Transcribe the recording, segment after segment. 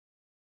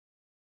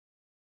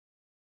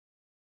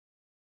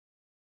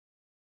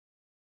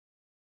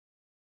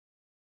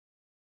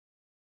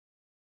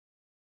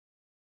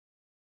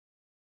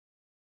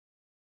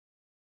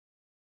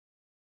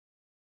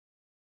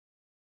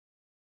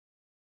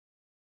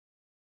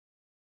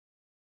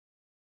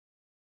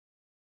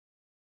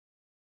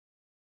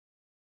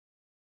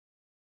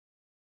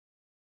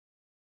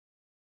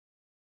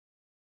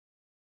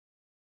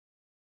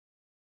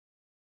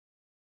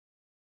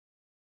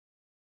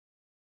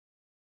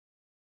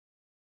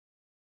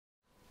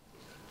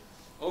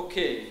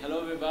Okay,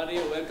 hello everybody.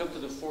 Welcome to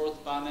the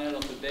fourth panel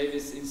of the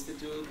Davis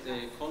Institute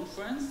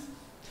conference.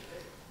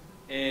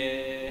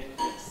 And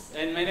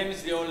my name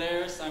is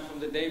Leonard. I'm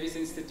from the Davis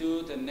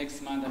Institute, and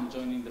next month I'm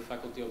joining the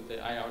faculty of the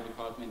IR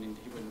department in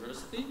the Hebrew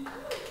University.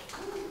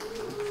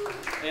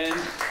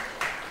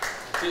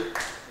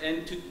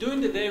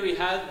 During the day we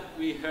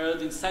heard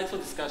insightful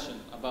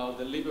discussion about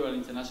the liberal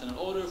international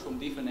order from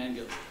different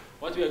angles.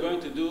 What we are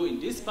going to do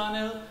in this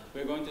panel,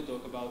 we're going to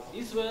talk about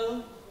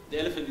Israel, the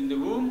elephant in the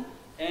room,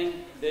 and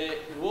the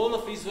role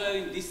of Israel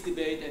in this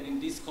debate and in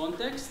this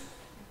context,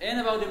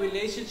 and about the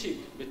relationship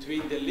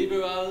between the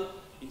liberal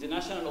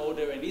international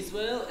order and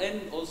Israel,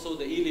 and also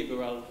the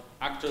illiberal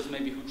actors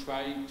maybe who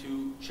try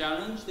to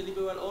challenge the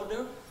liberal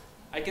order.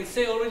 I can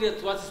say already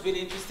that what is really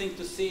interesting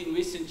to see in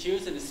recent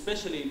years, and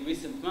especially in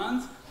recent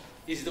months,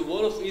 is the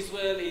role of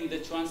Israel in the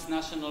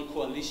transnational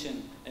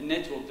coalition and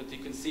network that you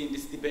can see in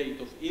this debate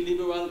of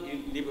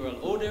illiberal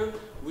order.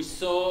 We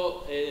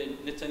saw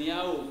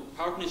Netanyahu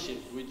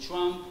partnership with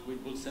Trump,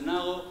 with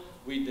Bolsonaro,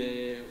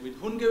 with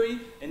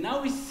Hungary, and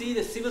now we see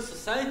the civil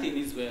society in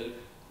Israel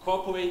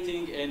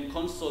cooperating and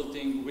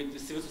consulting with the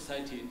civil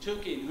society in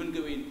Turkey, in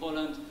Hungary, in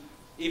Poland,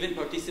 even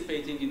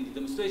participating in the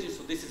demonstrations.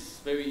 So this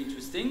is very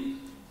interesting.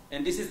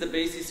 And this is the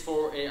basis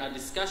for a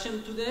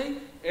discussion today.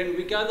 And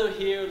we gather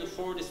here the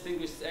four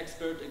distinguished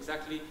experts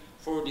exactly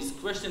for this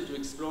question, to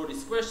explore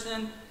this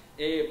question.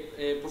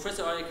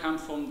 Professor Aryeh Kamp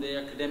from the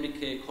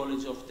Academic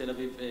College of Tel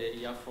Aviv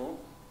Yafo,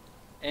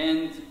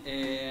 and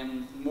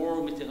Mor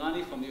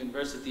Miterani from the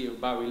University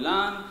of Bar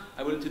Ilan.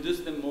 I will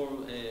introduce them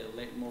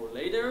more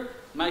later.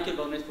 Michael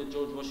Barnett from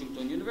George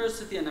Washington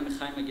University, and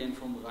Amichai again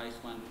from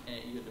Reichman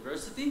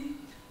University.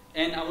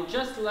 And I would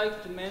just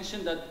like to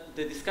mention that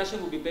the discussion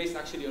will be based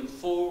actually on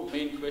four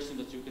main questions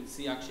that you can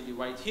see actually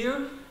right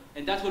here,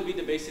 and that will be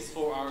the basis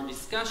for our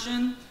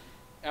discussion.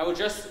 I will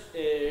just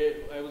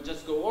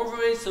go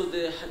over it. So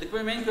the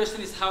main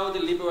question is how the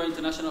liberal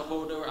international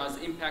order has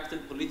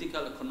impacted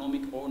political,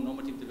 economic, or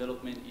normative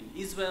development in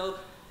Israel,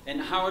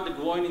 and how are the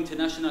growing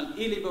international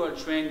illiberal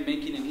trend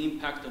making an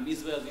impact on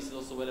Israel. This is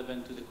also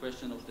relevant to the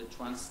question of the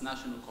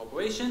transnational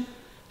cooperation.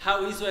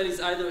 How Israel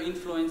is either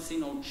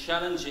influencing or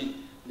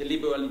challenging the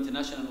liberal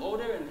international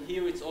order, and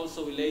here it's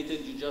also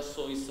related, you just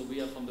saw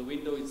Isawiyah from the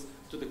window, it's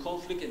to the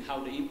conflict and how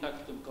the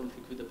impact of the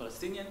conflict with the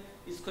Palestinians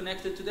is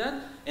connected to that,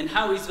 and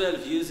how Israel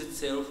views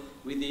itself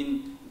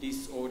within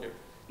this order.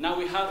 Now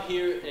we have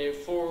here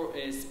four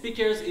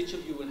speakers. Each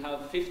of you will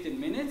have 15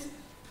 minutes,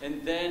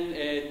 and then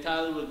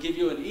Tal will give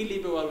you an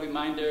illiberal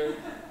reminder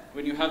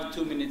when you have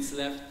 2 minutes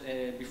left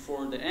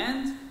before the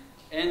end,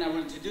 and I will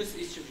introduce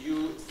each of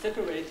you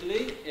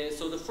separately.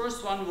 So the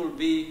first one will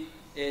be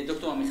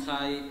Dr.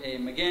 Amichai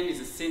Magen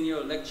is a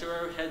senior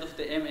lecturer, head of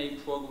the MA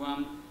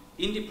program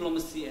in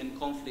Diplomacy and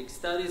Conflict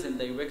Studies, and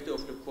director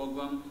of the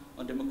program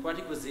on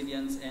Democratic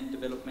Resilience and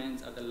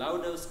Development at the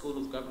Lauder School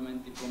of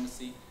Government,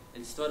 Diplomacy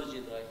and Strategy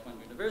at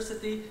Reichman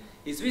University.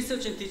 His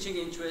research and teaching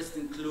interests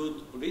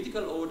include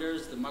political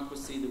orders,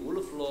 democracy, the rule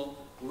of law,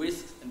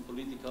 risks, and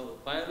political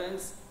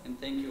violence. And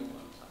thank you.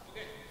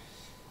 Okay.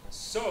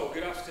 So,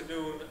 good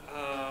afternoon,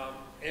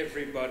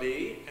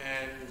 everybody,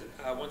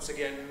 and once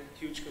again,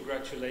 huge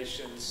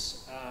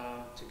congratulations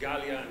to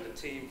Galia and the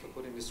team for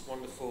putting this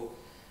wonderful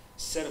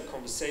set of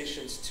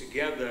conversations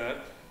together.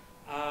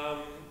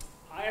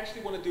 I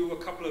actually want to do a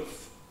couple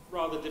of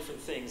rather different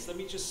things. Let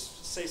me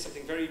just say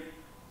something very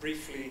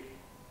briefly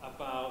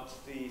about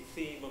the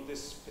theme of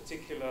this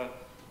particular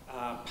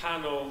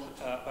panel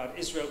about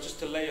Israel, just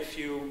to lay a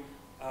few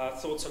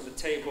thoughts on the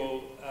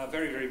table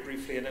very, very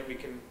briefly, and then we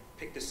can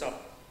pick this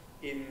up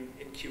in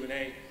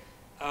Q&A.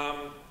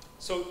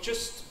 So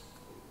just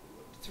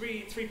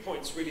three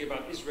points really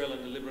about Israel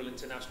and the liberal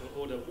international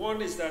order.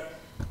 One is that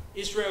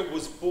Israel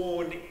was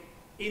born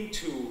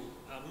into,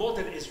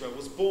 modern Israel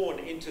was born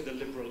into the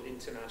liberal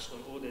international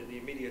order in the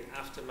immediate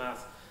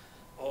aftermath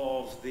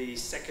of the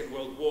Second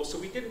World War. So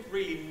we didn't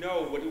really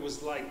know what it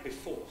was like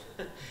before.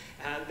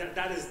 And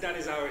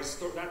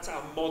that's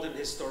our modern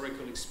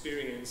historical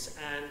experience.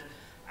 And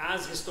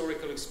as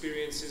historical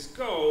experiences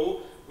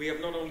go, we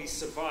have not only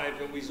survived,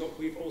 but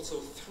we've also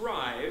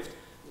thrived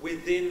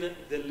within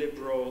the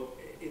liberal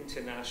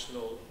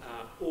international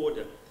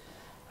order.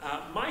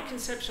 My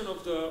conception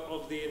of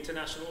the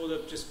international order,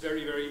 just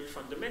very, very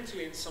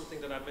fundamentally, and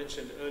something that I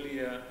mentioned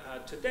earlier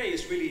today,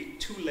 is really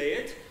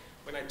two-layered.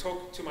 When I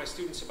talk to my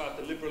students about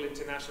the liberal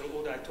international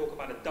order, I talk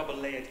about a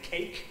double-layered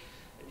cake,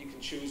 and you can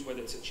choose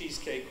whether it's a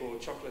cheesecake or a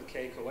chocolate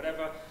cake or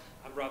whatever.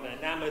 I'm rather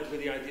enamored with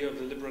the idea of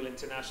the liberal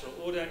international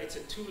order. It's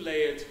a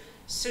two-layered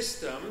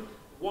system.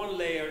 One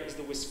layer is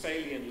the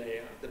Westphalian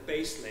layer, the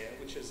base layer,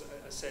 which, as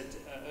I said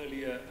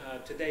earlier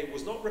today,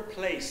 was not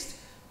replaced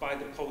by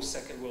the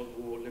post-Second World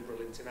War liberal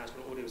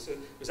international order. So it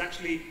was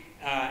actually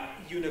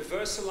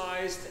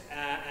universalized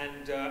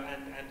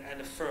and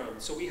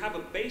affirmed. So we have a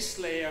base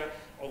layer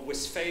of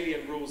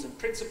Westphalian rules and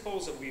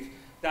principles, and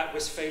that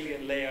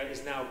Westphalian layer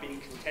is now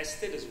being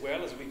contested as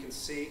well, as we can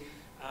see,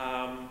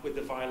 with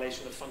the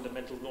violation of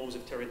fundamental norms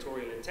of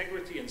territorial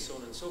integrity and so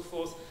on and so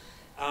forth.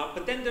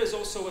 But then there's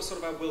also a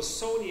sort of a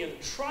Wilsonian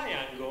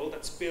triangle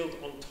that's built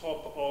on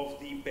top of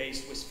the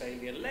base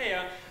Westphalian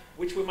layer,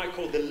 which we might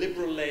call the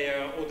liberal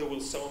layer or the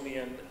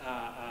Wilsonian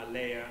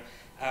layer,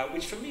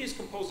 which for me is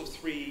composed of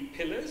three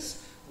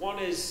pillars. One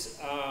is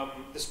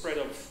the spread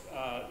of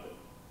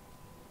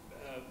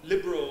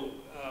liberal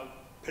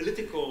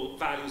political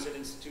values and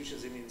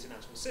institutions in the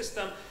international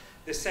system.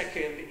 The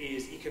second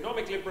is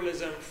economic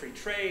liberalism, free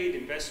trade,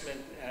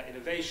 investment,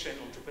 innovation,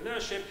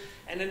 entrepreneurship.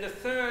 And then the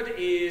third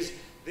is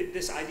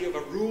this idea of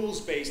a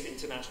rules-based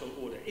international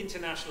order,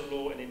 international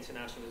law and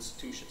international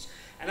institutions.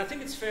 And I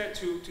think it's fair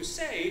to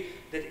say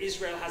that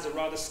Israel has a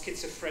rather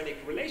schizophrenic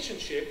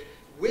relationship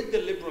with the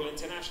liberal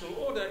international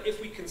order if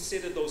we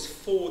consider those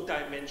four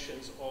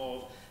dimensions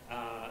of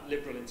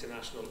liberal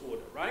international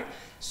order, right?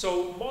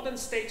 So modern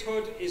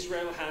statehood,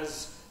 Israel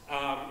has,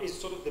 is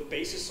sort of the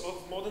basis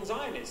of modern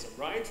Zionism,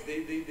 right?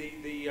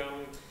 The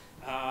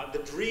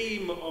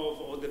dream of,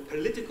 or the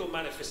political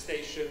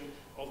manifestation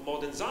of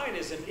modern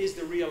Zionism is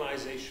the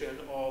realization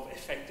of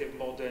effective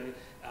modern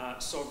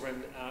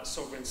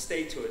sovereign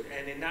statehood.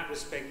 And in that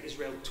respect,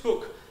 Israel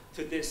took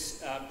to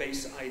this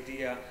base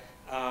idea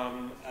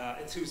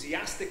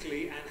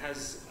enthusiastically and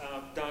has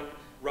done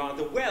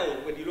rather well.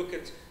 When you look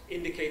at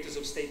indicators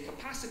of state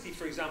capacity,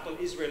 for example,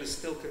 Israel is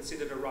still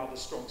considered a rather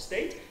strong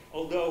state,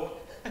 although,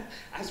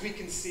 as we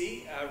can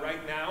see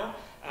right now,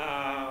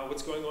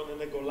 what's going on in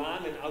the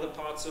Golan and other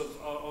parts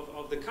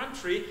of the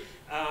country,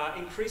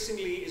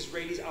 increasingly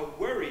Israelis are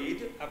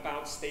worried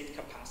about state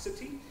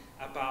capacity,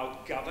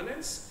 about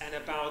governance, and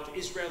about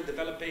Israel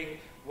developing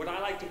what I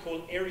like to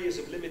call areas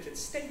of limited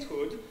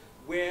statehood,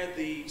 where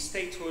the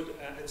statehood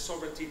and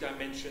sovereignty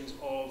dimensions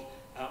of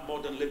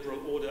modern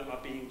liberal order are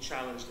being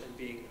challenged and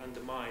being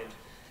undermined.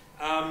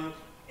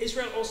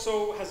 Israel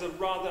also has a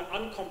rather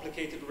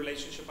uncomplicated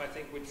relationship, I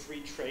think, with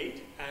free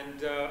trade and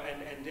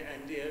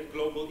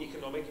global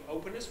economic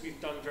openness. We've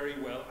done very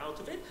well out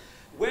of it.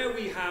 Where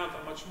we have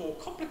a much more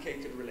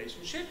complicated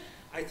relationship,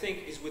 I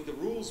think, is with the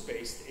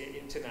rules-based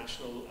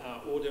international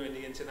order and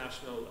the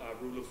international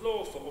rule of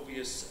law for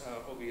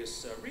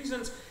obvious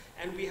reasons.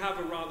 And we have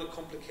a rather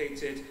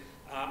complicated,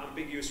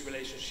 ambiguous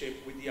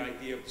relationship with the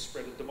idea of the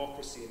spread of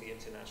democracy in the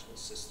international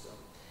system.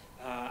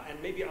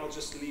 And maybe I'll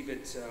just leave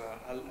it.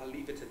 I'll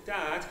leave it at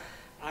that.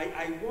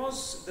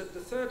 The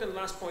third and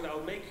last point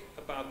I'll make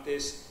about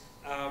this,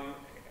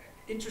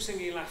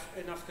 interestingly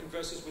enough,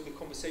 converses with the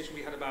conversation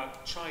we had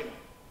about China.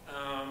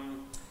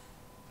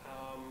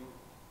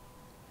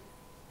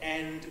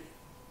 And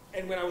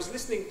when I was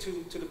listening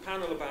to the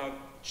panel about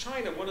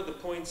China, one of the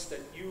points that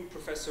you,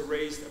 Professor,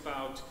 raised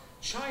about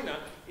China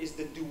is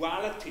the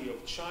duality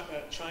of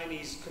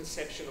Chinese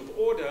conception of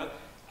order,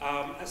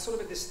 as sort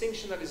of a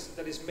distinction that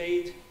is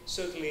made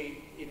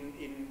certainly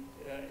in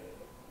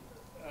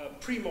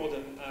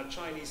pre-modern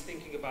Chinese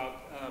thinking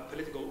about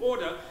political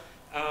order,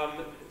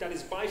 that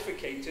is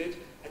bifurcated,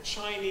 a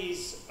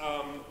Chinese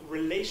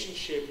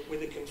relationship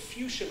with the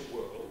Confucian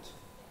world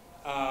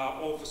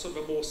of sort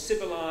of a more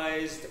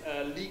civilized,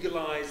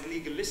 legalized,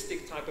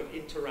 legalistic type of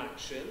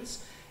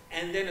interactions,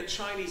 and then a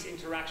Chinese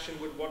interaction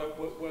with what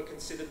were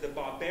considered the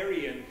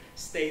barbarian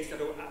states that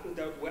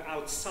were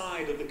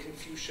outside of the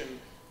Confucian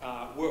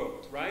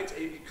world, right?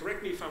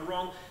 Correct me if I'm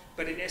wrong,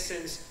 but in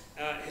essence,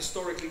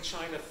 historically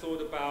China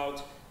thought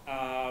about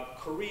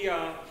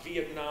Korea,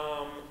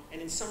 Vietnam,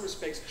 and in some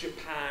respects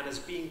Japan as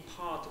being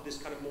part of this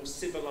kind of more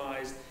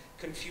civilized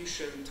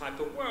Confucian type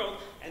of world,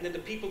 and then the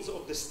peoples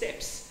of the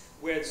steppes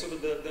were sort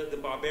of the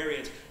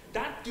barbarians.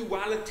 That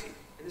duality,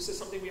 and this is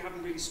something we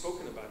haven't really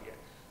spoken about yet,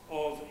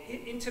 of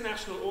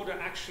international order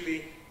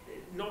actually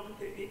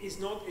is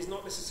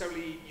not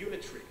necessarily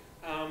unitary.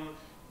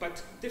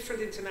 But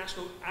different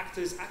international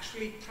actors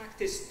actually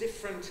practice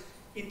different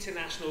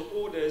international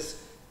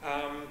orders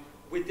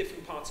with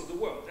different parts of the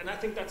world. And I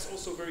think that's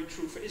also very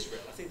true for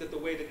Israel. I think that the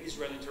way that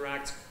Israel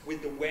interacts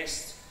with the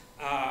West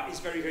is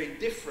very, very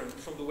different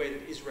from the way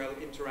that Israel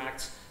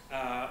interacts,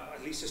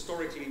 at least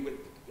historically, with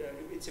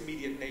its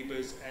immediate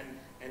neighbors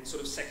and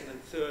sort of second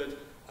and third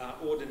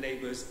order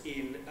neighbors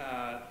in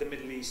the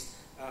Middle East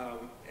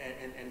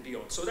and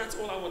beyond. So that's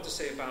all I want to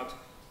say about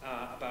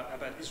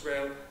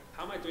Israel.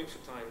 How am I doing for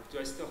time? Do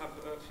I still have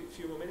a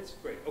few more minutes?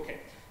 Great,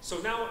 okay. So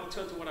now I'll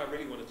turn to what I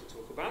really wanted to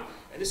talk about.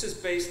 And this is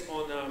based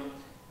on an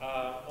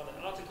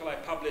article I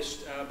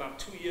published about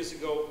 2 years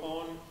ago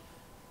on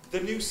the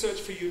new search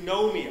for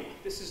eunomia.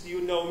 This is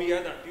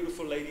eunomia, that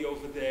beautiful lady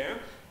over there.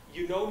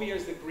 Eunomia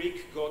is the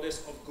Greek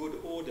goddess of good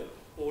order,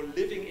 or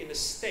living in a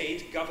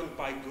state governed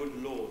by good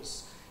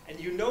laws. And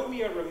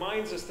eunomia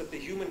reminds us that the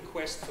human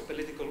quest for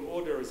political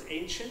order is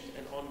ancient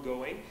and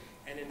ongoing,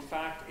 and in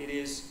fact it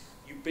is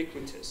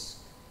ubiquitous.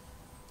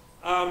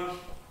 A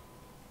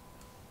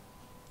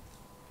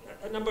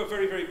number of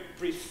very, very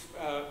brief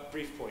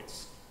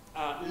points.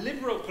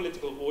 Liberal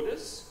political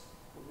orders,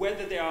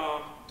 whether they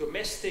are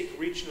domestic,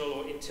 regional,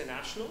 or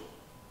international,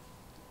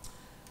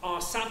 are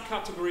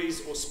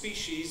subcategories or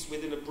species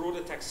within a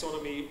broader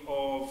taxonomy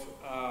of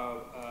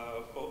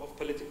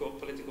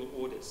political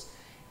orders.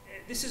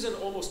 This is an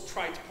almost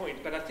trite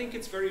point, but I think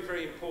it's very,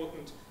 very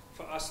important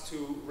for us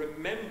to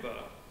remember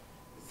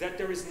that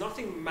there is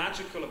nothing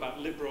magical about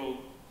liberal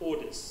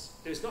orders.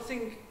 There's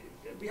nothing,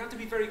 we have to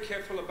be very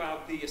careful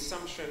about the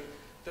assumption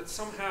that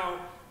somehow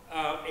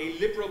a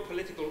liberal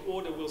political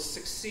order will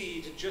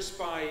succeed just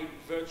by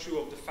virtue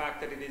of the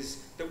fact that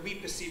that we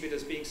perceive it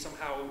as being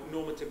somehow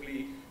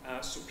normatively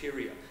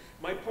superior.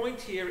 My point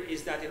here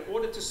is that in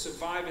order to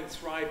survive and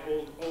thrive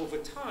over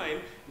time,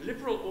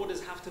 liberal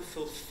orders have to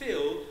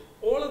fulfill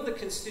all of the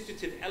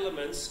constitutive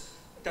elements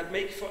that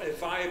make for a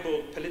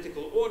viable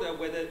political order,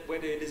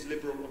 whether it is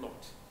liberal or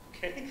not.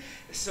 Okay?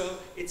 So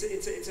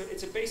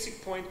it's a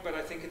basic point, but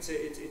I think it's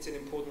an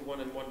important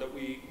one, and one that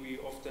we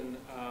often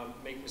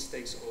make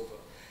mistakes over.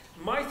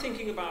 My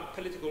thinking about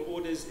political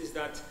orders is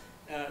that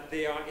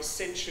they are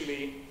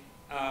essentially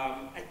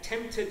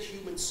attempted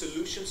human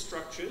solution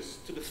structures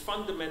to the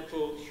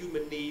fundamental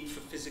human need for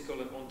physical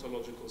and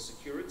ontological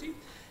security,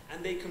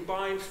 and they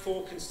combine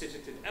four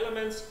constitutive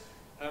elements,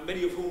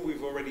 many of whom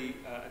we've already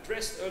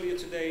addressed earlier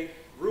today: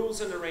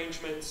 rules and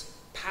arrangements,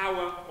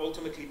 power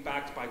ultimately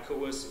backed by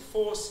coercive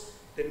force,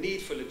 the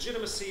need for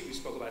legitimacy. We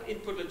spoke about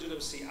input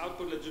legitimacy,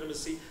 output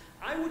legitimacy.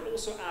 I would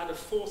also add a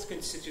fourth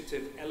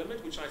constitutive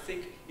element, which I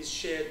think is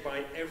shared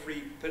by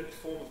every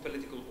form of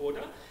political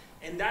order,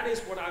 and that is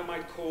what I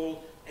might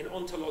call an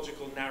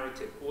ontological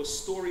narrative, or a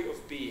story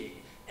of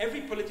being.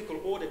 Every political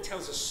order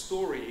tells a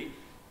story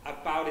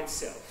about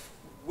itself.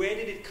 Where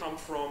did it come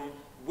from?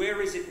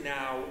 Where is it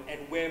now? And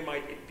where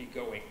might it be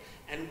going?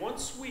 And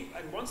once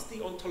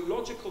the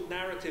ontological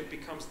narrative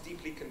becomes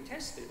deeply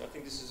contested, I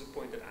think this is a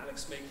point that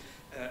Alex made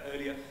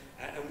earlier,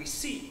 and we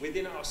see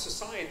within our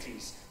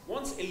societies,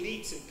 once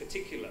elites in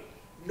particular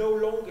no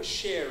longer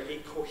share a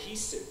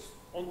cohesive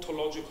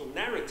ontological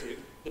narrative,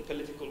 the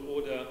political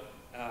order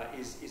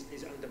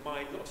is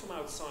undermined, not from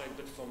outside,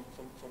 but from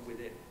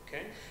within.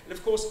 Okay? And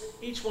of course,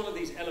 each one of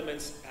these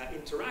elements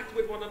interact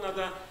with one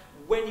another.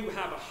 When you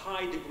have a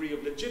high degree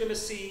of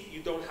legitimacy,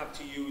 you don't have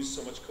to use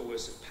so much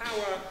coercive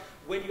power.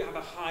 When you have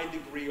a high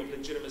degree of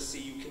legitimacy,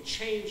 you can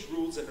change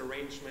rules and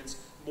arrangements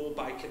more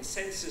by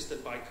consensus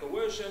than by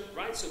coercion,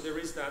 right? So there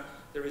is that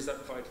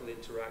vital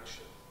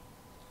interaction.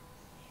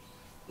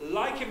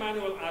 Like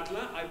Emanuel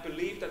Adler, I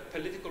believe that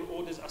political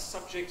orders are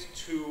subject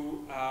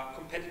to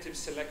competitive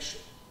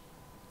selection.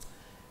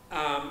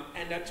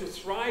 And that to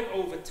thrive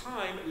over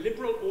time,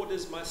 liberal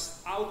orders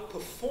must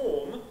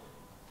outperform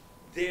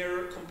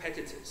their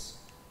competitors,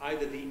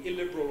 either the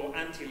illiberal or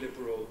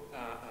anti-liberal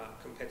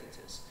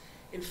competitors.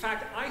 In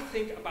fact, I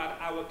think about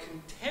our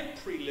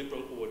contemporary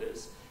liberal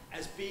orders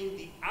as being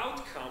the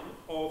outcome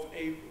of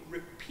a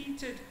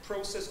repeated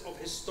process of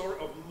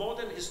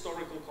modern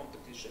historical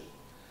competition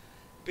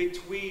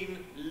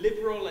between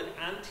liberal and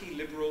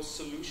anti-liberal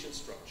solution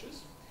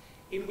structures,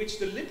 in which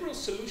the liberal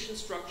solution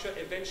structure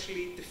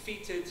eventually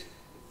defeated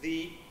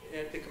the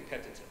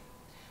competitor.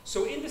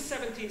 So in the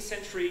 17th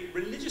century,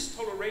 religious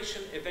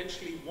toleration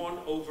eventually won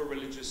over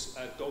religious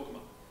dogma.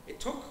 It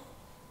took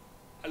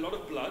a lot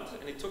of blood,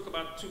 and it took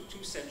about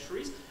two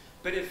centuries,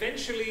 but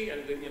eventually,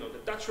 and the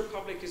Dutch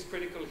Republic is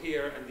critical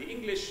here, and the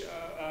English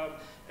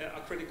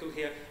are critical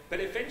here, but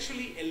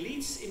eventually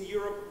elites in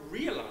Europe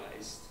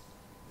realized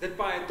that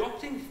by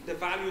adopting the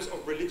values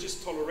of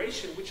religious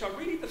toleration, which are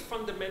really the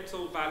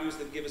fundamental values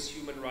that give us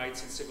human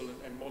rights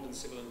and modern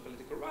civil and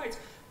political rights,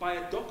 by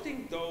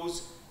adopting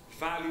those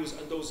values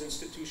and those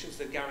institutions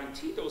that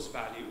guarantee those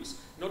values,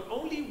 not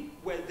only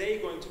were they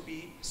going to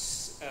be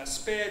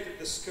spared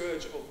the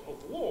scourge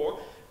of war,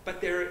 but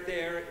their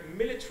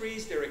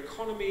militaries, their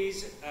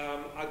economies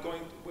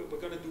were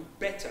going to do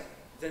better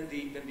than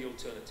the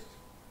alternative.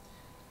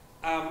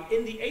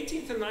 In the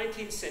 18th and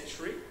 19th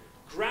century,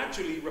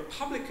 gradually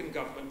Republican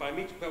government, by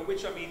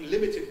which I mean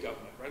limited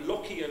government, right?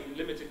 Lockean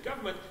limited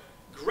government,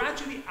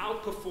 gradually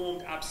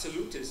outperformed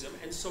absolutism,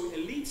 and so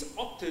elites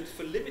opted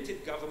for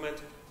limited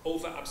government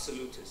over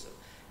absolutism.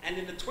 And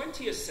in the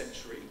 20th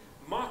century,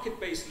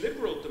 market-based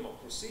liberal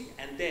democracy,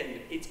 and then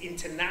its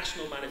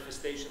international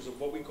manifestations of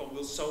what we call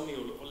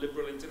Wilsonian or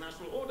liberal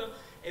international order,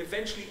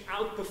 eventually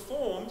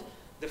outperformed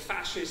the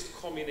fascist,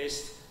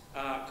 communist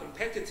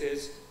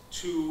competitors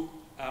to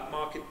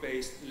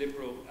market-based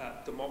liberal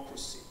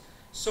democracy.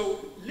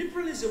 So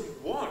liberalism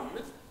won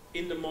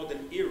in the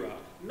modern era,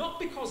 not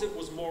because it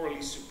was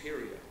morally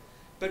superior,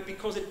 but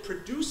because it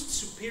produced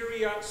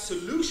superior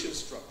solution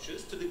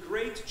structures to the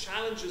great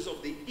challenges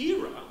of the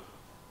era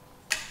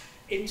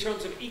in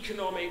terms of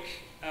economic,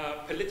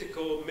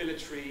 political,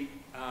 military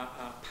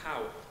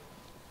power.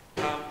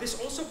 This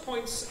also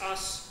points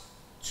us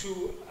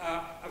to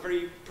a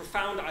very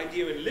profound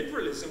idea in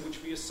liberalism,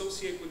 which we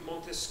associate with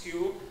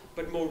Montesquieu,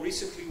 but more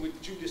recently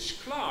with Judith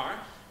Shklar,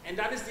 and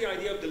that is the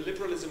idea of the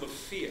liberalism of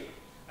fear.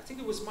 I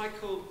think it was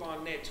Michael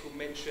Barnett who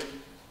mentioned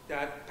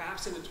that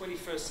perhaps in the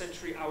 21st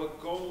century our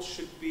goal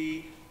should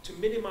be to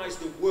minimize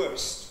the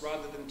worst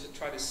rather than to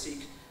try to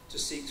seek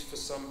for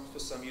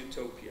some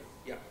utopia.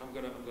 Yeah, I'm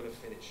gonna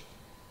finish.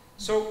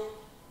 So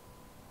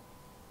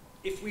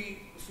if we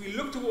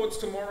look towards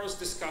tomorrow's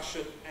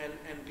discussion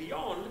and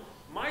beyond,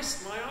 my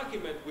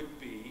argument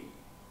would be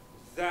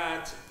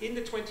that in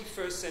the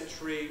 21st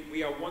century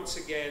we are once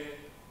again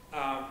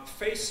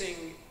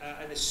facing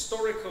an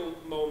historical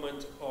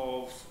moment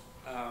of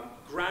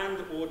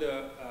grand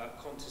order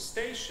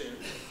contestation.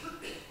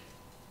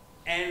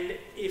 And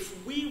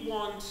if we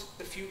want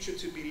the future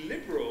to be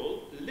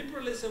liberal,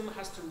 liberalism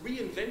has to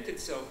reinvent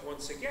itself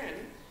once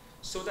again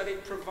so that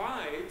it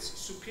provides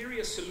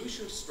superior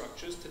solution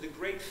structures to the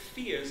great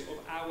fears of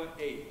our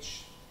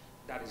age.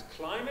 That is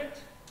climate,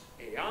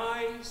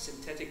 AI,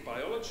 synthetic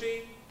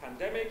biology,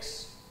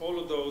 pandemics, all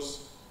of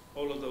those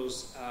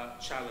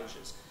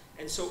challenges.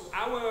 And so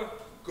our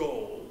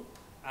goal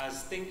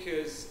as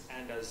thinkers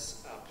and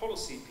as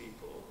policy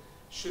people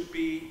should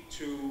be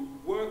to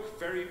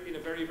work in a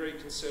very, very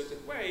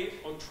concerted way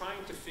on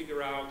trying to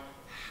figure out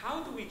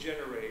how do we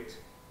generate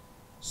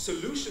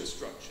solution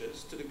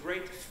structures to the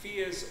great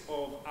fears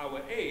of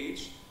our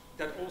age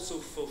that also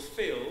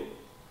fulfill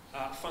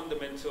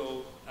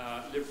fundamental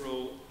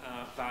liberal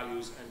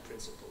values and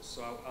principles.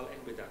 So I'll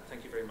end with that.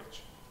 Thank you very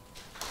much.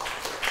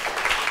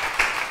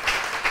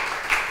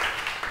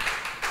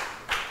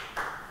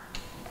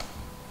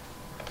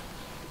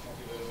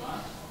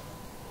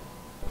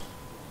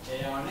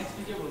 Our next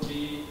speaker will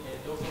be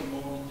Dr.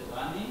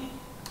 Leonard,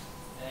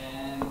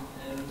 and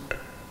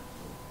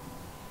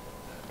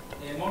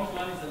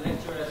Leonard is a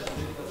lecturer at the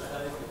Political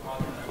Studies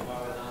Department at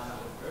Bar-Ilan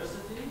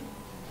University.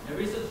 Her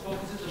research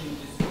focuses on a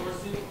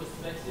discursive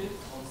perspective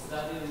on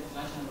study of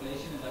international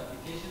relations and the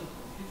application of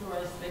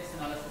computerized text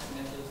analysis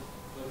methods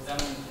to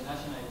examine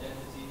international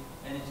identity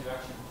and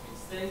interaction between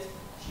states.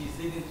 She is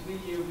leading a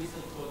 3-year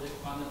research project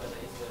funded by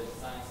the Israel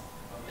Science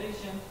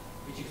Foundation,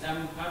 which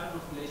examined pattern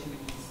of relation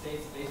between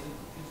states based on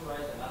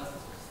computerized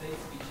analysis of state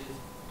speeches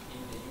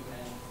in the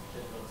UN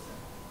General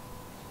Assembly.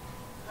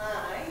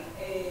 Hi,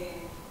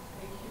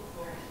 thank you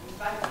for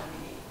inviting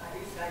me.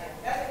 Thank you for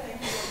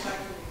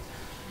inviting me.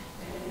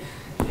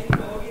 Thank you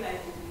for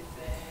organizing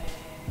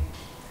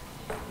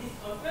this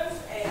conference.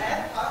 I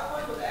have a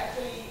PowerPoint, but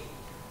actually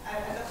I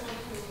just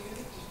wanted to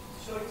use it to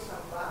show you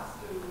some graphs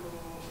to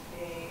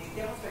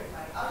demonstrate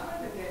my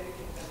argument, and then we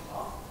can turn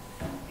off.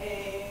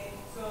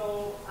 So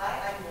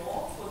I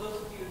know, for those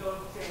of you who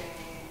don't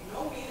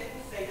know me, let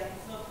me say that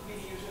it's not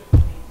really usual for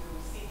me to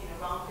sit in a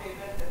round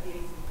table that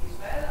deals with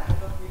Israel. I'm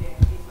not really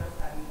an Israel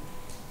study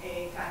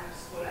kind of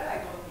scholar.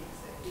 I don't think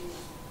it's a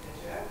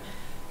pleasure.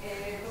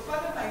 But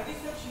part of my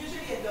research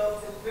usually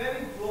adopts a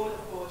very broad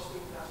approach to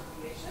international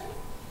relations.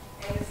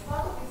 And as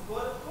part of this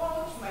broad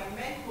approach, my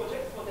main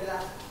project for the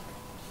last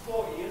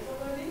 4 years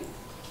already,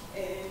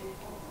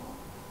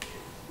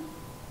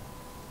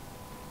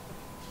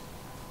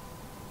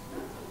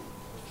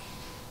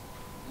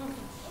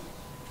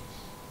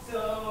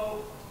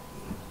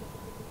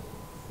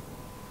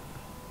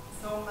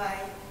 So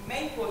my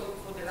main project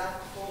for the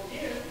last 4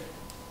 years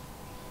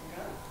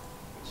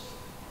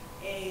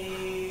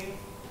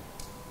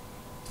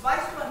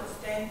tries to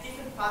understand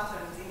different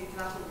patterns in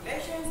international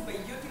relations by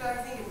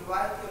utilizing a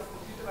variety of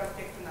computerized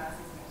text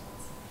analysis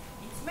methods.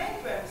 Its main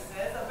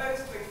premises are very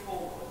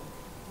straightforward.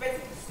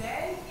 Basically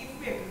say, if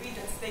we agree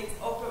that states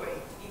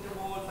operate in the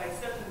world by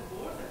certain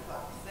rules and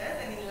practices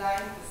and in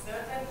line with a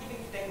certain,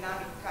 even if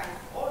dynamic kind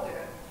of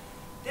order,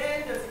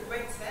 then there's a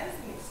great sense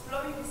in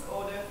exploring this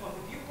order from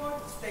the viewpoint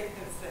of states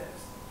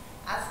themselves,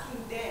 asking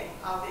them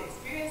how they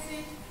experience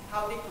it,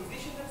 how they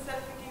position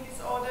themselves within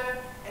this order,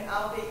 and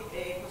how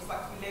they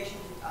construct relations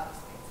with other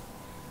states.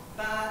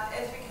 But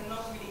as we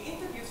cannot really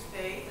interview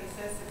states, and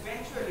since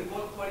eventually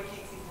world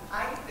politics is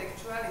highly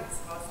textual and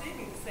discursive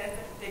in the sense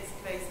that it takes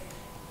place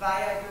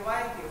via a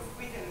variety of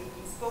written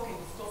and spoken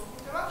discursive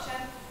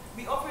interaction,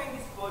 we offer in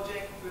this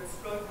project to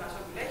explore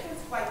international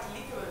relations quite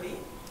literally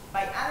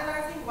by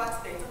analyzing what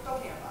states are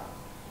talking about.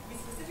 We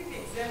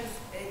specifically examine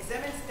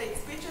state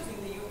speeches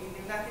in the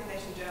United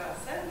Nations General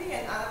Assembly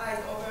and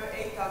analyze over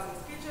 8,000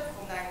 speeches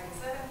from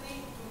 1970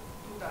 to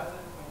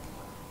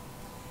 2021.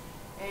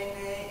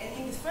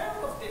 And in this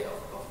framework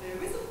of the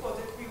research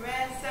project, we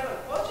ran several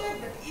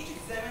projects that each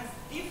examines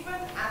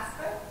different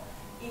aspects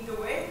in the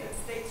way that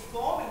states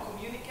form and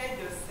communicate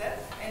their self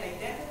and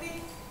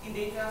identity in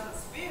the international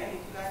sphere and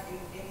in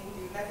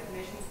the United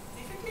Nations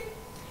specifically.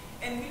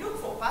 And we look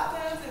for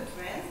patterns and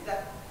trends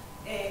that,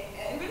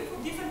 and we look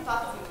for different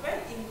patterns and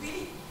trends in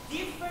really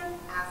different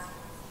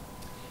aspects.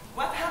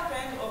 What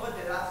happened over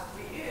the last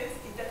 3 years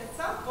is that at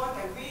some point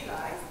I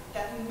realized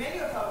that in many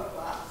of our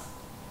graphs,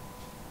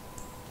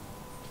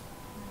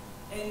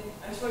 and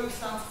I'll show you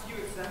some few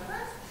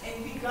examples,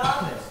 and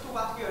regardless to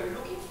what we are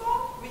looking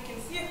for, we can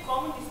see a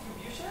common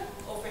distribution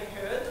of a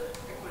herd,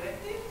 a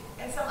collective,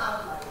 and some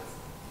outliers.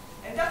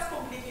 And that's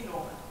completely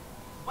normal.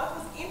 What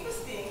was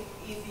interesting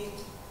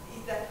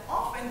is that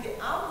often the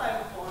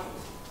outlier point,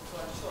 so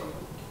I'll show you.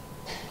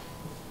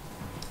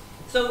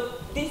 So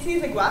this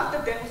is a graph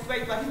that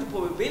demonstrates what is the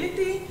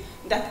probability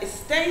that a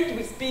state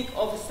will speak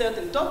of a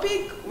certain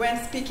topic when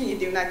speaking in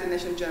the United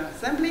Nations General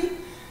Assembly.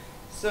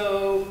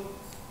 So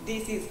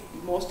this is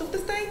most of the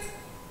states.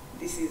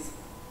 This is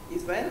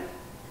Israel.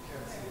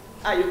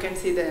 You can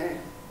see the,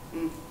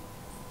 maybe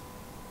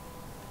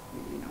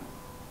no.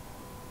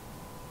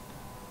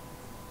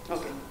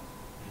 Okay,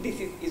 this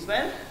is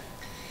Israel.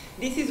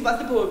 This is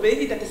what's the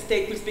probability that the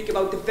state will speak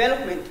about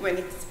development when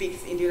it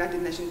speaks in the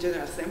United Nations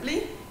General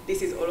Assembly.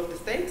 This is all of the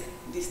states.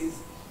 This is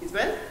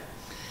Israel.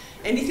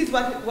 And this is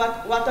what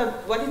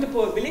is the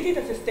probability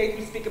that the state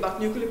will speak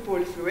about nuclear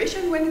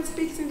proliferation when it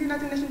speaks in the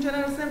United Nations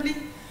General Assembly.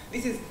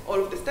 This is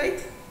all of the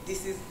states.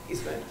 This is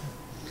Israel.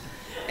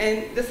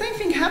 And the same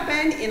thing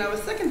happened in our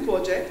second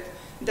project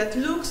that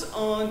looks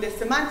on the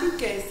semantic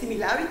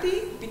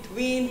similarity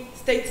between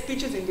state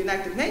speeches in the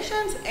United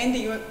Nations and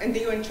the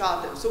UN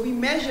Charter. So we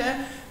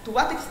measure to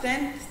what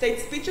extent state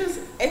speeches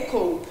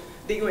echo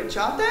the UN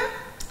Charter.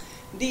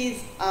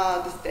 These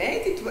are the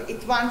states.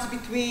 It runs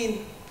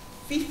between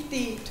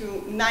 50 to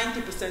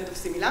 90% of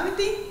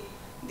similarity.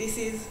 This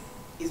is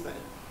Israel.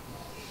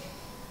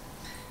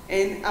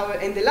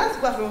 And the last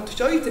graph I want to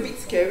show you, it's a bit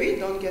scary,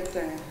 don't get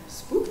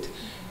spooked.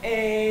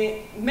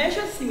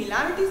 Measure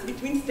similarities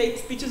between state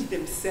speeches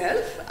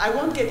themselves. I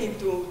won't get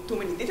into too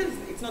many details,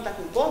 it's not that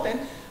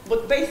important,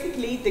 but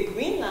basically the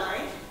green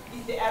line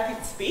is the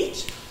average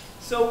speech.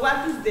 So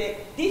what is the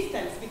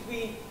distance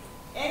between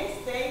any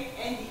state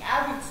and the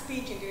average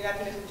speech in the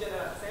United Nations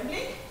General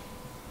Assembly?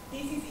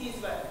 This is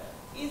Israel.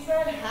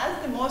 Israel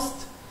has the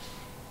most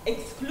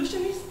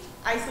exclusionist,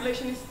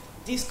 isolationist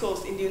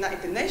discourse in the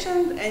United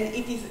Nations, and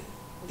it is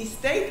the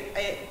state,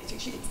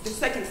 it's the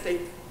second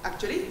state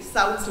actually.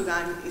 South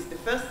Sudan is the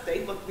first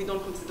state, but we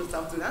don't consider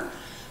South Sudan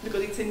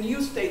because it's a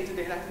new state to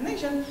the United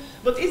Nations.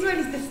 But Israel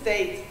is the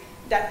state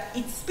that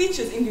its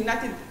speeches in the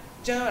United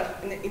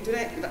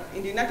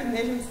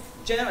Nations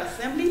General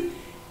Assembly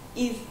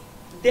is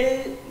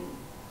the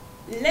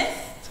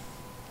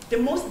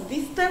most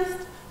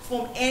distanced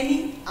from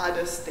any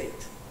other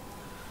state.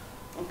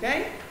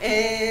 Okay?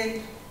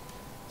 And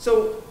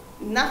so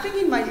nothing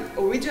in my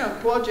original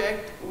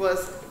project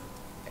was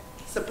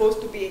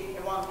supposed to be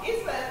around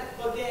Israel,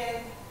 but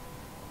then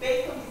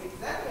based on these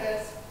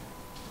examples,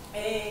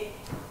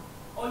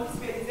 on this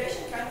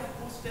realization kind of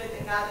boosted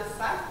another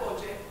side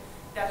project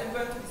that I'm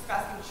going to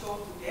discuss in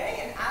short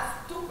today and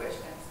ask two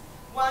questions.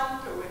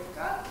 One,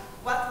 theoretical,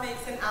 what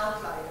makes an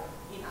outlier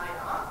in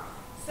IR?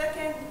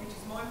 Second, which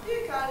is more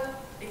empirical,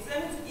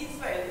 examines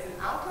Israel as an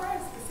outlier,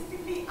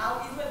 specifically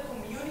how Israel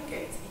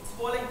communicates its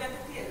whole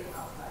identity as an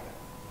outlier.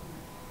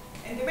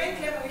 And the main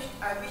claim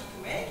I wish to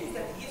make is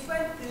that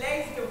Israel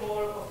plays the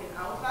role of an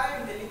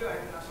outlier in the liberal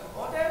international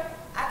order,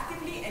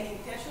 actively and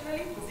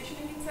intentionally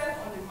positioning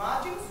itself on the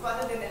margins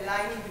rather than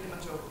aligning with the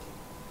majority.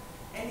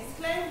 And this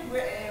claim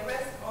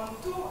rests on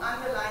two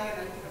underlying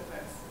analytical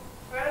premises.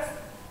 First,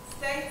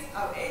 states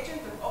are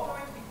agents that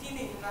operate within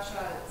the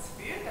international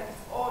sphere that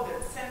is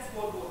ordered since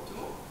World War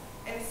II,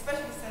 and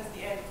especially since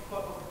the end of the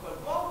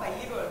Cold War, by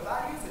liberal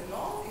values and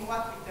norms in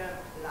what we term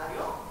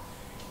LIO.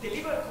 The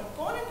liberal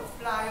component of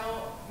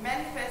LIO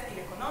manifests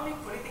in economic,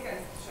 political, and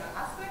institutional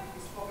aspects,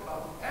 we spoke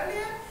about it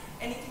earlier,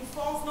 and it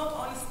informs not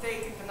only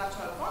states'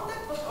 international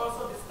conduct, but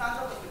also the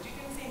standard of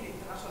legitimacy in the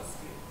international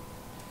sphere.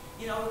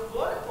 In our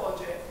broader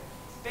project,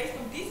 based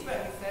on these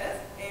premises,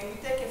 we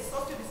take a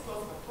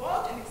socio-discursive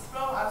approach and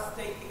explore how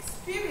states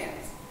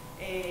experience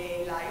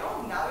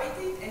LIO, narrate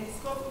it, and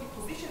discursively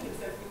position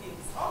themselves within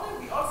this order.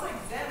 We also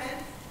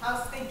examine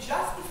how states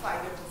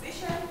justify their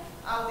position,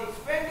 how they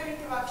frame their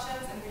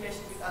interactions and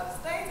relations with other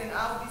states, and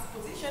how this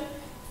position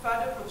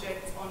further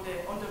projects on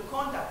their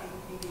conduct in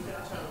the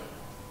international arena.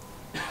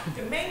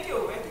 The main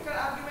theoretical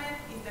argument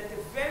is that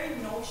the very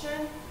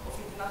notion of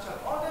international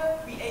order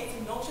creates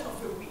a notion of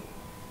a we,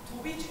 to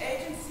which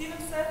agents see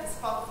themselves as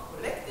part of a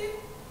collective.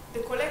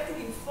 The collective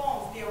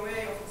informs the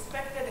array of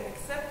expected and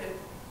accepted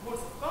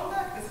rules of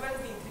conduct, as well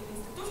as the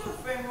institutional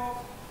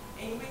framework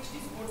in which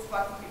these rules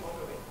practically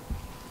operate.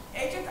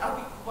 Agents are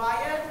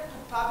required to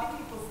publicly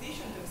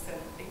position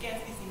themselves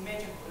against this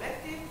imagined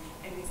collective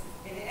and its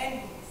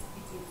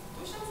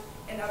institutions,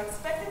 and are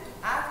expected to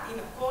act in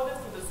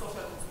accordance with the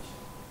social position.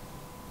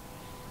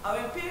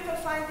 Our empirical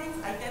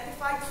findings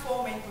identified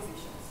four main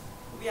positions.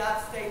 We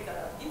have states that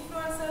are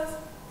influencers,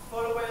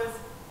 followers,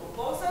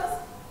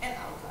 opposers, and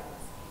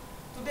outliers.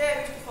 Today I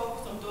wish to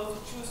focus on those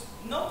who choose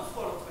not to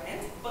follow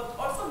trends, but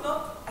also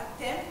not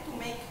attempt to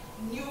make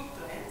new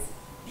trends,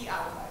 the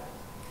outliers.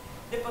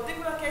 The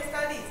particular case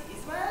study is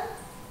Israel,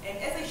 and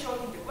as I showed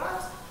in the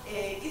graphs,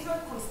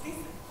 Israel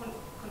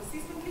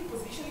consistently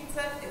positioned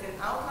itself as an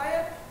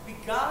outlier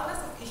regardless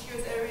of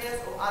issues,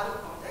 areas, or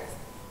other contexts,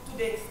 to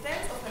the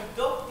extent of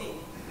adopting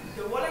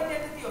the whole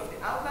identity of the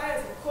outlier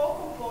as a core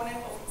component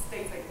of its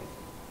state's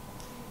identity.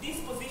 This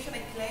position,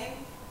 I claim,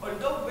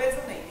 although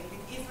resonating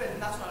with Israel's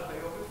national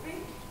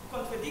biography,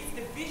 contradicts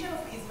the vision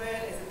of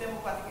Israel as a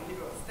democratic and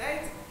liberal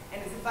state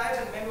and as a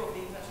vibrant member of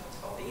the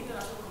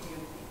international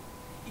community.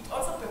 It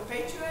also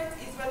perpetuates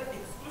Israel's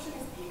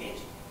exclusionist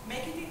image,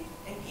 making it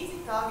an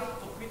easy target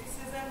for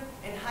criticism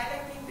and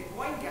highlighting the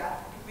growing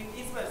gap between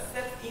Israel's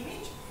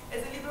self-image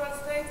as a liberal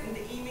state and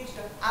the image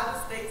that other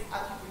states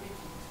attribute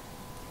to it.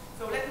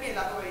 So let me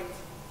elaborate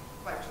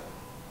quite shortly.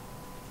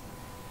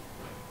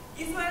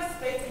 Israel's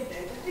state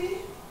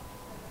identity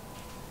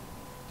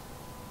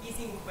is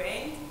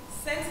ingrained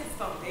since its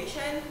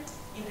foundation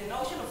in the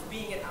notion of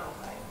being an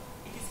outlier.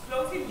 It is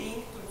closely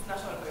linked to its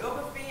national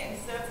biography and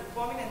serves a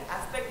prominent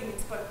aspect in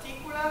its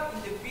particular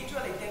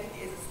individual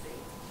identity as a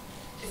state.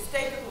 A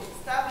state that was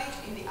established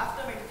in the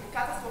aftermath of the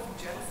catastrophic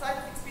genocide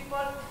of its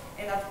people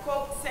and had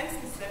coped since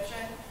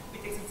inception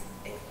with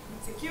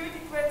security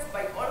threats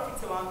by all of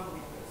its surrounding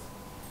members.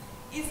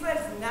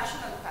 Israel's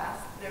national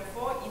past,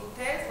 therefore,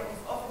 entails what is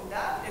often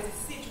dubbed as a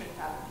siege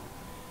mentality,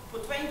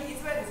 portraying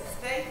Israel as a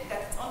state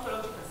that its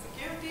ontological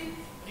security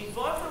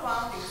revolves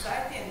around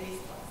anxiety and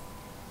mistrust.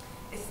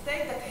 A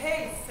state that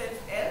hails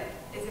self-help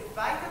as a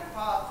vital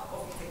part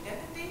of its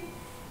identity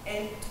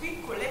and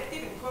treats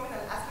collective and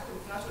communal aspects of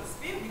its national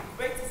sphere with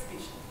great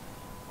suspicion,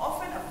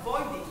 often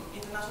avoiding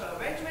international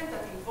arrangements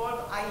that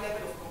involve high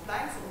level of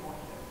compliance or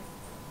monitoring.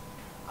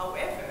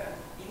 However,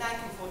 in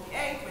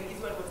 1948, when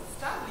Israel was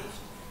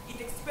established,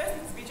 it expressed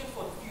its vision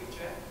for the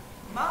future,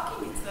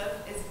 marking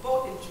itself as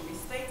both a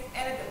Jewish state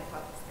and a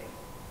democratic state.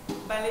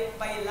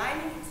 By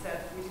aligning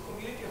itself with the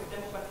community of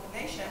democratic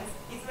nations,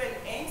 Israel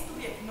aims to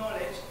be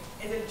acknowledged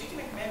as a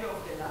legitimate member of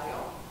the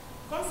LIO,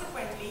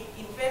 consequently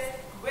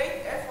invests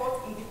great effort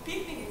in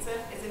depicting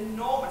itself as a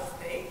normal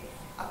state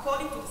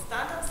according to the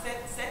standards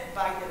set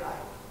by the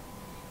LIO.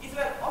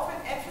 Israel often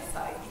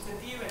emphasized its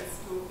adherence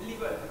to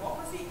liberal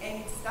democracy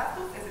and its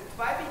status as a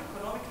thriving,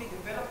 economically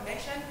developed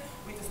nation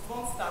with a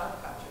strong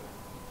startup culture.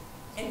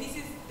 And this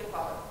is the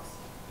paradox.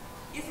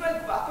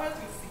 Israel grapples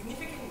with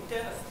significant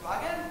internal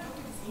struggle due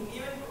to this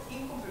inherent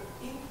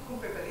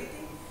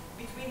incompatibility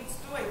between its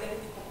two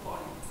identity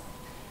components.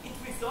 It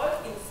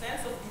results in a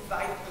sense of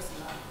divided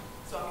personality.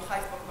 So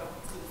Amichai spoke about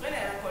schizophrenia,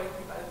 and I call it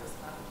divided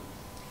personality.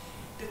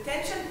 The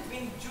tension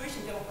between the Jewish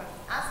and democratic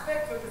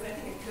aspect,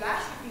 representing a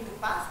clash between the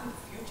past and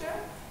the future,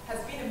 has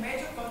been a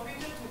major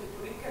contributor to the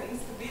political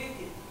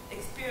instability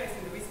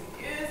experienced in the recent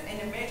years and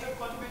a major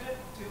contributor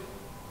to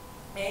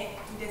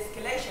the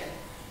escalation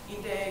in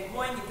the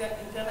growing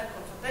internal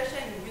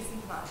confrontation in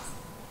recent months.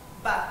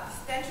 But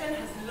this tension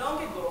has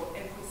long ago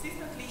and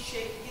consistently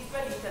shaped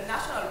Israel's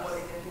international world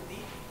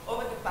identity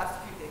over the past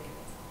few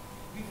decades,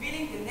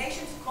 revealing the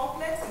nation's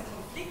complex and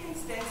conflicting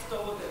stance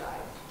toward the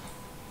LIO.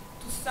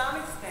 To some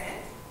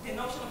extent, the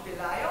notion of the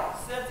LIO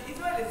serves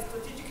Israel as a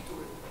strategic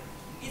tool.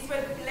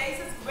 Israel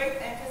places great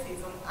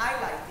emphasis on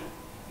highlighting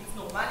its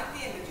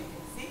normality and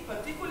legitimacy,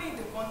 particularly in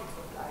the context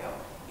of LIO,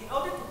 in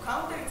order to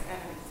counter its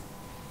enemies,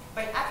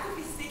 by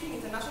actively seeking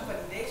international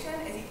validation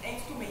as it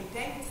aims to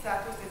maintain its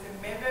status as a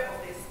member of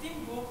the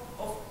esteemed group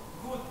of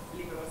good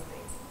liberal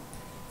states.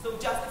 So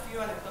just a few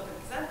anecdotal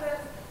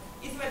examples.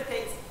 Israel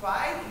takes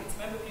pride in its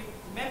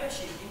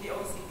membership in the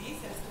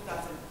OECD since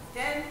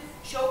 2010,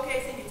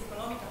 showcasing its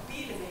economic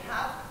appeal as a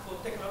hub for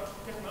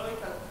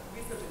technological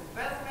research and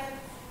development,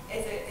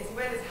 as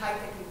well as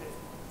high-tech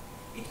investment.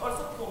 It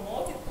also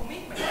promotes its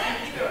commitment to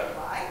liberal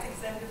rights,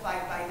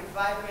 exemplified by the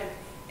vibrant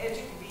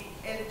LGBT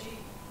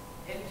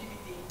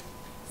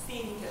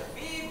scene in Tel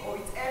Aviv, or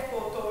its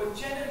effort toward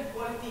gender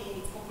equality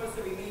in its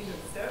compulsory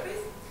military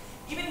service.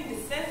 Even in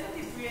the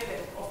sensitive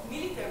realm of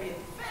military and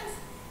defense,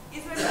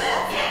 Israel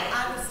often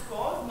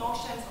underscores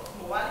notions of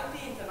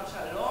morality,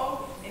 international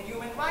law, and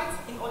human rights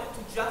in order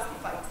to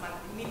justify its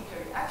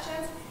military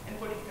actions and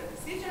political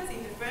decisions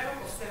in the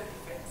framework of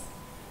self-defense,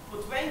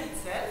 portraying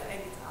itself and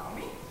its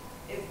army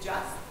as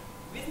just,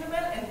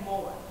 reasonable, and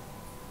moral.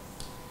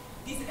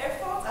 These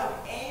efforts are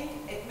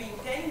aimed at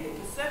maintaining the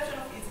perception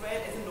of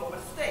Israel as a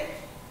normal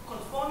state,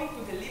 conforming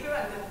to the liberal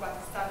and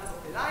democratic standards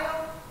of the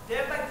LIO,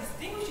 thereby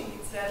distinguishing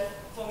itself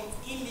from its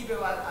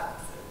illiberal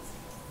adversaries.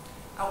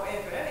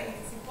 However, and it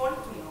is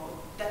important to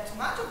note that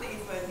much of the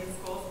Israel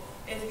discourse,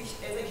 as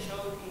I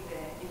showed in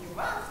the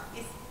graph,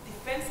 is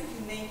defensive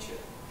in nature.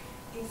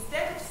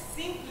 Instead of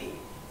simply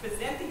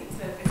presenting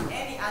itself as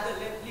any other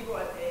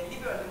liberal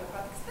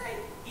democratic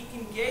state, it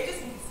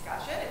engages in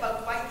discussion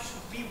about why it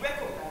should be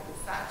recognized as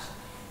such,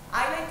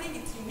 highlighting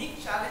its unique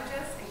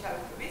challenges and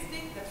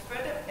characteristics that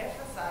further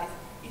emphasize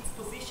its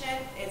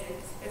position as an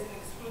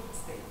excluded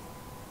state.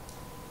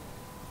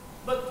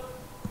 But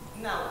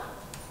now,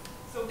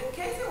 so the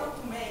case I want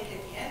to make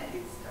at the end of the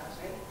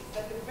discussion is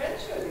that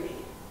eventually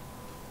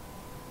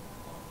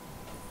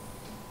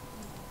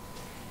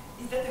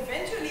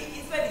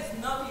Israel is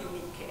not a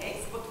unique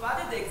case, but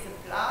rather the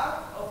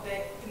exemplar of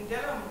the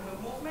pendulum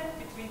movement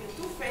between the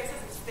two phases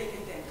of state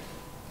identity.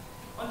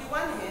 On the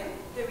one hand,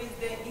 there is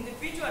the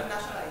individual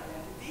national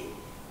identity,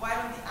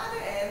 while on the other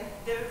hand,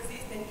 there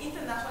exists an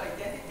international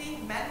identity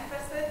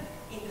manifested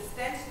in the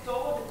stance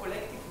toward the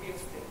collective real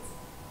states.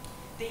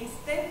 The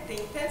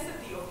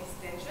intensity of this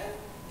tension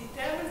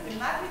determines the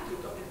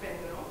magnitude of the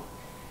pendulum,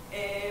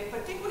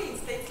 particularly in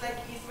states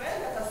like Israel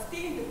that are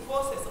still in the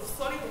process of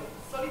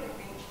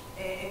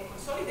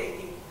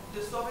consolidating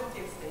the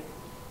sovereignty of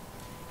statehood.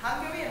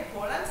 Hungary and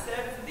Poland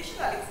serve as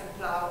additional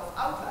exemplar of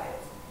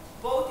outliers,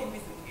 both in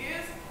recent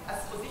years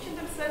has positioned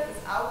themselves as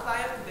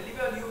outliers to the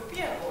liberal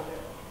European order,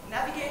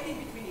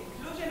 navigating between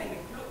inclusion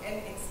and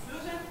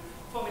exclusion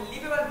from a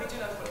liberal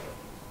regional collective.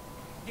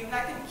 The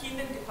United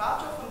Kingdom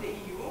departure from the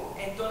EU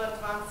and Donald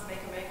Trump's Make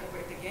America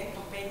Great Again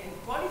campaign and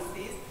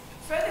policies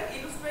further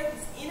illustrate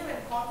this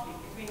inherent conflict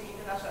between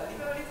international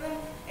liberalism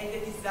and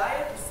the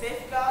desire to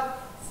safeguard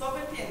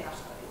sovereignty and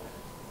nationalism.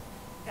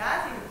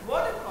 That, in a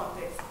broader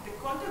context, the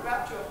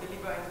counter-rupture of the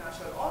liberal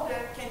international order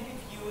can be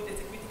viewed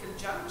as a critical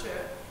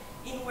juncture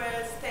in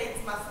where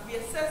states must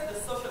reassess the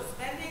social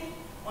standing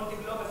on the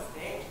global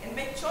stage and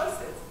make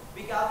choices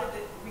regarding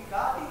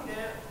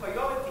their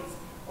priorities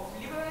of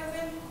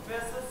liberalism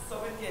versus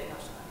sovereignty and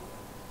nationalism.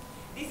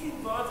 This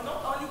involves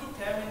not only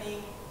determining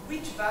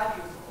which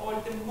values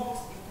are the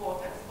most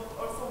important, but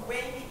also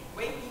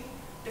weighing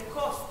the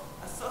cost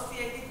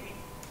associated with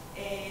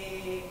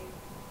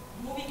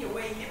moving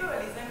away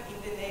liberalism in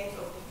the name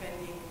of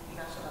defending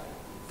national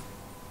identities.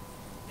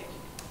 Thank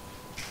you.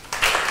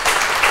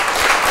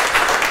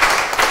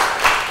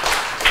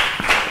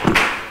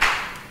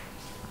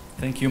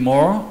 Thank you,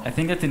 Mor. I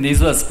think that in the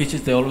Israel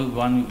speeches, they always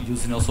want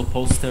using also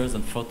posters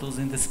and photos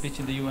in the speech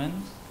in the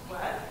UN.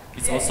 Well,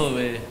 It's yes, also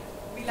we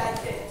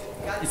like it.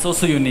 it's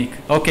also unique.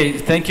 Okay,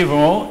 thank you,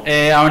 Mor.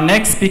 Our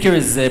next speaker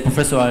is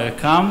Professor Arya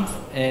Kamp.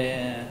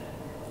 Yeah,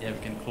 we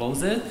can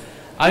close it.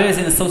 Arya is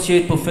an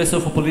associate professor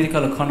for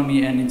political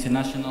economy and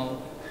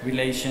international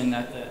relations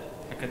at the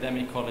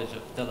Academic College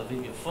of Tel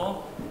Aviv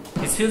Yafo.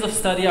 His fields of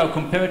study are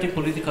comparative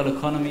political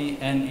economy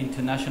and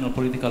international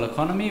political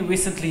economy.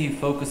 Recently, he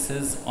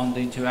focuses on the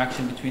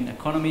interaction between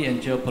economy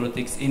and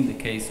geopolitics in the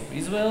case of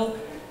Israel.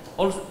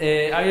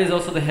 Arya is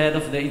also the head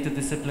of the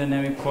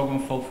interdisciplinary program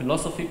for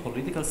philosophy,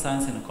 political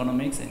science, and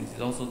economics, and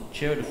is also the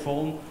chair of the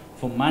Forum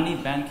for Money,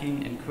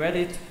 Banking, and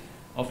Credit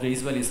of the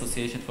Israeli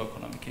Association for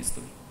Economic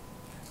History.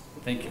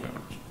 Thank you very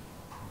much.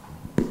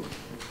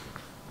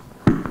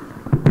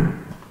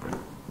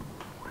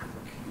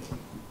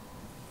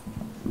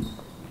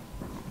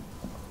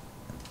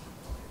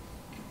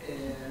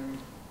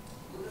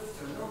 Good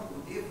afternoon,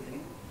 good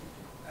evening.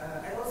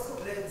 I'm also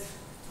glad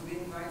to be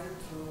invited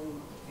to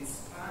this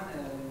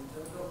panel and to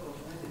have the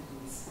opportunity to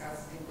discuss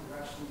the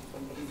interaction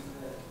between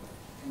Israel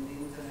and the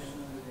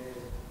international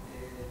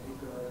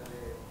liberal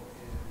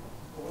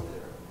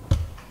order,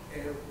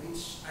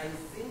 which I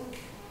think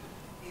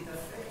it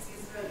affects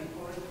Israeli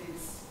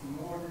politics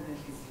more than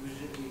it is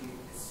usually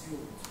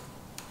assumed.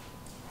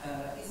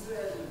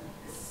 Israel,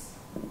 as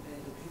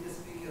the previous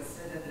speaker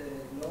said, had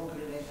a long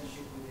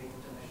relationship with the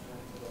international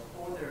liberal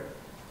order.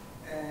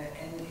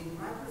 And in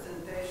my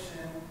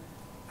presentation,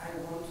 I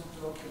want to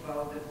talk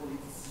about the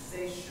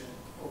politicization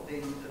of the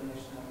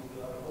international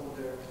liberal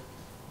order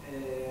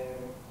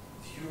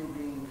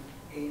during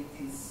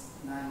 80s,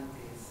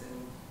 90s.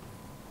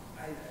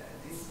 And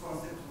this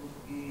concept would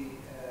be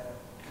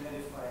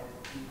clarified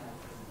in my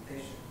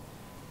presentation.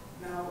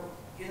 Now,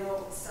 you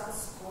know, some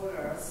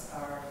scholars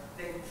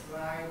take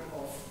pride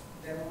of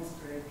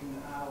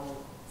demonstrating how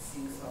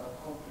things are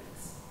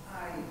complex.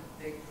 I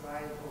take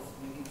pride of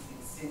making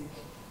things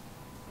simple.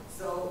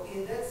 So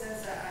in that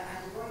sense,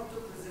 I'm going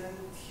to present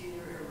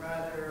here a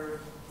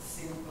rather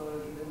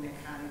simple, even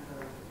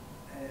mechanical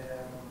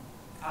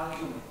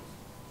argument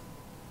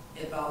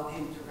about the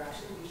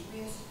interaction, which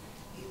means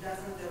it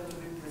doesn't have to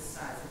be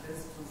precise. It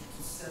has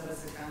to serve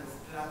as a kind of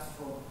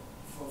platform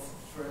for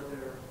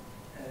further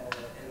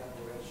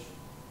elaboration.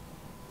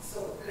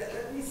 So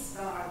let me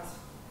start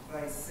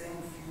by saying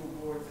a few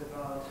words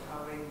about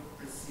how I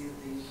perceive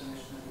the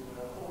international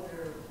liberal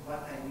order,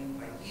 what I mean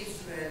by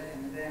Israel,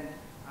 and then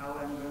how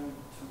I'm going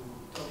to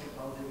talk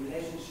about the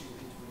relationship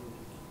between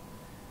the two.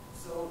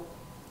 So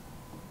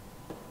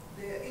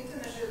the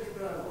international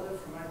liberal order,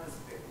 from my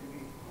perspective,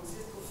 it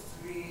consists of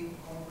three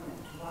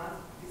components. One,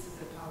 this is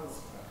a power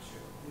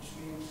structure, which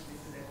means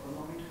this is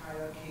economic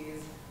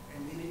hierarchies and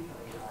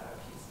military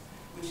hierarchies,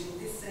 which in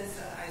this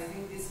sense, I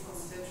think this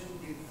conception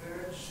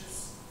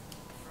diverges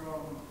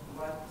from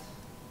what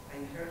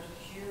I heard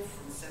here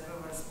from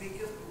several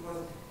speakers,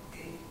 because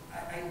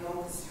I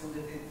don't assume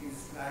that it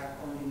is like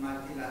only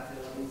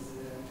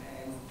multilateralism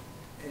and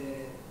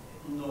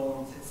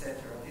norms, etc.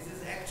 This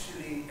is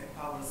actually a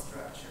power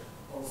structure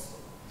also.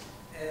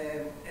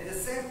 At the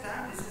same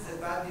time, this is a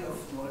body of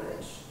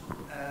knowledge,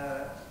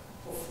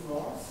 of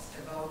norms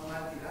about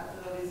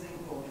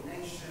multilateralism,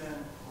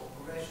 coordination,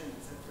 cooperation,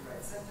 etc.,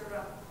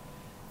 etc.,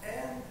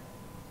 and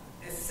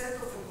a set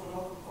of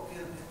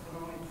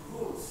economic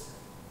rules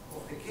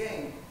of the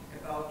game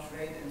about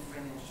trade and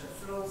financial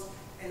flows.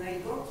 And I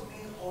don't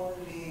mean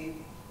only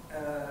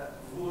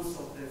rules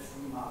of the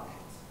free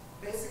market.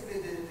 Basically,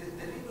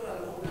 the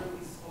liberal order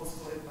is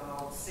also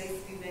about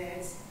safety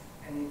nets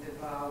and it's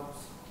about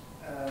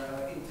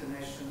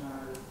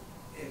international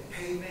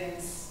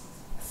payments,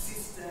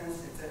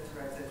 assistance,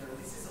 etc., etc.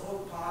 This is all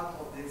part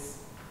of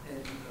this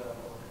liberal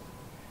order.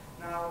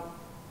 Now,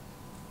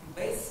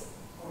 based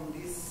on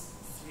these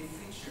three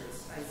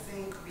features, I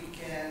think we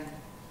can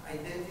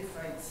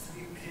identify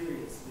three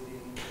periods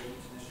within the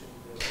international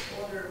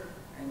liberal order.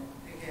 And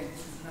again,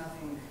 this is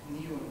nothing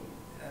new.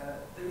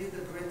 There is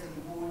the Bretton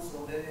Woods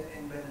or the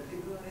embedded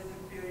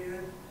liberalism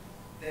period,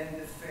 then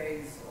the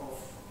phase of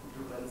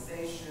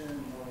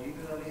globalization,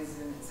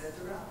 neoliberalism,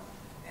 etc.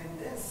 And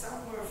then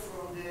somewhere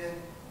from the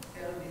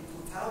early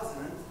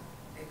 2000s,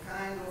 a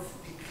kind of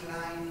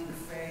declining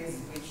phase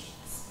which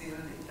still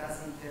it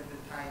doesn't have the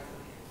title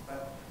yet.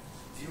 But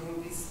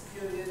during this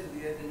period,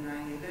 we had the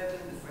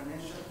 9/11, the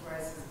financial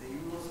crisis,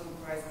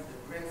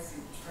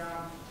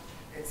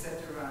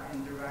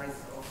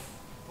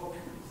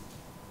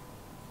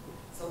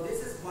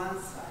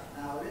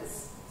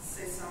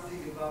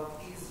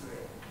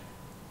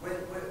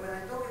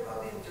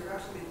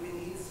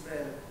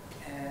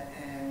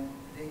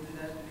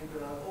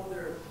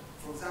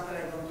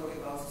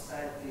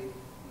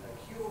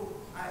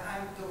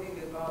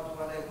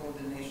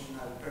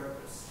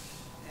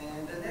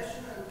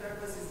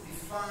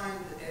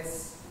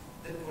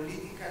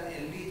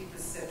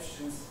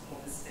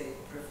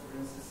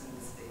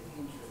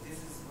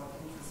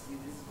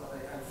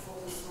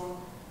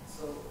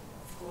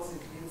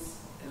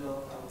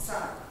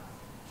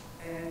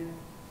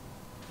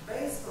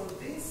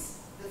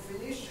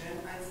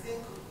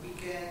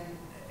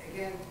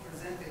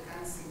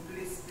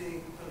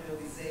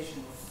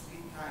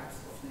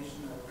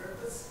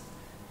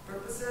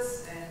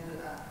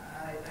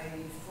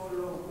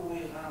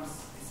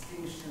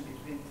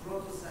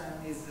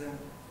 Zionism,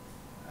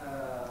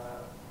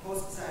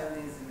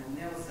 post-Zionism, and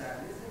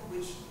neo-Zionism,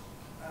 which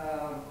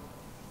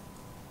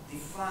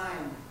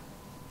define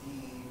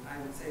I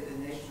would say, the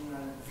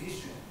national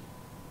vision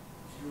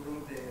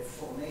during the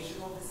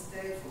formation of the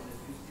state from the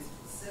 50s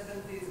to the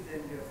 70s.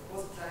 Then we have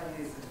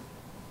post-Zionism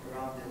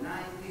around the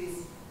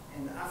 90s,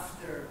 and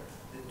after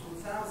the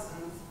 2000s,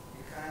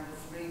 a kind of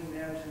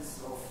re-emergence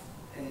of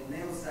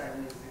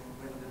neo-Zionism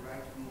when the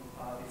right-wing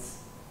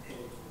parties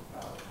took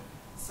power.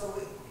 So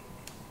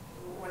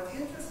what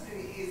interests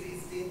me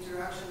is the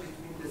interaction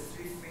between the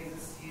three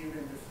phases here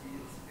and the three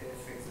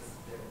phases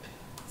there.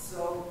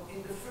 So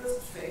in the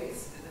first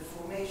phase, the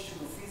formation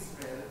of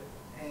Israel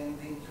and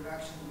the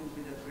interaction with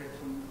the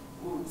Bretton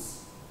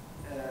Woods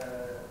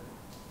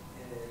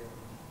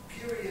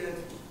period,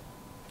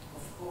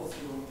 of course,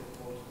 during the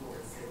Cold War,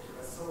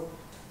 etc. So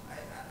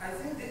I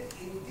think that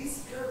in this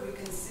period we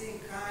can see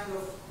kind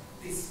of,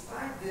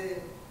 despite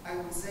the, I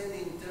would say,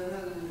 the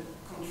internal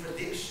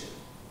contradiction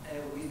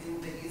within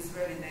the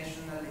Israeli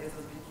national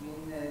ethos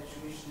between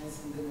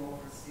Jewishness and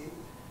democracy,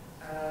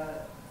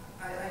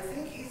 I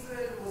think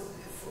Israel was,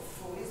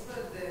 for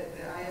Israel,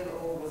 the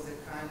ILO was a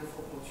kind of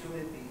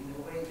opportunity. In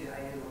a way, the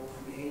ILO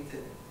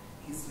created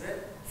Israel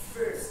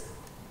first,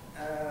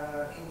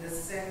 in the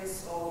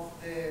sense of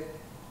the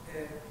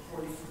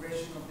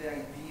proliferation of the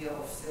idea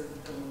of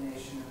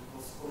self-determination and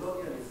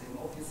post-colonialism.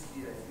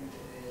 Obviously, I think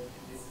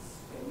this is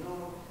well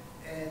known.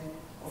 And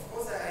of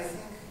course, I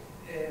think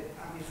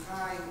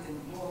Amichai and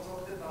Mo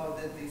talked about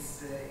that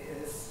this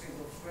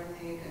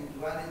schizophrenic and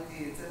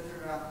duality,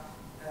 etc.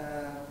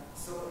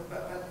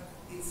 But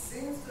it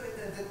seems to me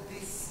that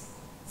this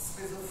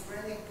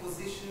schizophrenic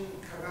position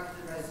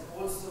characterized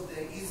also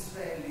the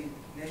Israeli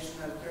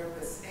national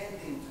purpose and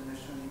the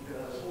international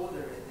liberal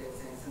order in that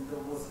sense. And there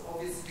was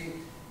obviously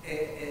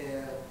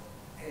a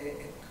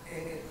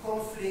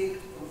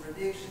conflict,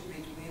 contradiction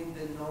between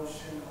the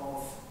notion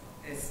of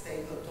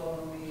state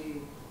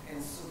autonomy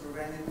and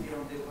sovereignty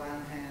on the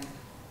one hand,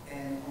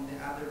 and on the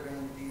other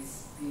hand,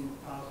 this being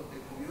part of the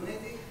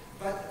community.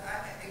 But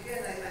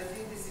again, I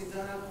think this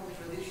internal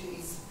contradiction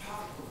is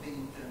part of the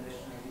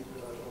international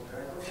liberal order.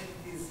 I don't think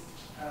it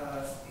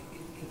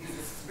is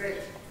a threat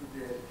to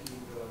the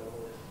liberal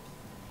order.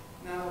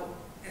 Now,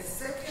 a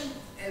second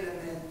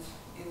element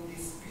in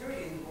this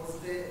period was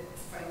the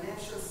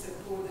financial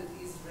support that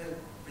Israel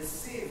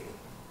received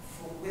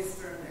from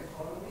Western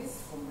economies,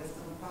 from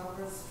Western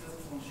powers,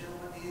 first from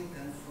Germany,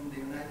 then from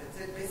the United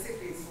States.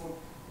 Basically,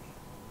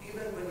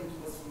 even when it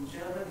was from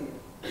Germany,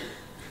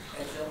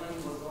 Germany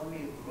was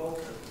only a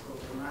broker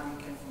because the money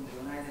came from the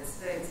United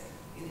States.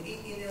 In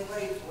a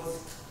way, it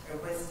was a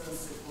Western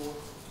support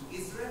to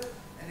Israel.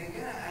 And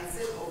again, I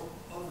said,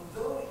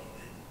 although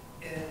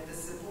the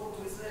support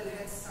to Israel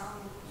had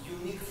some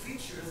unique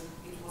features,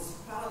 it was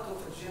part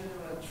of a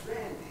general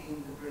trend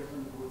in the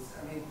Bretton Woods.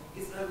 I mean,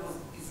 Israel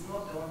is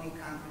not the only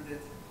country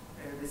that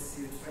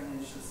received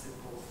financial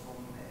support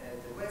from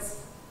the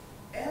West.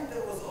 And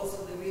there was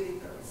also the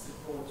military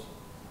support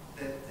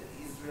that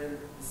Israel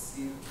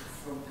received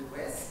from the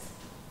West.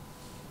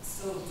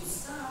 So to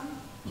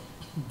some,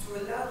 to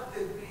a large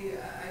degree,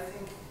 I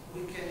think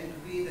we can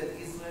agree that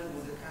Israel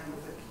was a kind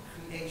of a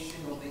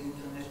creation of the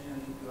international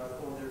liberal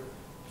order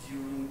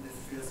during the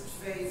first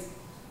phase.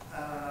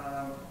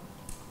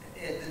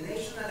 The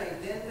national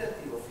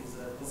identity of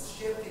Israel was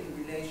shaped in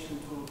relation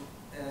to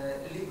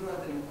liberal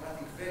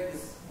democratic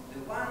values on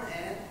the one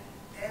hand,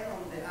 and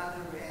on the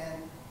other hand,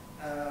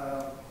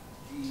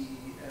 the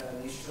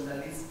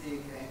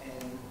nationalistic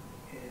and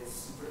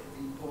the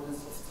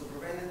importance of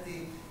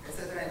sovereignty, etc.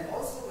 And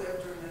also we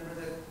have to remember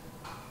that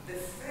the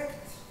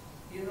fact,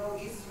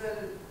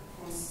 Israel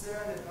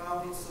concern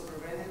about its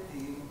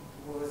sovereignty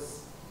was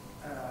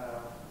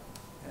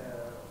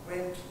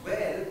went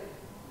well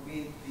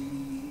with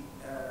the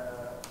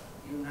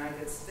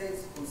United States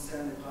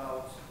concern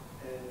about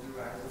the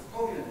rise of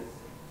communism,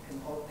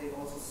 and they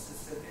also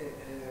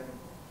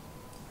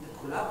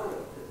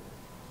collaborated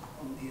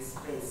on this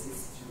basis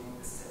during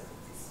the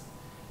 70s.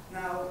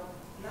 Now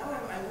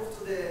I move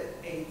to the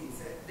 80s.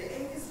 The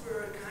 80s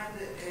were kind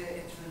of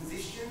a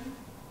transition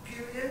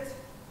period,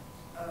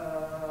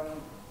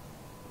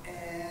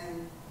 and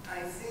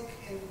I think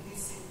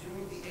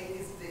during the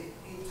 80s, the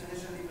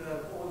international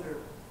liberal order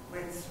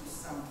went through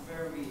some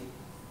very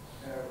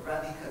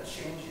radical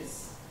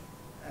changes.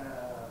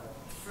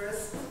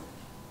 First,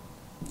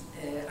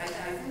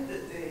 I think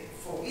that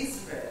for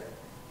Israel,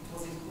 it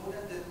was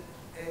important that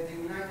the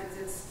United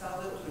States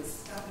started to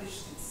establish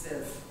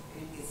itself.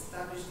 It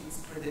established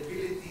its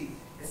credibility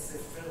as a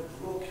fair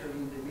broker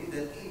in the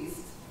Middle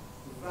East,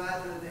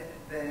 rather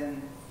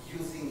than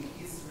using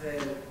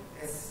Israel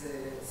as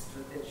a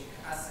strategic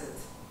asset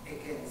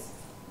against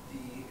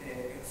the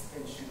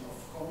expansion of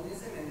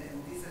communism,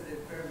 and this had a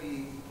very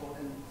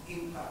important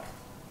impact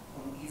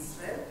on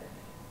Israel.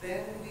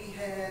 Then we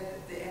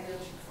had the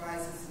energy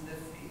crisis and the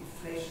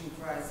inflation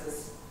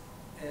crisis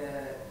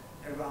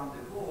around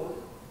the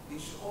world,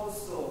 which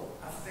also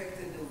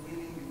affected the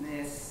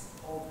willingness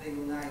of the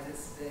United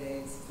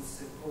States to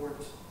support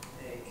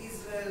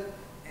Israel,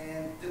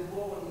 and the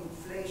war on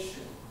inflation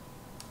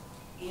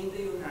in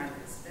the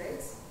United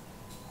States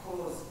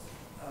caused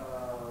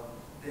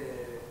the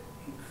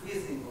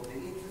increasing of the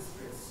interest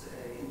rates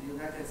in the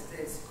United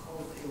States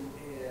caused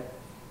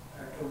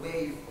a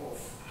wave of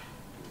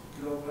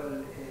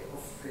global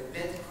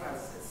debt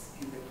crisis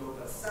in the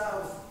global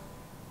south,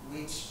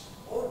 which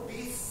all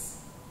these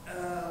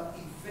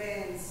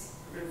events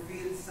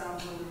revealed some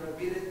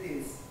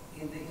vulnerabilities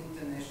in the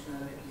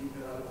international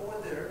liberal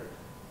order,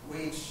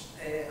 which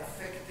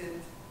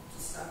affected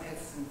to some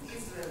extent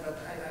Israel, but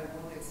I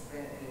won't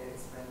expand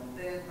on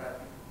that, but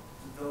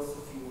to those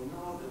of you who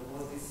know, there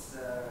was this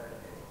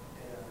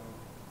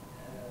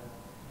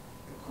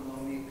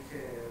economic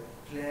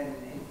plan in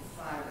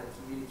 1985 that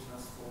really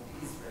transformed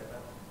Israel,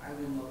 but I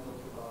will not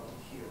talk about it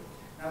here.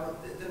 Now,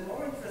 the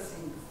more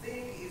interesting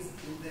thing is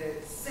in the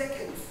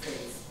second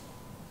phase,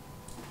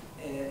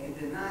 in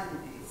the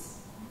 90s,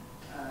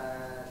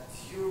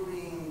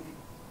 during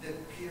the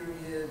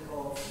period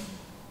of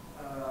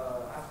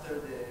after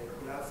the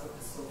collapse of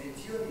the Soviet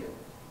Union.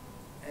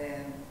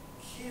 And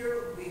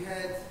here we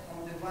had,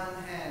 on the one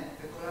hand,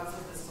 the collapse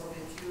of the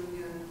Soviet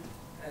Union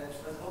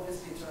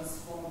obviously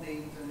transformed the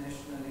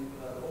international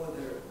liberal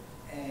order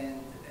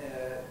and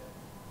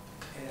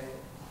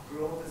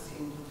brought us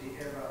into the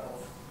era of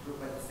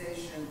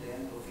globalization, the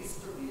end of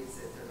history,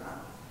 etc.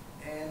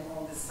 And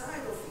on the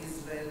side of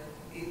Israel,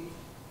 it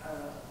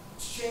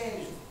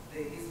changed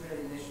the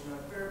Israeli national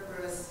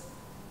purpose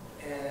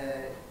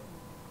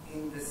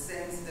in the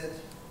sense that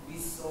we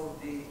saw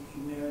the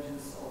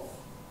emergence of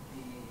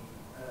the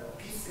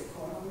peace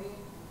economy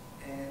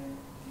and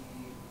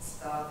the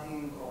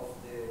starting of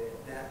the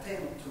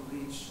attempt to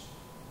reach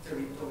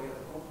territorial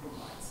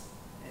compromise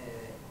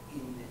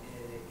in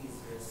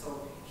Israel. So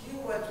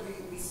here what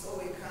we saw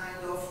a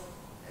kind of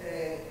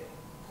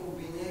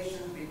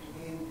combination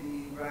between the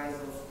rise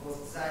of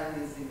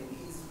post-Zionism in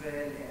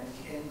Israel and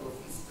the end of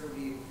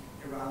history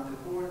around the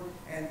world,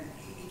 and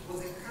it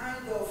was a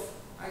kind of,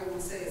 I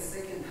would say, a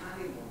second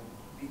honeymoon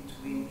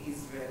between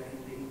Israel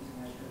and the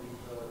international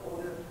liberal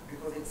order,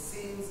 because it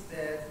seems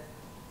that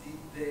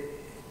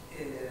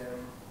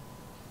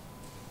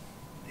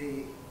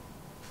the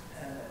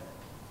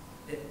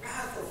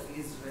path of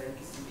Israel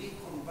is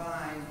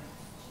recombined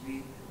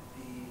with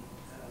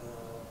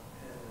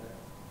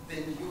the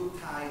new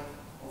type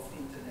of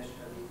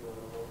international liberal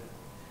order.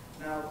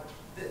 Now,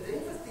 the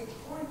interesting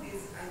point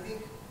is, I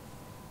think,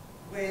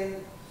 when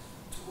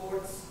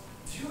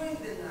during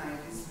the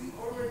 90s, we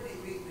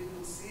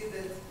could see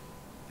that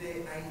the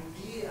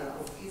idea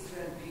of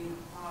Israel being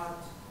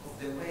part of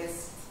the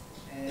West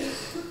and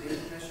the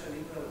international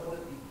liberal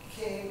order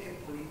became a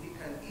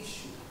political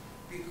issue,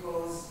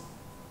 because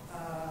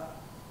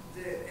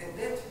at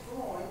that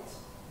point,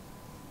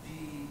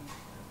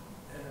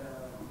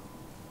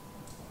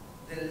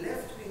 the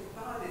left-wing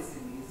parties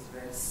in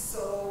Israel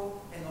saw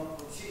an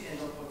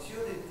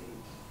opportunity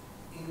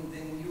in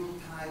the new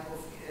type of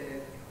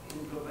in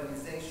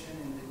globalization,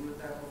 in the new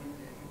type of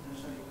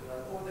international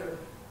liberal order,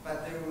 but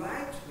the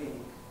right wing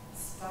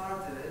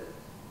started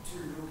to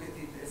look at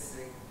it as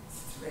a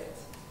threat.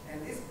 And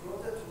this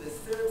brought us to the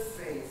third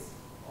phase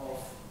of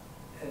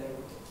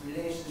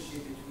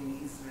relationship between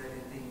Israel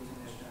and the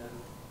international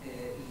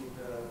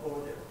liberal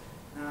order.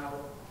 Now,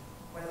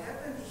 what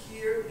happened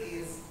here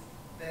is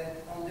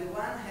that on the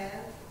one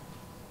hand,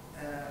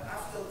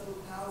 after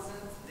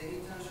 2000, the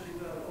international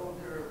liberal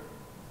order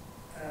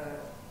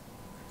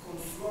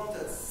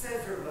confronted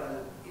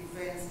several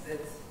events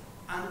that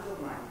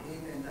undermined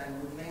it, and I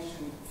would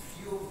mention a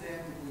few of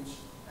them, which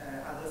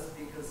other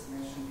speakers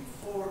mentioned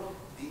before: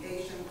 the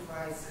Asian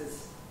crisis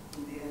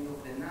in the end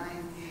of the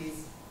 90s,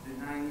 the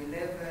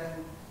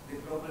 9/11, the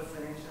global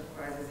financial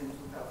crisis in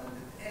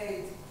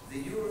 2008, the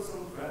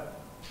Eurozone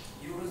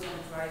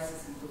crisis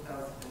in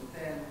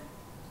 2010,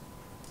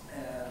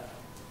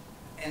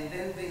 and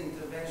then the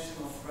intervention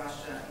of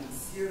Russia in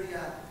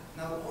Syria.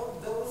 Now, all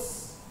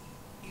those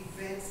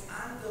events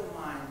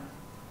undermine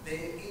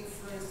the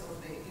influence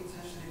of the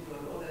international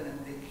liberal order,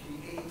 and they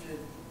created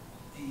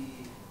the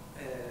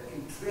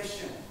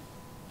impression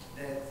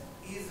that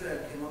Israel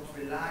cannot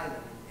rely on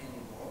it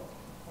anymore.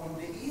 On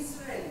the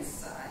Israeli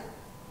side,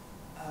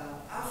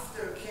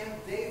 after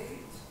Camp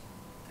David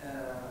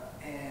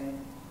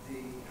and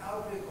the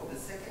outbreak of the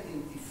Second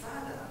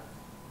Intifada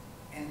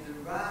and the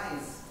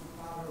rise to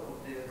power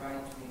of the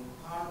right-wing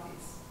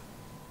parties,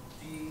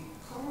 the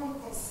common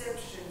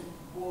conception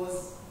was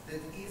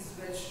that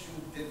Israel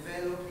should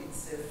develop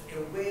itself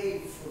away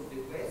from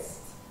the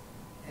West,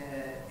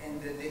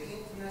 and that the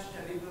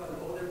international liberal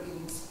order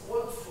in its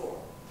old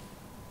form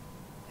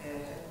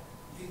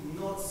did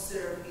not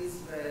serve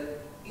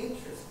Israel's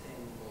interest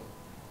anymore.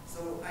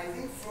 So I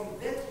think from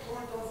that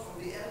point on, from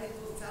the early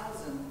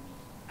 2000s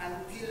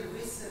until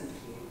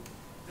recently,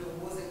 there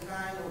was a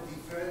kind of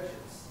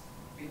divergence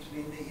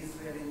between the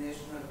Israeli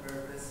national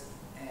purpose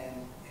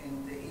and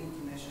the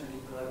international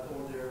liberal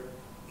order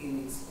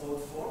in its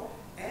old form.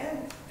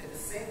 And at the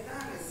same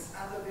time, as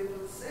other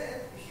people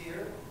said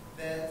here,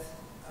 that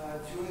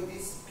during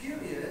this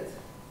period,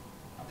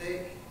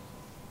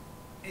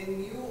 a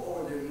new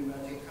order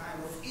emerged, a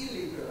kind of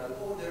illiberal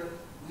order,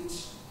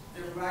 which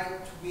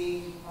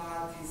right-wing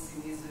parties in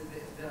Israel,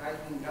 the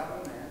right-wing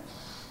government,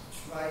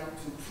 try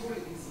to pull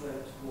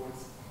Israel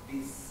towards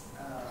this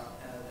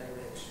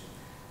direction.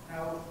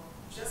 Now,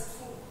 just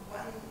for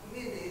 1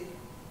 minute,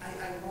 I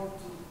want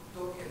to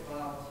talk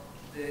about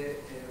the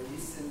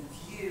recent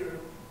year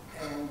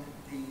and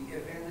the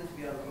event that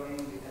we are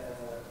going,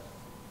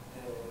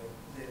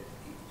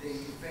 the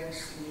events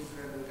in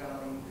Israel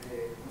regarding the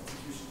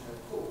Constitutional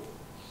Court.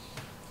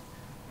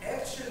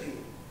 Actually,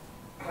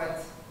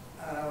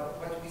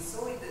 what we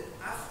saw is that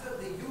after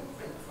the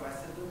Ukraine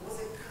crisis, there was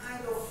a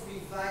kind of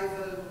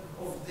revival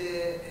of the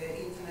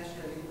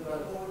international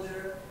liberal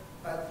order,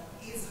 but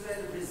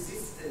Israel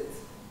resisted.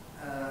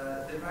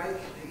 The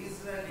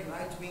Israeli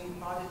right-wing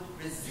party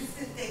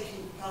resisted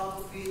taking part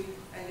of it,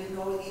 and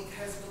it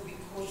has to be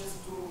cautious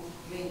to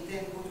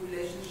maintain good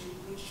relationship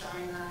with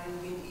China and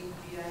with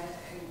India.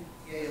 And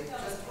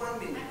just 1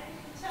 minute.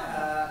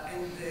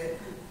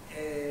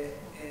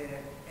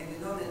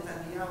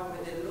 Netanyahu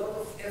made a lot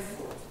of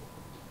effort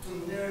to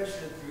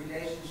nurture the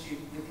relationship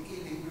with the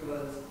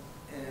illiberal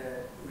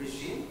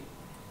regime.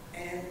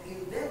 And in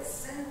that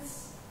sense,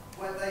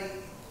 what I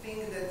think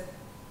that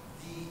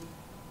the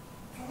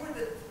point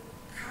that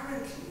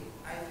currently,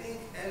 I think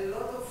a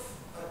lot of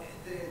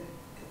the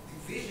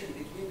division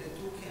between the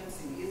two camps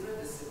in Israel,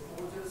 the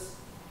supporters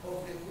of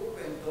the group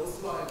and those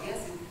who are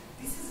against it,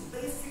 this is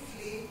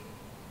basically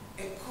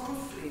a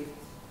conflict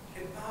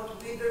about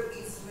whether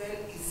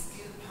Israel is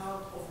still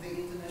part of the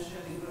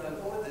international liberal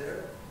order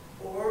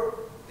or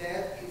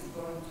that is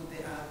going to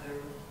the other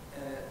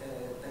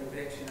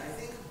direction. I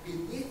think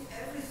beneath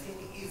everything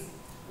is,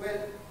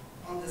 well,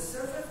 on the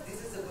surface, this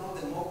is about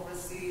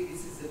democracy,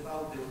 this is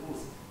about the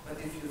rules. But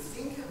if you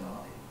think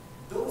about it,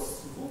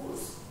 those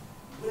rules,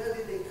 where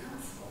did they come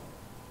from?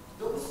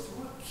 Those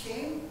rules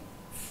came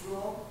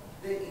from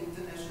the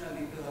international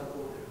liberal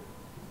order.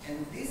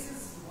 And this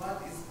is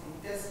what is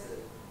contested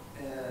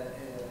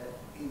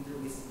in the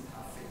recent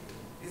half a year.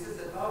 This is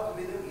about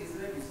whether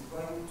Israel is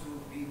going to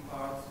be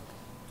part,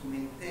 to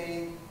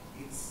maintain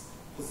its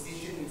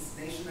position, its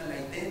national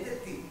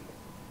identity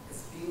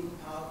as being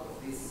part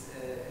of this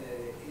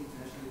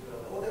international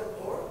liberal order,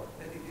 or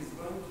that it is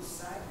going to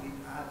side with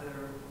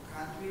other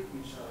countries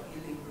which are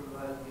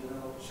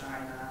illiberal,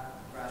 China,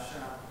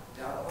 Russia.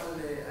 They are all,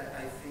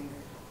 I think,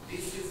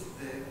 this is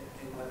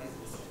what is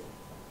the story.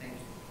 Thank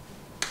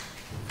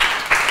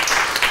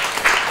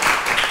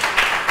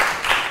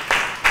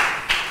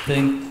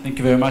you. Thank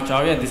you very much,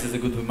 Arya. This is a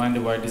good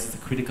reminder why this is a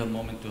critical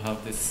moment to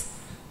have this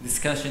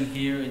discussion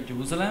here in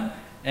Jerusalem.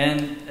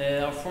 And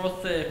our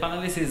fourth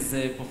panelist is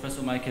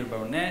Professor Michael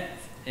Barnett,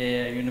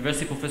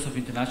 University Professor of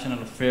International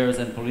Affairs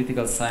and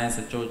Political Science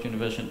at George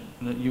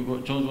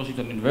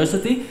Washington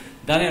University.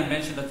 Daniel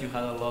mentioned that you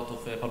had a lot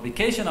of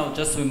publication. I'll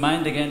just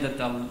remind again that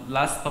our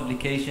last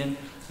publication,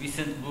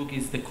 recent book,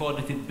 is the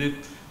co-edited book,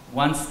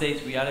 One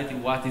State Reality,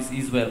 What is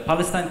Israel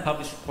Palestine,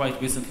 published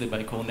quite recently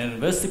by Cornell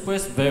University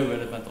Press, very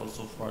relevant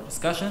also for our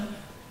discussion.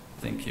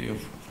 Thank you. Your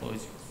floor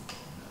is yours.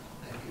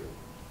 Thank you.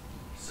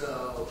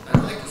 So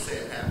I'd like to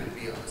say I'm happy to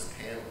be on this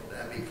panel.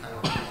 That'd be kind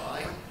of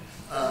why.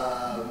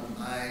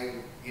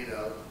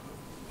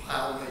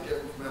 How am I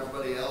different from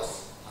everybody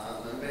else?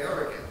 I'm an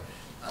American.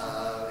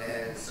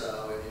 And so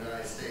in the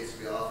United States,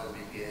 we often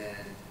begin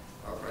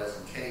our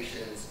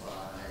presentations by,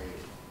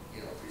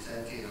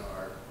 presenting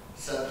our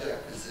subject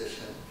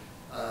position.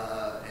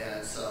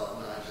 And so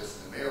I'm not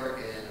just an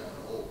American, I'm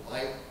an old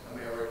white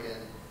American,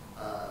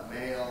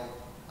 male.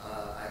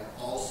 I'm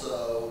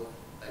also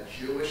a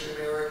Jewish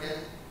American,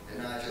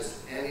 and not just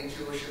any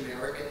Jewish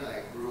American.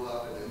 I grew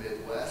up in the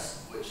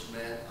Midwest, which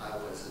meant I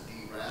was a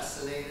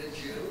deracinated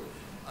Jew.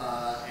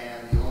 And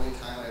the only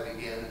time I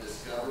began to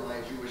discover my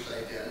Jewish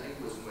identity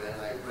was when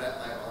I wrapped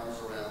my arms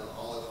around the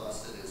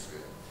Holocaust in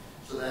Israel.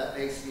 So that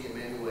makes me in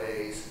many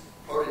ways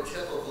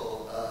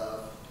prototypical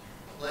of,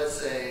 let's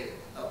say,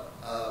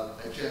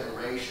 a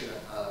generation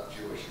of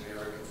Jewish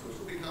Americans, which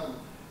will become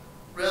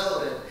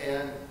relevant.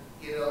 And,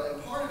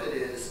 and part of it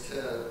is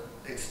to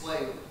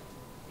explain,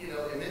 in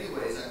many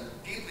ways, I'm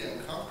deeply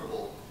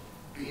uncomfortable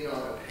being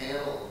on a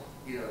panel,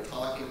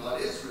 talking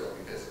about Israel,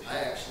 because I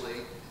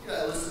actually,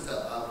 I listen to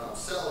Avraham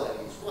Sela,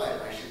 and he's right.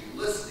 I should be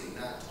listening,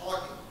 not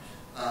talking.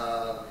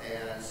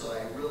 And so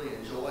I really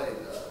enjoyed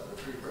the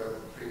three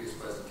previous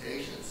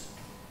presentations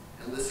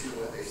and listening to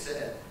what they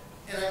said.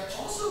 And I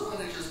also want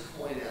to just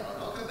point out,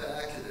 and I'll come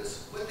back to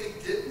this, what they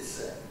didn't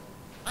say.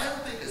 I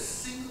don't think a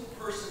single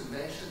person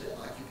mentioned the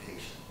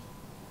occupation.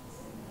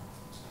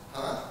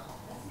 Huh?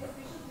 That's the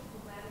official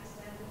diplomatic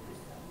standard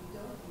that we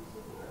don't use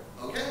the word.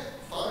 Okay,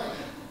 fine.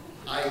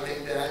 I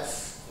think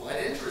that's quite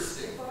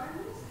interesting.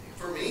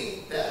 For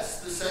me,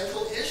 that's the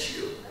central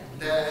issue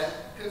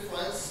that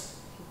confronts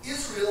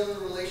Israel in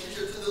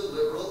relationship to the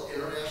liberal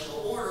international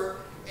order,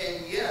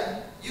 and yet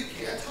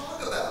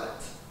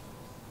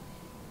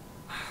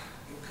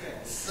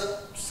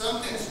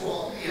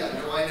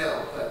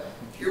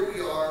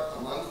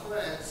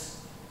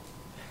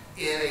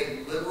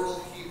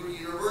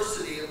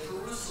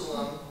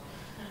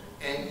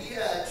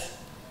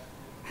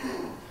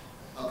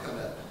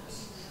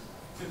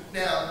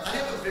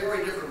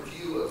very different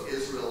view of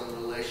Israel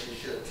in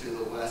relationship to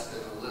the West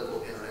and the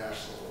liberal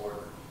international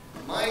order.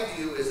 My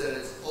view is that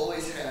it's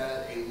always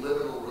had a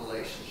liminal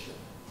relationship.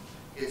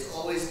 It's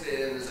always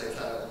been, as I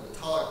titled the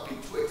talk,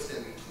 betwixt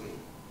and between.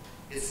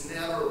 It's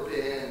never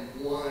been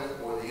one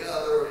or the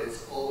other.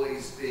 It's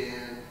always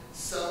been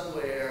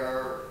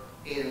somewhere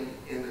in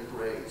the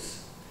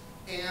grays.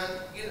 And,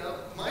 you know,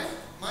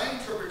 my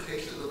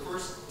interpretation of the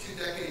first 2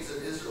 decades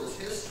of Israel's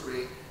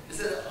history is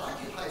that it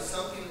occupied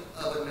something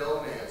of a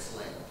no man's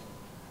land.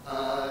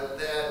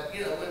 That,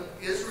 you know, when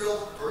Israel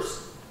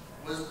first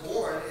was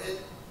born, it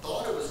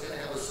thought it was going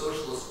to have a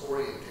socialist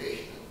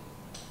orientation.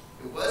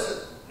 It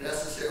wasn't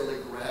necessarily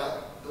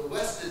the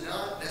West did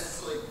not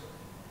necessarily,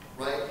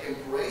 right,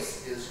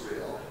 embrace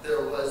Israel.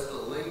 There was the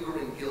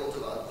lingering guilt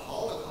about the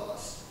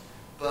Holocaust.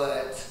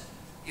 But,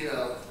 you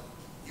know,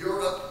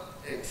 Europe,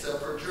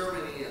 except for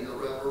Germany and the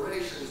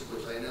reparations,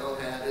 which I know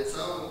had its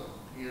own,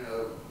 you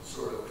know,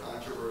 sort of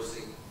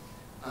controversy,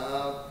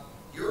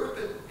 Europe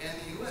and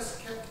the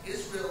U.S. kept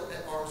Israel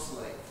at arm's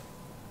length.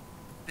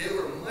 They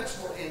were much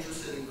more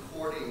interested in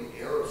courting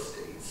Arab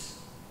states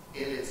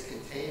in its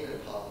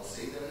containment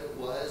policy than it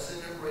was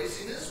in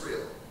embracing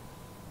Israel.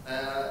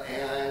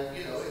 And,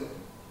 you know,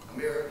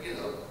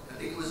 I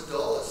think it was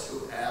Dulles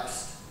who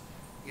asked,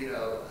 you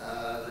know,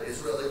 the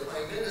Israeli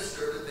Prime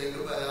Minister to think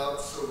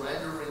about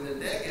surrendering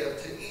the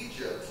Negev to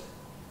Egypt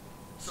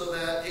so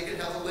that it could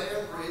have a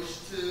land bridge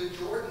to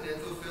Jordan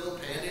and fulfill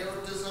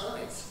pan-Arab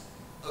designs.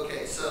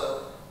 Okay,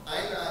 so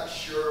I'm not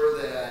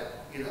sure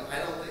that, you know, I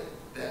don't think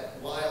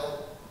that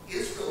while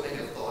Israel may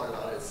have thought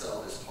about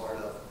itself as part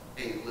of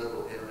a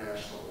liberal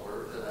international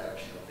order that I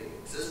actually don't think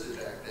existed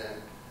back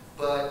then,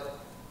 but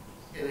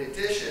in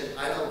addition,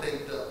 I don't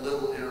think the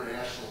liberal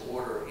international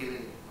order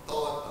even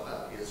thought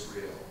about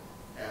Israel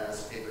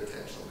as a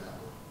potential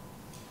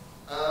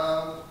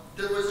member.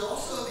 There was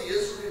also the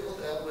Israel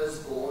that was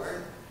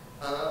born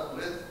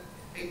with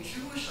a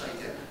Jewish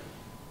identity.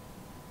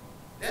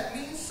 That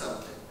means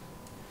something.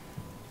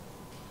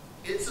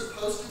 It's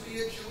supposed to be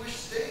a Jewish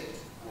state,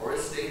 or a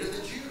state of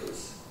the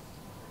Jews.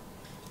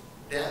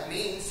 That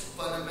means,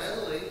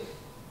 fundamentally,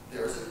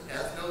 there's an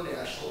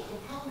ethno-national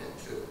component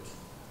to it,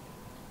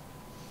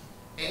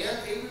 and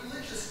a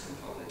religious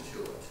component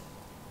to it.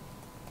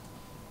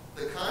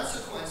 The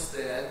consequence,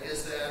 then,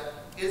 is that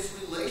its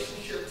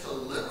relationship to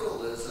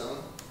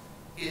liberalism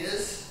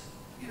is,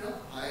 you know,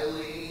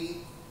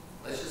 highly,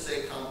 let's just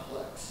say,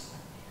 complex.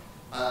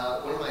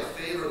 One of my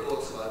favorite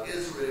books about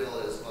Israel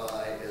is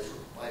by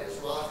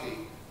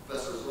Izrahi,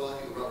 Professor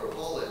Izrahi, Rubber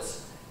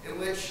Bullets, in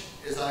which,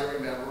 as I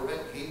remember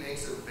it, he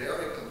makes a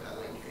very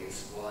compelling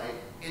case why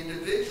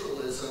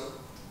individualism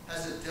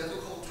has a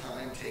difficult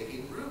time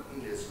taking root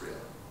in Israel.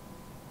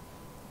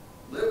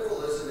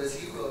 Liberalism, as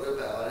he wrote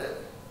about it,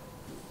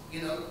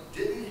 you know,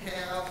 didn't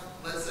have,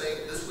 let's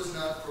say, this was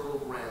not fertile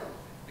ground,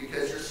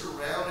 because you're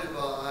surrounded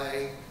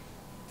by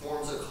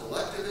forms of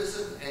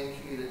collectivism and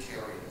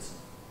communitarianism.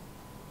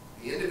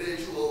 The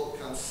individual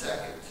comes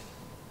second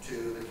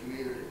to the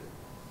community.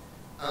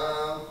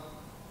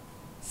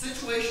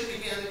 Situation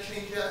began to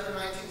change after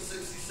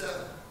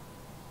 1967,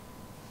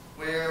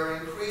 where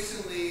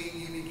increasingly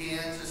you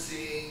began to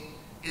see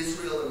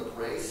Israel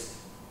embraced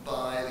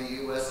by the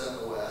U.S. and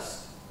the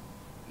West,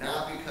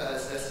 not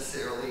because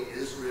necessarily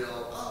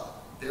Israel,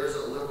 there's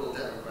a liberal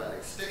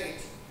democratic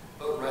state,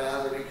 but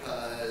rather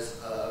because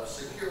of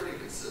security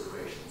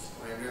considerations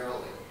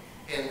primarily,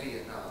 and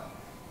Vietnam.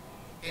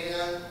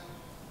 And,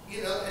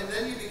 you know, and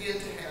then you begin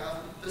to have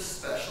the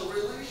special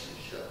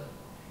relationship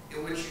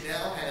in which you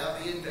now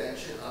have the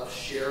invention of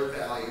shared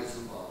values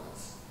and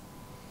bonds.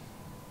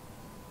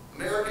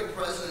 American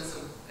presidents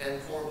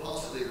and foreign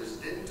policy leaders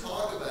didn't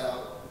talk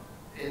about,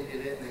 in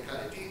any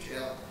kind of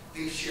detail,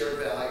 these shared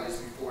values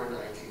before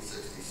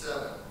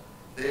 1967.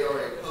 They are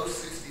a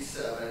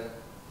post-67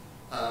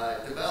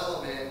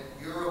 development.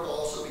 Europe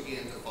also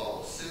began to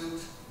follow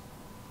suit,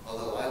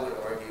 although I would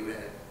argue it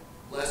had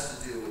less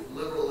to do with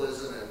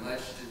liberalism and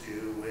much to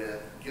do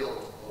with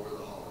guilt over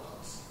the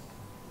Holocaust.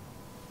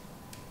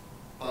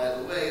 By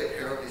the way,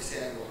 apparently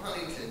Samuel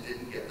Huntington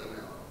didn't get the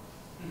memo.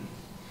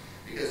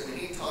 Because when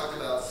he talked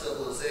about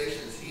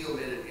civilizations, he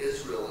omitted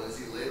Israel, and as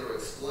he later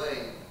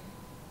explained,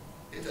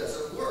 it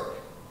doesn't work.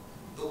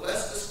 The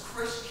West is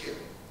Christian.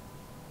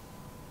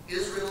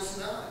 Israel's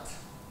not.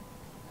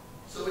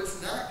 So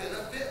it's not going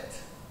to fit.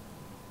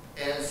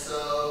 And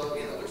so,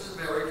 you know, which is a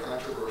very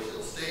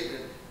controversial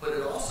statement, but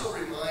it also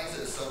reminds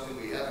us something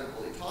we haven't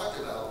really talked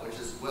about, which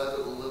is whether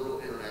the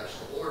liberal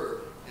international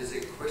order is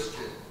a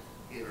Christian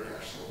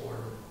international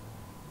order.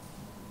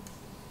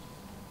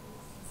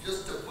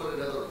 Just to put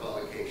another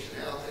provocation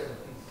out there.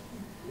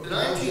 The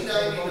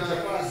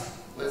 1999s,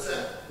 what's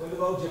that? What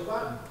about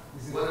Japan?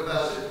 What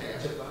about Japan?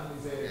 Japan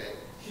is a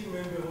key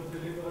member of the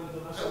Liberal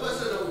International. I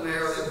wasn't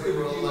aware that we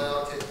were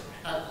allowed to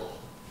tackle.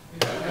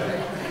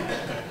 Okay.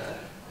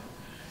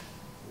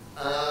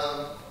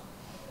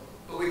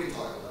 But we can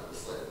talk about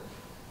this later.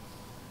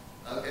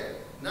 Okay,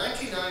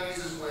 1990s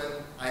is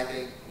when I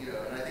think, you know,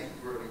 and I think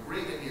we're in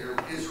agreement here,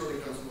 Israel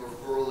becomes more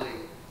fully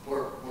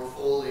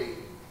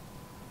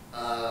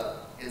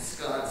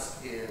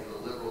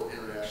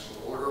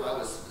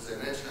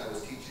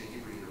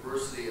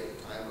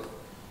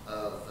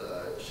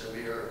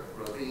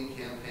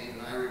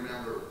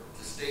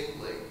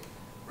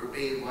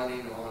me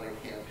running on a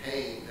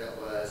campaign that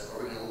was,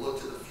 are we going to look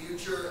to the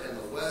future and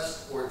the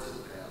West or to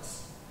the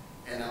past?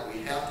 And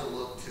we have to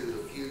look to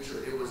the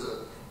future. It was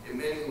in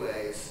many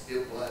ways,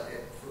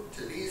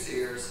 to these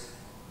ears,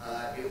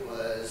 it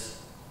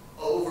was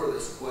over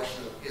this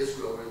question of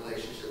Israel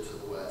relationship to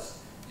the West.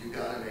 You've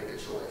got to make a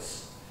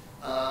choice.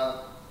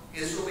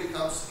 Israel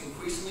becomes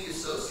increasingly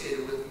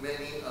associated with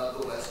many of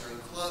the Western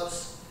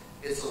clubs.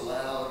 It's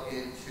allowed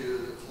into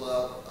the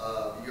Club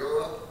of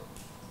Europe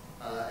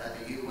at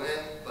the UN,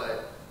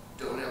 but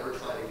don't ever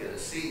try to get a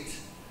seat.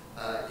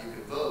 You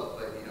can vote,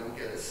 but you don't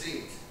get a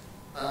seat.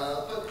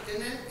 But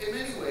in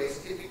many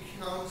ways, it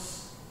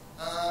becomes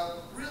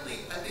really,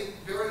 I think,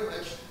 very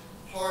much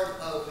part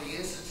of the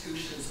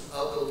institutions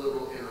of the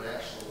liberal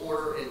international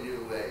order in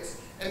new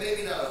ways. And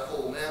maybe not a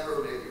full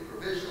member, maybe a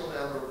provisional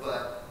member,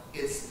 but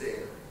it's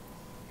there.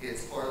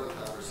 It's part of the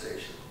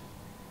conversation.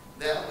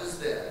 That was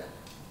then.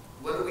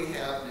 What do we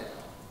have now?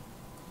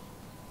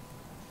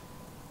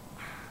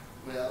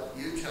 Well,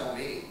 you tell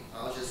me.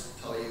 I'll just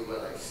tell you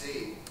what I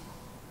see.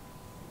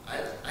 I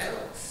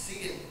don't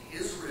see an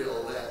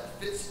Israel that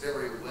fits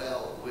very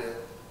well with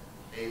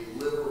a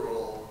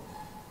liberal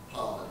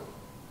polity.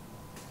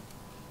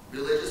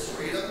 Religious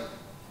freedom?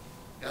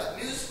 Got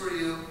news for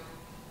you.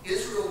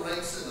 Israel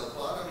ranks in the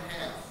bottom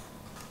half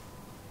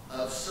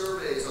of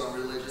surveys on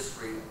religious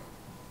freedom.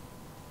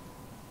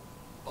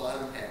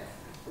 Bottom half.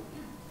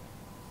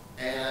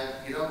 And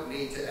you don't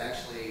need to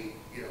actually,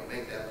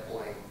 make that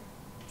point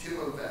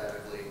too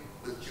emphatically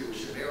with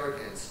Jewish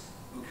Americans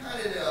who kind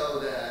of know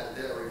that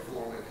their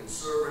reform and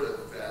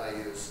conservative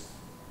values,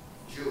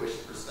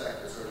 Jewish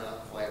perspectives, are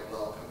not quite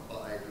welcomed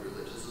by the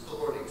religious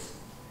authorities.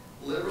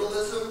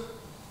 Liberalism,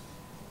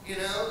 we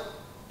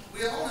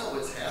all know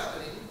what's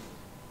happening.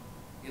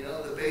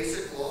 The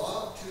Basic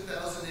Law,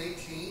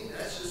 2018,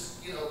 that's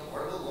just,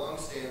 part of a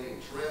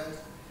long-standing trend.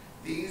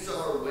 These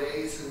are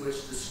ways in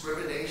which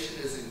discrimination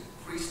is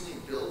increasingly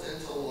built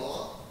into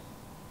law.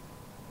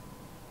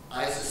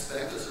 I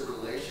suspect there's a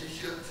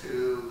relationship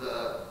to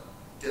the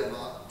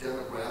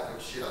demographic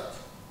shift,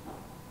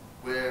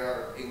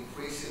 where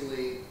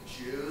increasingly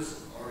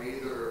Jews are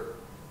either,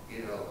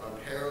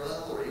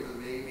 unparalleled or even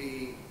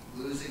maybe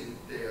losing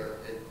their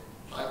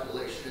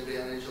population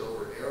advantage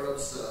over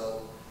Arabs.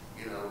 So,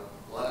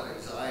 a lot of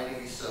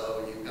anxiety.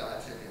 So you've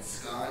got to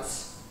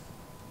ensconce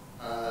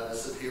the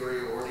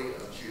superiority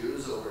of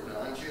Jews over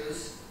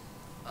non-Jews.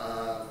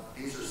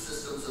 These are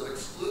systems of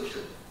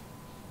exclusion,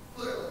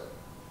 clearly.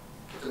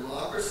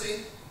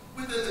 Democracy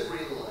within the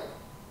green line.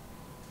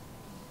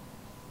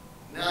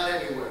 Not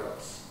anywhere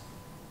else.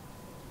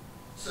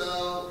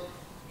 So,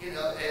 and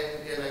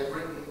I've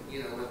written,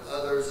 with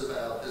others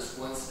about this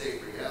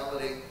one-state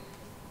reality.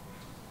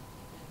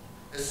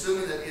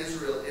 Assuming that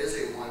Israel is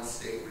a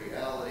one-state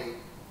reality,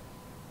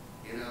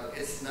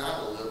 it's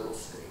not a liberal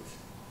state.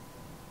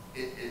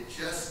 It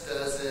just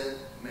doesn't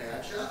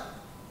match up.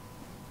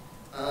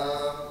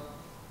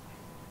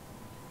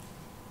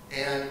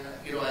 And,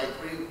 I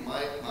agree.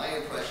 My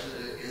impression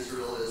that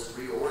Israel is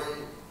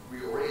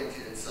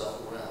reorienting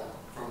itself around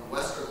from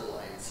Western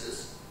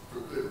alliances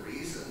for good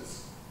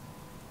reasons,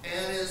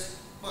 and is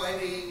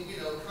finding,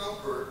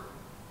 comfort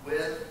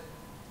with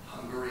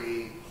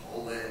Hungary,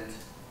 Poland,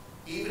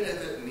 even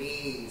if it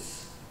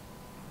means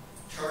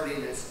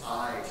turning its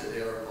eye to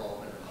their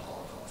involvement in the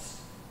Holocaust.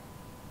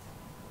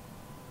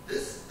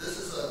 This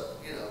is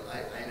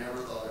I never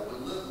thought I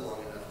would live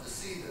long enough to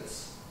see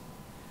this.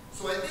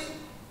 So I think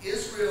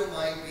Israel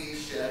might be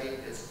shedding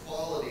its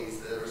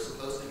qualities that are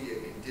supposed to be a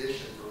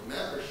condition for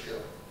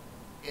membership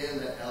in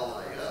the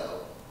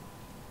LIO.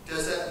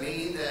 Does that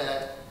mean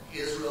that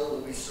Israel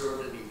will be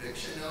served an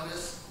eviction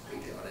notice? I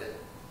doubt it.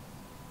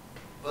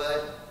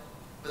 But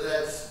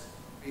that's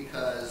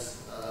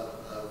because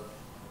of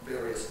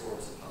various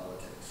forms of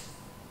politics.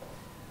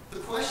 The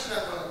question I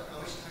want to, how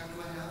much time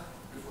do I have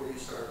before you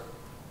start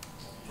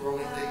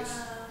throwing things?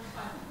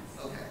 5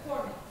 minutes. Okay. 4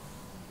 minutes.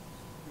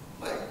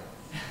 Wait.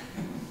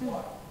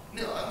 What?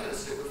 No, I'm going to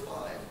stick with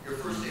 5. Your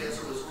first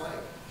answer was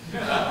right.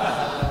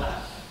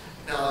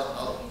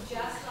 Now, You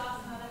just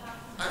lost another half.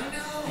 I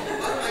know.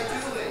 What am I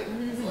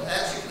doing? Well,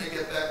 actually, can I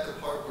get back to the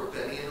part where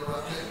Benny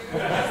interrupted?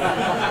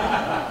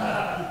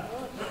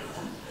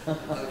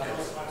 Okay.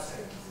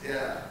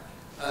 Yeah.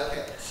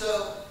 Okay. So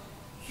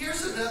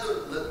here's another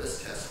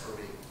litmus test for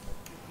me,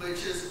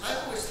 which is I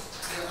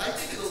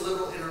think of the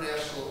liberal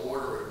international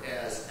order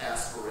as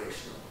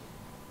aspirational.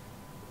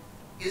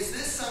 Is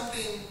this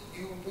something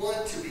you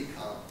want to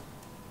become?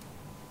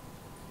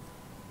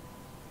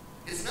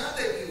 It's not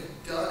that you've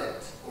done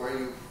it or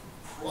you've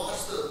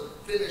crossed the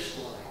finish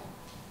line.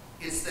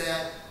 It's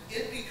that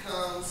it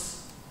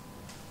becomes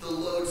the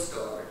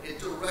lodestar. It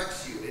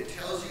directs you. It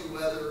tells you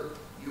whether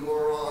you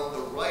are on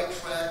the right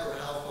track or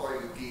how far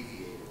you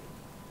deviated.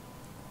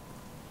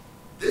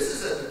 This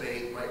is a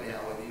debate right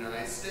now in the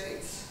United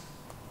States.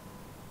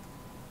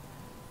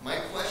 My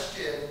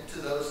question to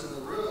those in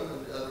the room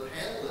and the other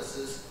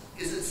panelists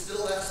is it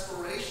still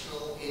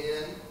aspirational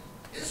in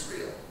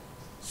Israel?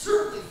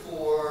 Certainly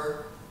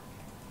for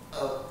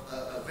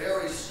a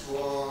very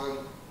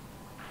strong,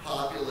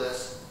 popular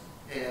populist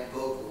and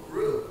vocal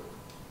group.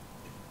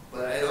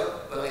 But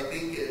I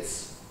think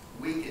it's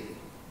weakening.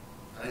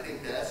 And I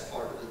think that's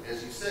part of the,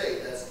 as you say,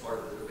 that's part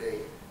of the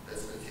debate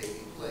that's been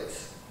taking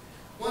place.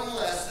 One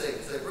last thing,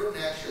 because I've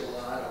written actually a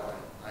lot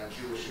on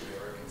Jewish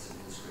Americans in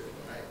Israel.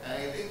 And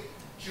I think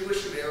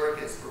Jewish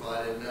Americans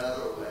provide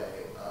another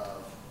way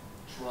of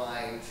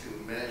trying to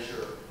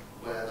measure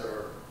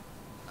whether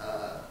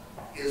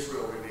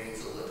Israel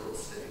remains a liberal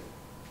state.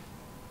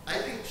 I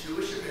think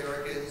Jewish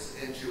Americans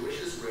and Jewish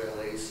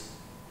Israelis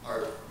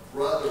are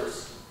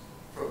brothers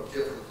from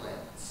different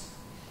planets.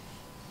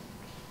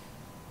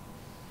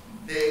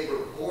 They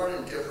were born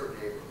in different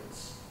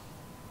neighborhoods.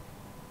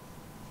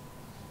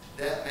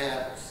 That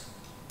matters.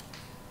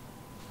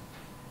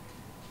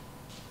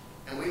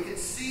 And we can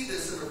see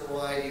this in a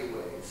variety of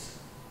ways.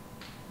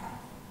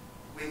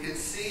 We can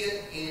see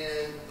it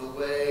in the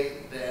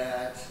way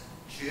that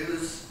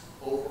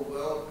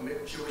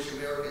Jewish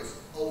Americans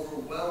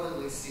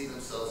overwhelmingly see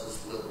themselves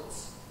as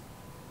liberals.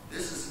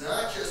 This is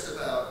not just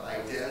about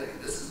identity,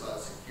 this is about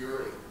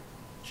security.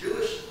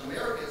 Jewish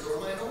Americans are a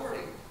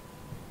minority,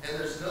 and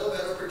there's no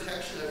better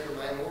protection of your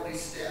minority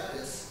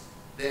status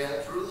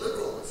than through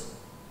liberalism.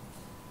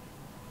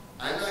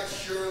 I'm not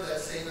sure that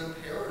same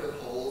imperative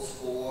holds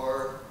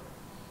for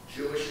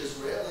Jewish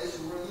Israelis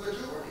who were in the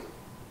majority.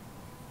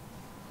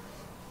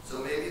 So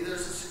maybe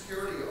there's a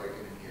security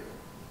argument here.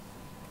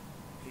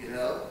 You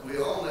know, we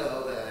all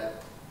know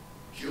that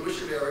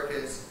Jewish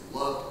Americans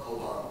loved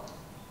Obama.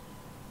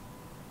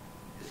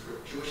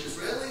 Jewish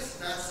Israelis,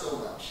 not so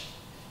much.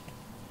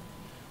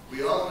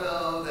 We all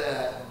know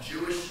that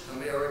Jewish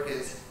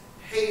Americans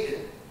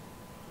hated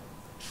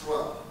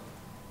Trump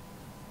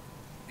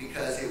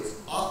because he was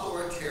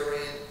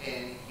authoritarian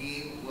and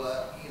he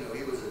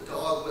was a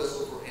dog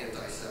whistle for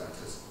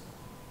anti-Semitism.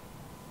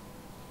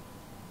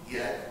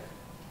 Yet,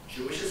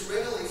 Jewish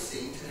Israelis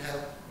seem to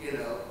have,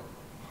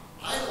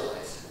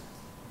 idolized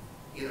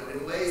him,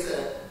 in ways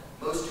that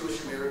most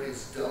Jewish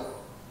Americans don't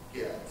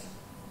get.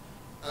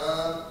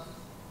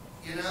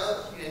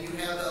 And you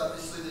have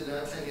obviously the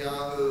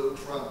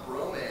Netanyahu-Trump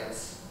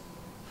bromance,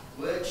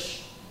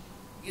 which,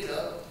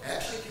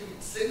 actually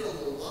signaled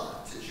a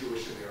lot to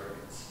Jewish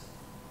Americans.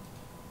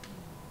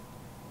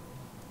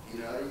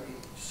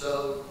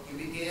 So you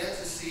began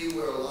to see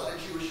where a lot of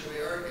Jewish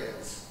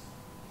Americans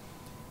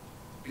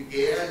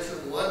began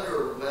to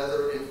wonder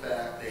whether, in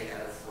fact, they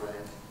had a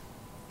friend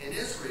in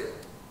Israel.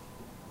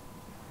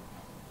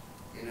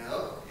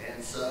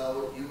 And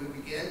so you would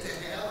begin to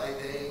have, I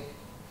think,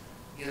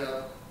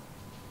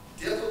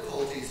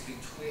 difficulties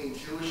between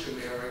Jewish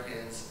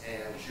Americans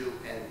and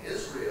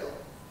Israel,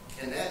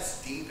 and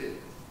that's deepened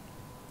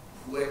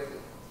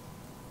quickly,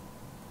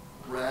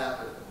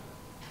 rapidly.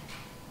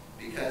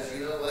 Because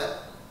you know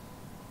what?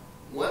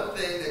 One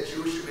thing that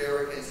Jewish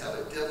Americans have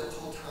a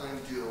difficult time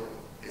doing,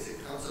 is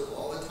it comes up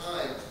all the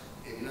time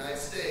in the United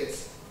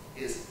States,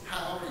 is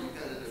how are you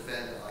going to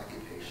defend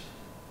occupation?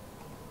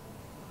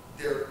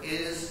 There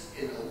is,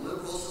 in a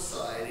liberal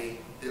society,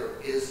 there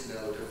is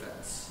no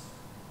defense.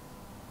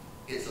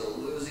 It's a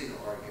losing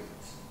argument.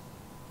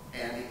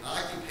 And the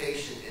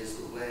occupation is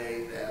the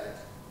way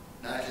that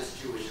not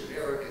just Jewish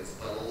Americans,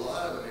 but a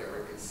lot of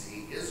Americans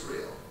see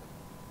Israel.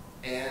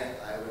 And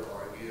I would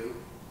argue,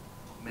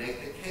 make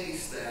the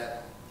case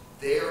that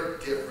they're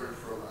different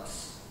from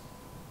us.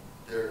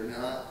 They're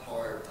not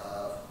part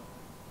of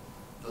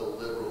the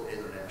liberal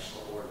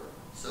international order.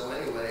 So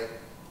anyway,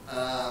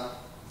 now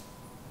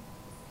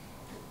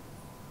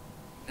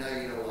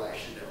you know why I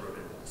should never have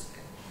been on this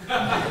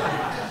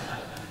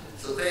panel.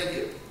 So thank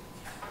you.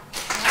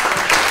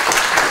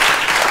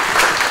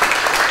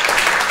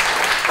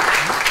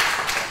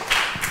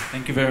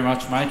 Thank you very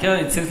much, Michael.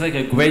 It seems like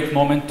a great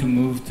moment to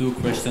move to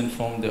questions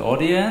from the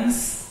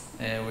audience.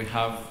 We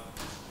have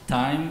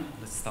time.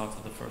 Let's start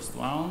with the first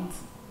round.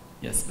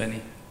 Yes,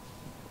 Benny.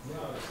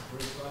 Yeah, it's a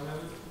great panel.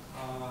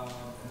 And I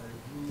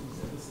agree with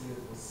everything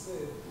that was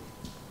said.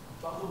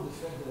 Apart from the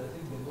fact that I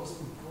think the most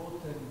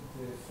important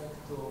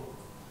factor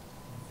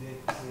that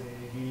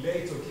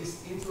relates or at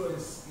least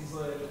influence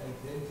Israel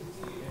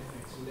identity and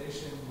its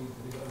relation with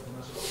the liberal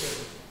international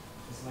order,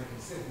 as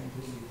Michael said, didn't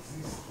really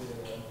exist until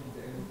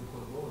the end of the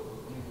Cold War,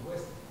 or only in the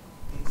West.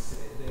 It's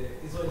the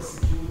Israel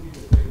security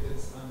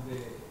dependence on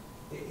the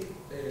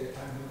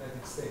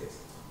United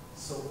States.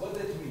 So what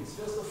that means,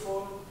 first of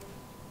all,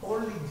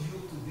 only due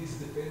to this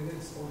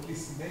dependence, or at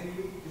least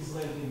mainly,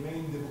 Israel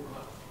remained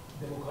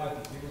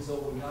democratic, even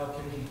though we now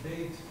can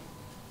debate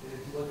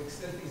to what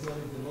extent Israel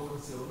is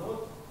democracy or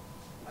not.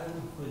 I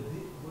would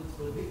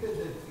predict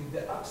that in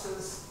the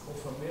absence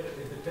of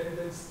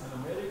dependence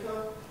on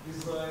America,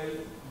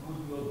 Israel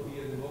would not be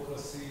a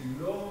democracy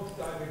long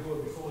time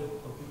ago before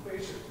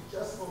occupation,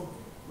 just from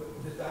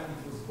the time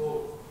it was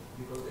born.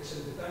 Because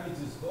actually the time it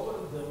was born,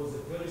 there was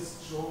a very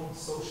strong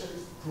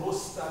socialist,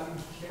 pro-Stalin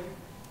camp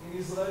in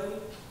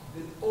Israel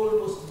that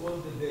almost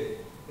won the day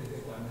at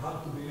that time.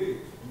 Hard to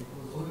believe. And it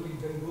was only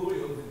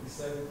Ben-Gurion that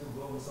decided to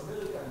go with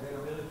America, and then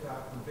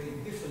America conveyed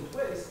in different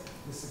ways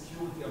the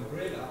security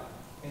umbrella,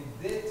 and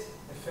that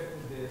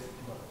affected the,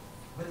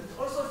 but it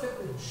also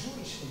affected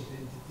Jewish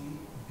identity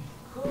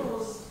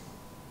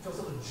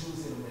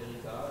Jews in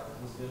America. It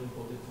was very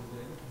important for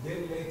them.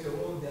 Then later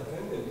on, the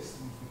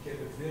evangelists, which became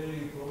a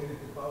very prominent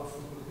and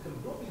powerful political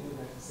bloc in the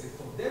United States.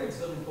 For them, it's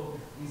very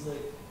important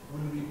Israel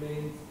will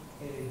remain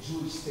a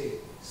Jewish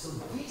state. So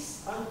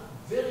this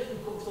very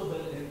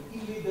uncomfortable and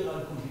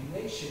illiberal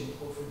combination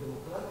of a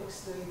democratic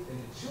state and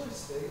a Jewish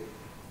state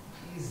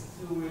is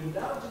to a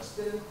large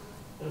extent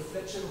a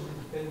reflection of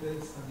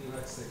independence and the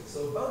United States.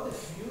 So about the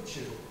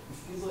future, if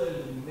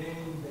Israel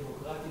remains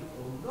democratic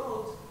or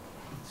not,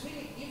 it's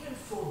really, even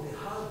for the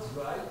hard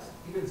right,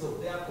 even though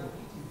they are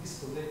completely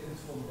disconnected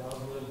from the hard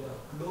world, they are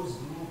a closed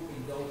group,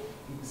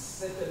 in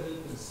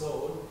settlement and so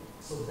on.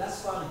 So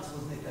thus far it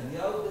was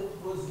Netanyahu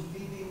that was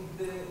leading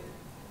the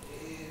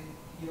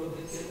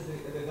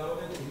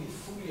government, and he's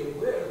fully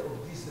aware of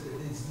this, that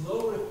there is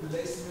no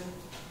replacement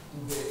to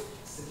the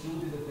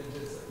security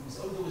dependence. With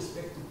all due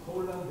respect to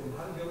Poland and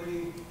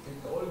Hungary and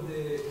all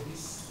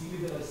these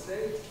illiberal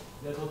states,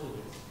 they are not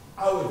replaced.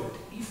 However,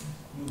 if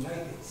the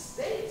United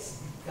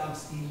States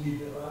becomes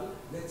illiberal,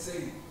 let's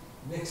say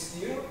next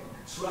year,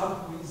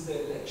 Trump wins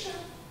the election,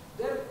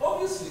 then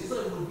obviously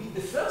Israel will be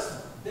the first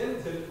one.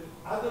 Then the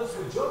others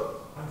will join.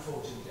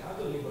 Unfortunately,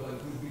 other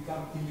liberals will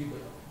become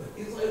illiberal. But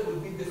Israel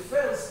will be the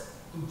first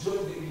to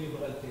join the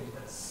illiberal camp.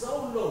 But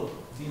so long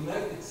the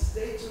United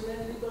States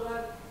remain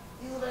liberal,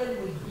 Israel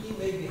will be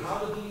maybe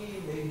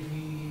hardly,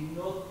 maybe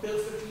not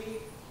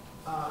perfectly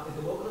a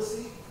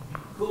democracy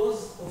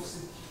because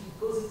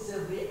it's a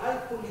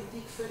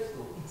realpolitik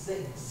factor. It's the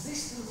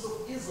existence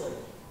of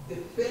Israel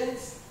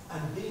depends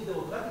on being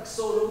democratic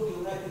so long the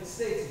United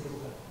States is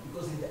democratic.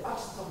 Because in the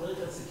absence of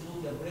American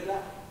security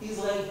umbrella,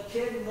 Israel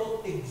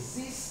cannot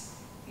exist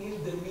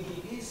in the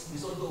Middle East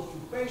with all the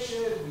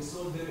occupation, with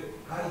all the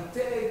high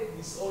tech,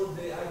 with all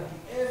the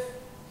IDF.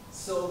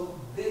 So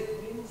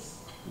that means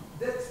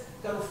that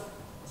kind of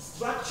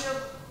structure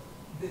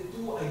the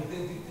two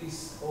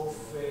identities of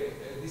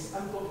this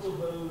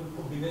uncomfortable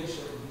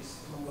combination of these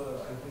two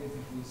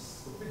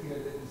identities, competing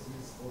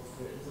identities of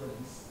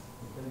Israel's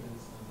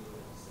independence and the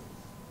United States.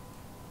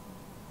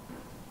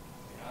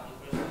 Any other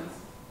questions?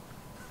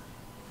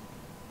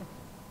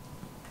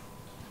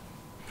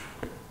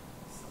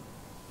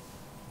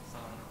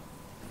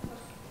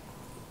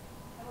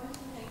 I want to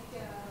thank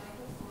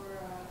Michael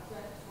for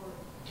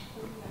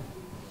pointing out the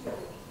issue of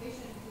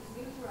education, because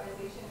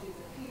militarization is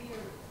a clear,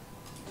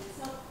 it's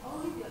not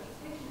only the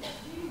occupation,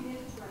 it's really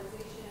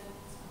militarization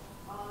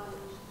on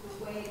the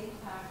way it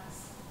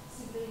impacts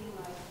civilian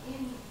life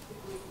in the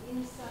group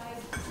inside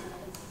the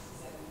United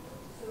States.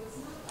 So it's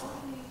not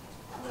only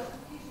the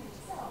occupation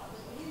itself,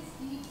 but it is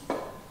deep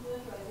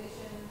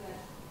militarization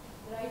that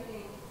I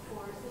think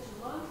for such a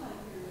long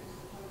time period,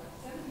 we're talking about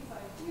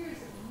 75 years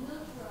of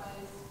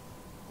militarized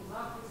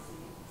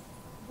democracy,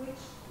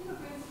 which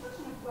brings the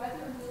question of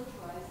whether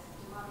militarized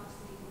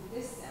democracy in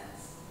this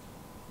sense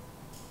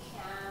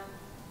can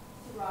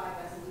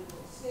thrive as a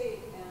liberal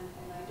state, and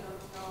I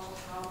don't know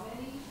how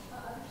many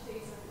other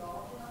states are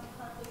involved in armed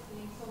conflict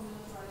being so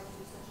militarized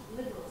in such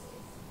liberal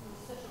states for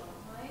such a long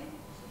time.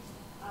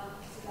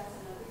 So that's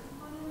another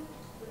component.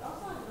 But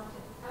also I want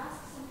to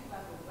ask something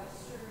about the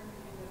Western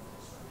kind of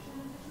construction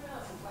of Israel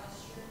as a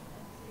Western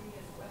country,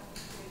 as a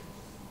Western state,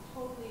 which is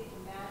totally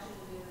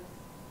imaginative,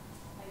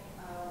 like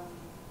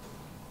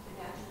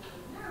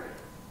imaginative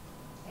narrative.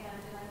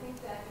 And I think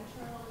that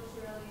internal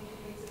Israeli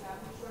debates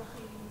about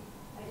Mizrahi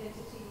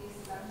identities,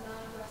 about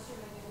non-Western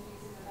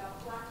identities, and about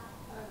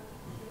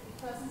the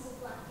presence of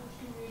black Jewish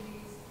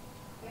communities,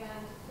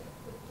 and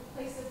the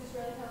place of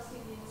Israeli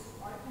Palestinians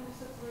who are kind of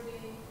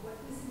subverting what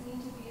does it mean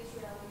to be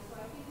Israeli. So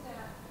I think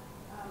that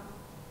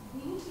we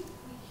need to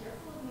be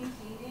careful of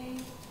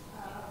maintaining,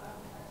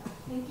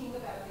 thinking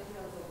about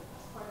Israel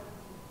as part of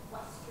the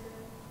Western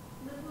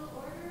liberal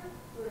order,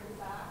 where in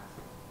fact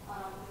there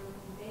are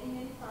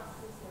many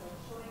processes that are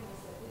showing us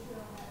that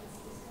Israel has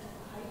this kind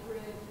of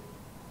hybrid,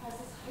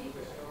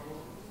 which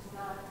is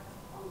not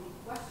only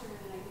Western,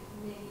 and I think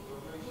many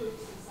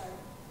groups inside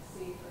the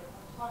state are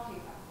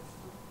talking about this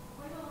for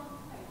quite a long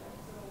time, right?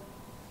 So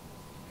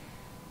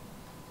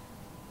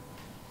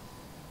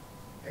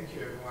thank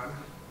you, everyone.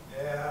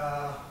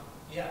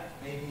 Yeah,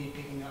 maybe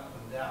picking up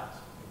on that,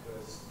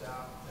 because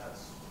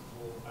that's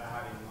what I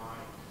had in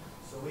mind.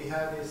 So we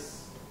had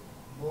this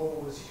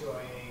mode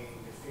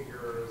showing the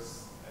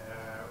figures,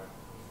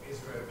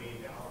 Israel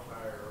being the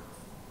outlier,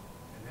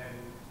 and then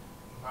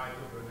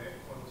Michael Burnett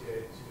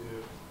pointed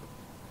to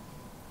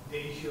the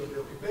issue of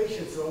the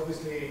occupation. So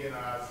obviously,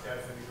 as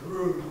Stephen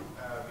grew,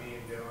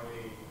 being the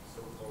only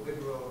so-called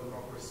liberal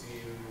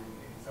democracy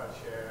in such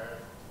a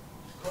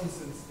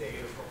constant state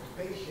of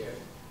occupation.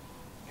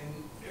 And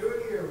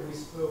earlier we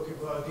spoke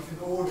about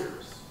different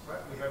orders,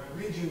 right? We have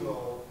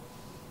regional,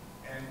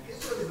 and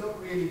Israel is not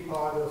really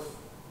part of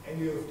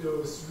any of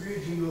those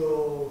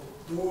regional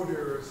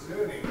orders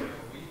learning.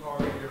 We are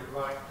in the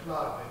right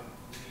club, and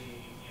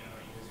we,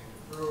 using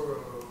the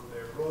plural,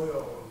 the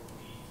royal.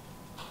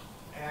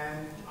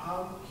 And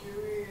I'm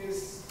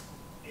curious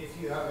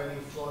if you have any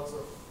thoughts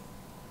of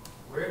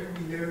where do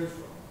we learn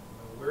from?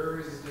 Where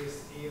is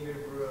this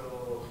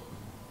illiberal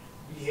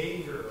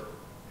behavior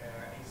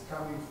is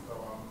coming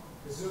from?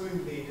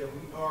 presumably that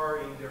we are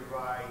in the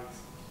right,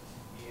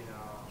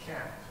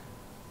 camp.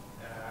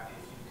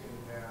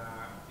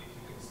 If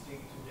you can stick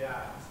to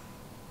that,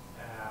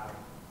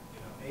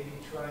 maybe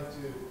trying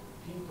to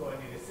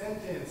pinpoint in a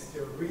sentence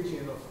the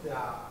origin of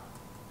that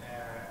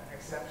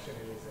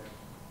exceptionalism.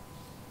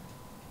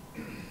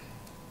 Okay,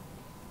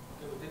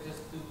 we can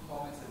just do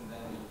comments and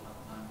then we'll have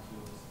time to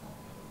respond.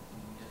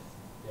 Yes.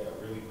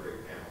 Yeah, really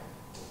great panel.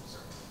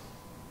 Sorry.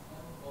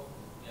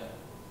 Yeah,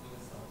 we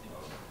can start.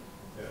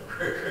 Yeah,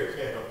 great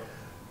panel.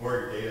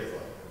 More data is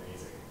like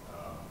amazing.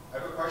 I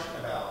have a question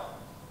about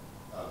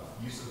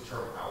use of the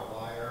term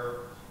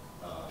outlier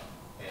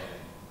and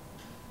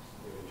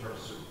in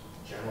terms of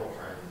general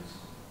trends,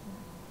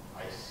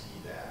 I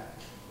see that.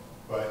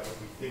 But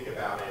if we think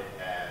about it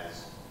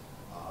as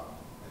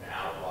an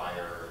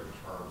outlier in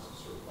terms of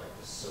sort of like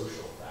the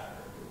social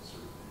fabric of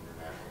sort of the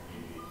international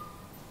community,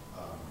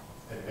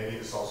 and maybe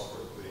this also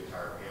goes for the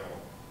entire panel,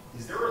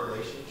 is there a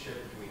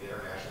relationship between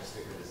international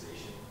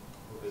stigmatization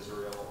of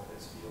Israel and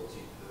its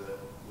fealty to the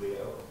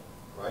Leo?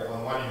 Right?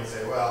 On one hand, you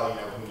can say, well,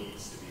 who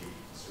needs to be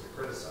sort of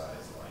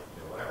criticized, like,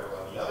 whatever.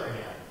 On the other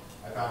hand,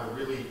 I found it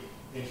really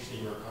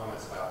interesting your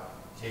comments about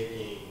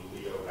taking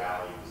Leo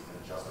values and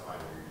then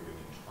justifying what you're doing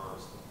in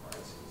terms of them,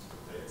 right? So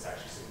it's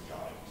actually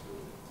symbiotic to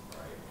it,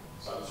 right?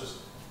 So I was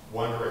just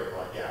wondering,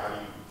 like, how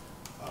do you,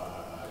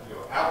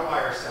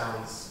 outlier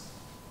sounds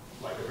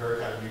like a very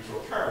kind of neutral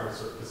term,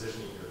 sort of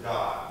positioning your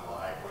dot,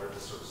 like, what are the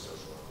sort of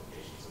social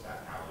implications of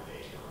that? How do they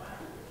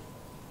interact with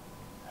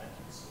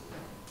accuracy?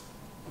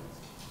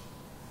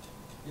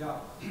 Yeah.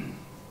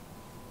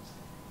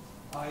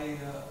 I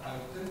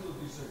tend to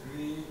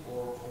disagree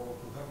or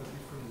to have a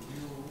different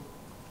view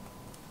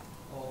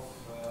of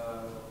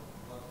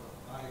what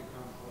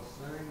Icahn was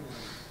saying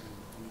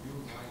and you,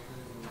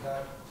 Michael, in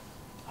that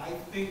I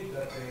think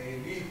that the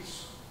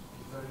elites,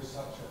 if there is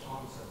such a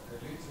concept, the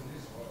elites in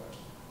Israel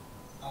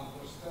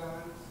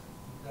understand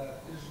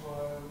that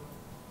Israel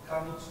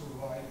cannot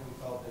survive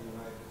without the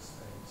United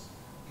States.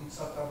 It's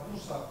a taboo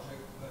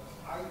subject, but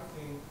I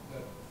think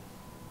that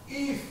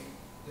if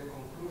the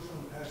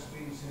conclusion has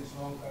been since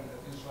long time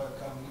that Israel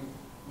can live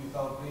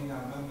without being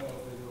a member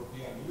of the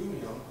European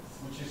Union,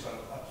 which is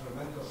a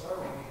tremendous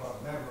error,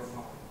 but never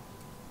mind.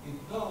 It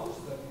knows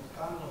that it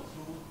cannot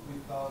do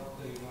without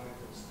the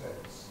United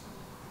States.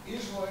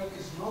 Israel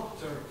is not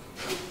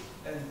Turkey,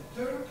 and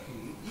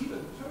Turkey,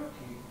 even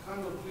Turkey,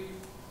 cannot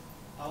live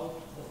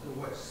out of the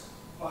West.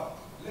 But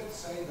let's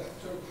say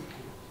that Turkey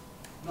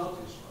could, not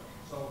Israel.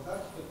 So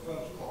that's the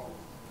first point.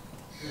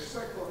 The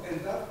second,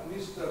 and that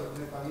Mr.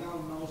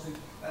 Netanyahu knows it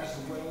as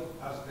well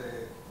as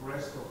the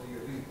rest of the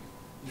elite,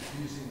 if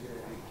he's in the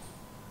elite.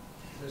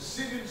 The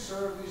civil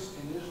service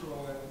in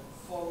Israel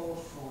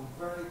follows from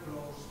very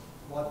close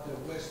what the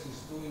West is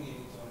doing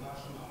in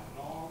international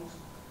norms.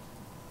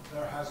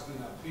 There has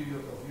been a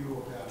period of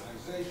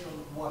Europeanization,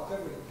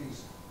 whatever it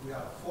is, we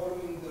are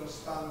following their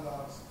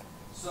standards.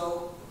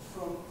 So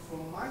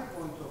from my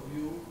point of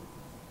view,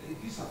 it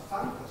is a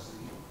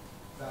fantasy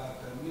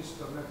that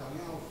Mr.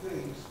 Netanyahu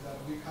thinks that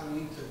we can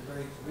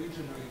integrate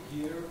regionally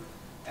here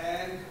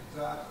and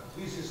that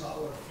this is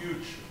our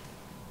future.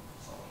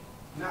 So,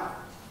 now,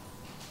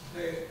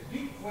 the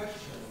big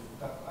question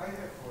that I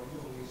have for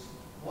you is,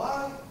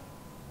 why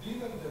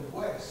didn't the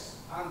West,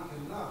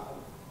 until now,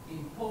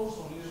 impose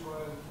on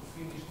Israel to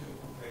finish the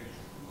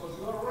occupation? Because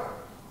you are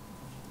right.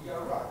 We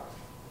are right.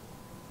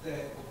 The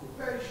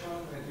occupation,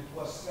 and it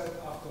was said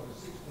after the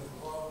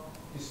 6th War,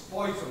 is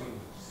poisoning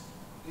us.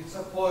 It's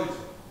a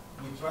poison.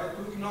 We try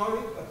to ignore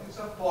it, but it's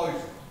a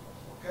poison,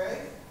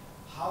 okay?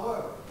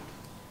 However,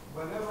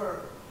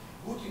 whenever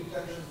good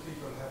intentioned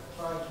people have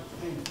tried to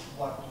think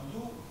what to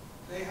do,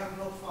 they have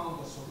not found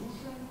a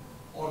solution,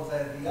 or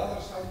that the other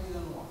side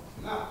didn't want.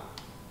 Now,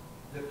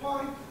 the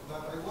point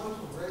that I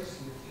want to raise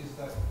here is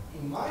that,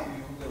 in my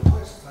view, the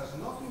West has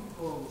not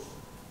imposed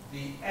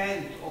the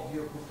end of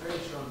the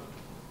occupation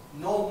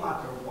no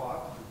matter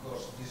what,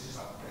 because this is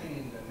a pain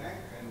in the neck,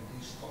 and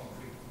this conflict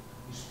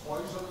is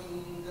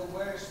poisoning the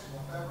West,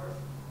 whatever.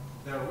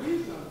 The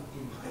reason,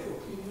 in my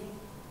opinion,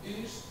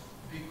 is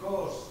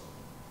because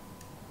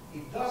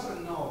it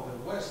doesn't know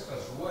the West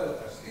as well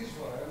as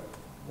Israel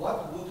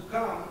what would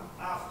come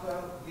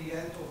after the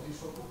end of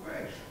this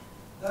occupation.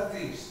 That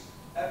is,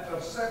 a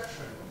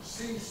perception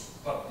since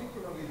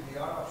particularly the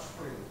Arab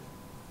Spring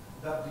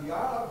that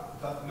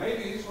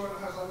maybe Israel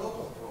has a lot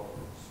of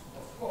problems,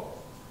 of course,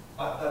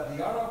 but that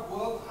the Arab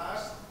world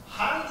has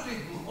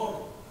 100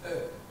 more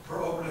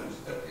problems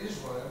than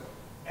Israel,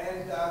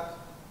 and that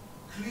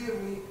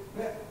clearly,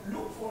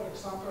 look, for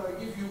example,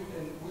 I give you,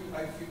 and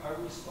I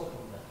will stop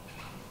on that,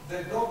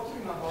 the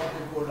doctrine about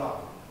the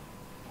Golan.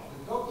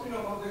 The doctrine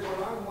about the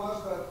Golan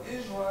was that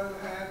Israel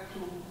had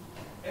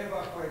to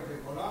evacuate the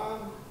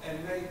Golan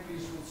and make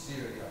peace with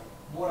Syria.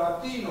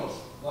 Moratinos,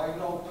 who I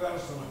know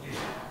personally,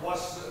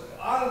 was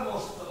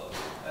almost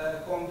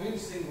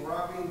convincing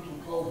Rabin to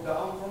go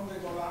down from the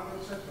Golan,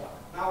 etc.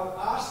 Now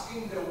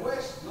asking the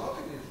West, not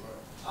in Israel,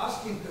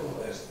 asking the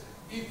West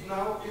if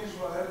now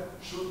Israel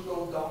should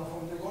go down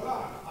from the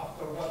Golan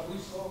after what we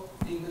saw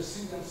in the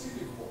Syrian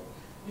civil war.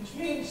 which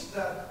means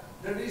that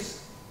there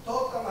is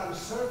total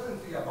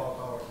uncertainty about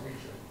our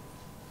region,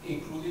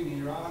 including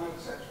Iran,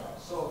 etc.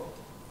 So,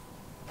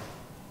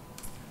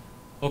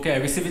 okay, I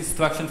received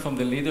instruction from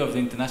the leader of the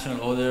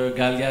international order,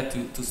 Galia,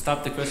 to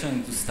stop the question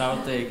and to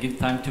start give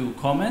time to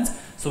comments.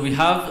 So we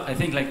have, I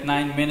think, like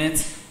 9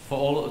 minutes for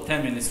all,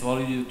 10 minutes for all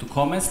of you to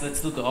comments.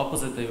 Let's do the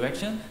opposite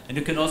direction, and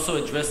you can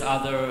also address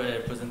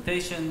other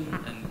presentation,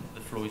 and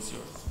the floor is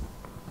yours.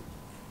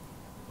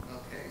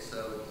 Okay,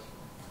 so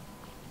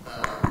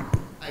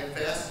I'm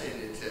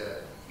fascinated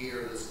to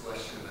hear this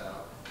question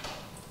about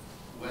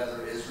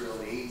whether Israel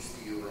needs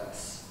the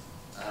U.S.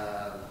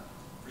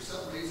 For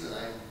some reason,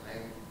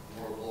 I'm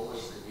more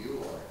bullish than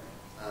you are.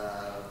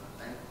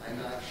 I'm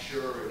not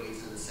sure it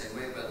needs it the same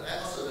way, but I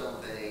also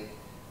don't think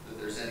that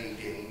there's any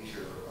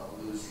danger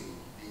of losing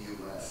the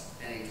U.S.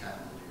 anytime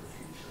in the near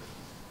future.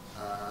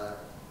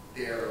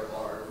 There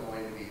are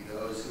going to be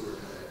those who are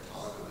going to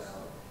talk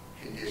about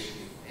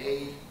conditioning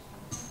aid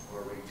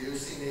or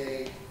reducing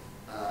aid.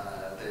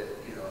 That,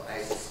 you know,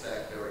 I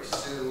suspect very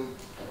soon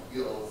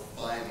you'll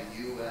find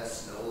the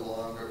U.S. no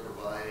longer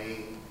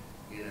providing,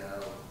 you know,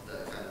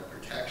 the kind of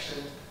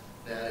protection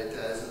that it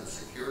does in the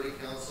Security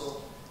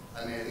Council.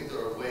 I mean, I think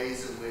there are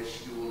ways in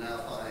which you will now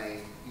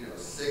find, you know,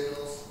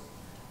 signals,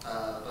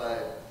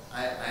 but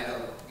I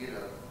don't, you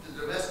know,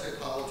 the domestic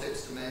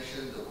politics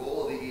dimension, the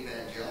role of the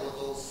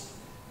evangelicals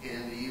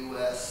in the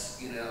U.S.,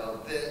 you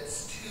know,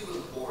 that's too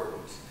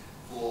important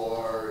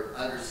for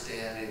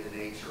understanding the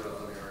nature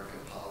of American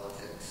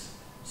politics.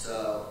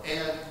 So,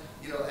 and,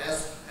 you know,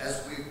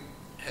 as we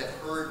have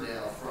heard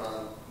now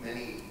from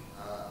many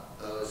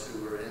those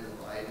who were in the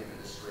Biden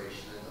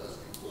administration and those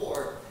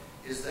before,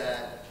 is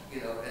that, you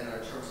know, in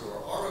terms of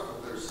our article,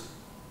 there's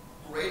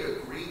great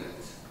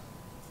agreement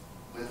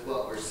with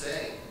what we're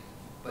saying,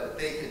 but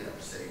they can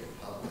never say it in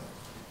public.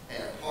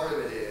 And part of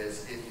it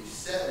is, if you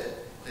said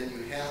it, then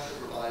you have to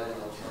provide an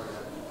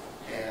alternative.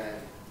 And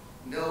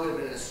no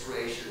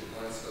administration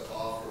wants to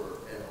offer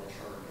an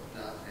alternative,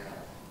 not now.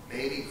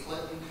 Maybe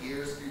Clinton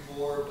years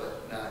before,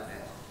 but not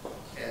now.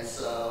 And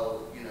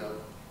so, you know,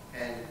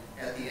 and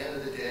at the end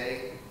of the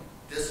day,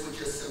 this would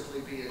just simply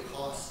be a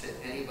cost to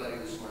anybody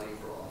who's running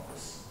for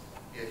office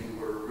if you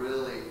were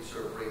really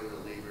sort of bringing the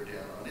lever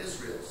down on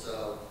Israel.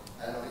 So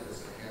I don't think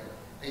that's going to happen.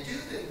 I do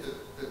think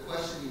that the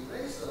question you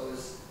raised, though,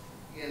 is,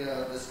 you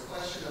know, this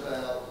question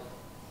about,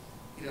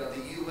 you know,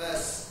 the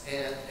U.S.,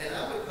 and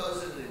I would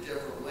pose it in a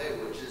different way,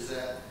 which is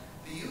that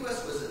the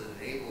U.S. was an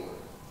enabler.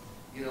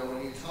 You know,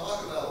 when you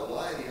talk about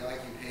why the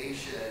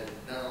occupation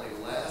not only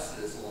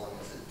lasted as long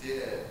as it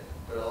did,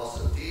 but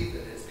also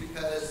deepened, it's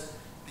because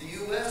the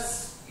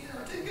U.S.,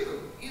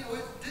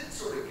 it did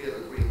sort of give a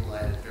green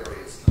light at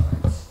various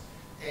times.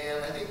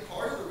 And I think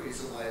part of the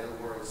reason why there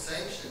weren't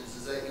sanctions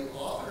is that you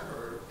often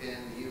heard in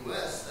the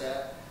U.S.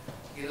 that,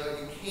 you know,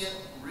 you can't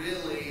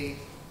really,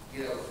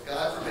 you know,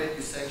 God forbid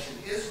you sanction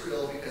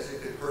Israel because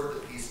it could hurt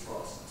the peace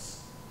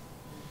process.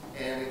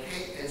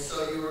 And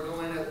so you were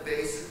going to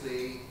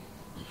basically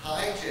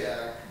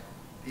hijack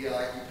the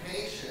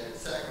occupation,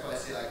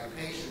 sacrifice the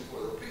occupation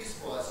for the peace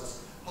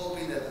process,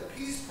 hoping that the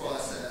peace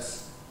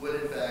process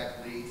would in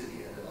fact lead to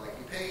the end of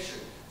occupation.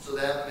 So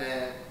that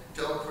meant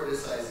don't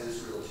criticize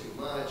Israel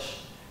too much.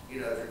 You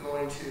know, if you're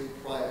going to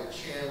private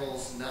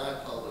channels,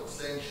 not public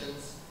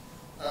sanctions.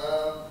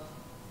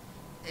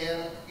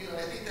 And, you know,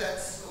 I think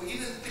that's,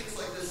 even things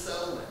like the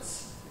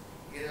settlements.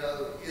 You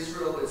know,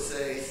 Israel would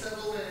say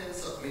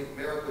settlements, I mean,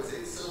 America would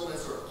say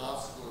settlements are an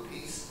obstacle to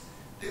peace.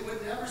 They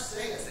would never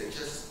say it. They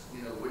just,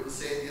 you know, wouldn't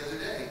say it the other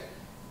day.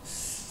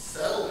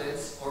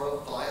 Settlements are a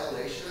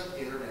violation of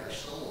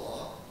international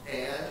law,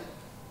 and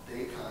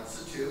they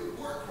constitute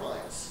war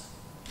crimes.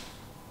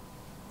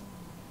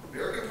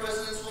 American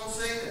presidents won't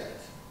say that.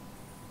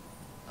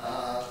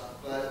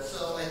 But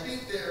so I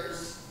think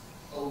there's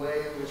a way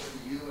in which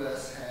the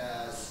U.S.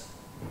 has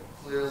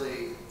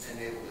clearly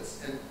enabled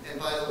this. And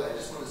by the way, I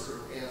just want to sort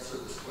of answer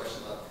this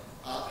question about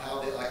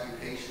how the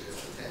occupation has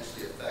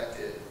potentially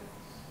affected,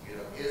 you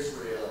know,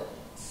 Israel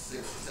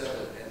 6-7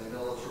 and the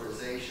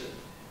militarization.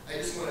 I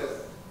just want to,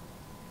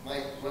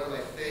 one of my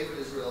favorite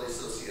Israeli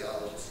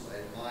sociologists who I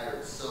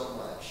admired so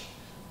much,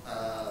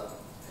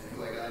 and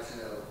who I got to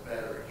know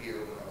better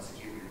here when I was at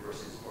Hebrew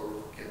University, is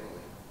Baruch Kimberly.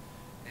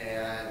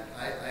 And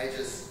I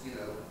just, you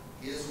know,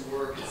 his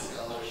work and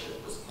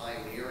scholarship was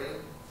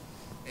pioneering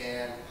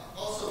and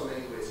also in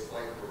many ways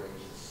quite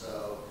courageous.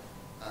 So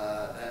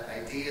that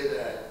idea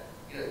that,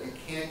 you know, you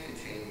can't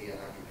contain the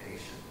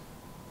occupation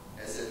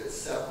as if it's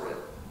separate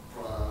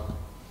from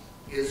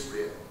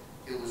Israel.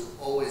 It was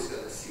always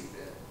going to seep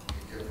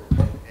in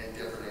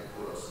different and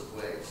corrosive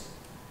ways.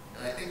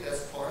 And I think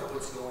that's part of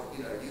what's going,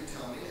 you know, you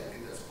tell me, I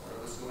think that's part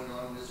of what's going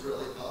on in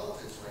Israeli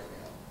politics right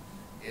now.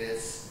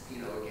 It's,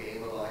 you know, a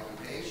game of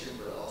occupation,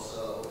 but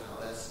also how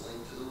that's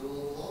linked to the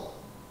rule of law.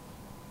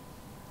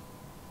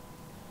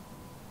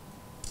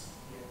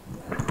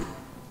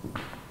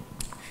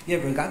 Yeah,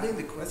 regarding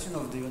the question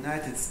of the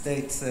United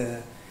States,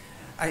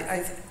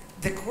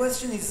 the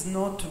question is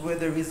not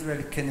whether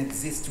Israel can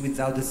exist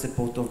without the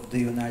support of the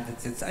United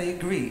States. I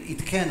agree,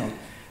 it cannot.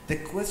 The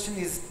question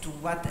is to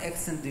what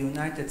extent the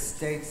United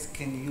States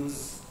can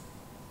use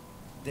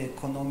the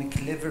economic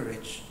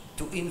leverage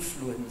to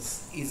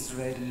influence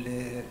Israel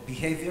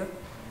behavior.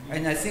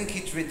 And I think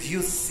it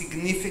reduced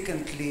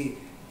significantly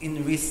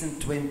in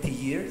recent 20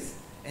 years,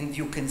 and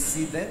you can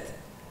see that.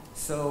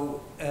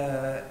 So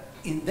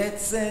in that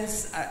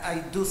sense,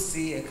 I do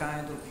see a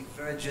kind of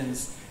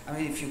divergence. I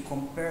mean, if you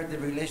compare the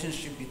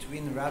relationship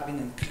between Rabin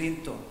and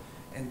Clinton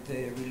and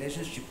the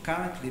relationship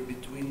currently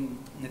between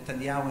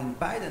Netanyahu and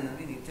Biden, I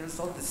mean, it tells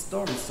all the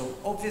story. So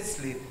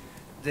obviously,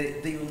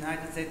 the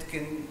United States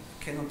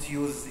cannot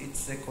use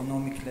its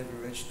economic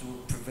leverage to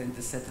prevent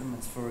the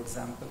settlements, for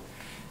example.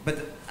 But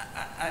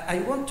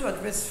I want to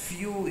address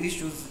few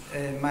issues,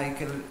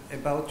 Michael,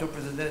 about your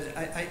presentation.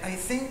 I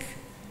think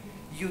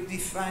you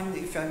define,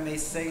 if I may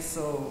say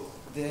so,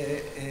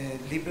 the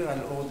liberal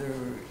order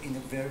in a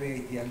very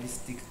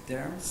idealistic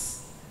terms.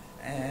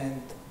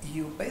 And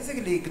you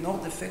basically ignore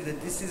the fact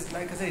that this is,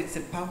 like I said, it's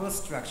a power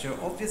structure.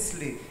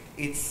 Obviously,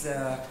 it's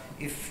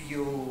if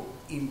you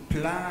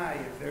imply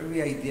a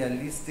very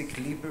idealistic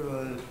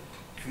liberal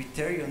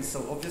criterion,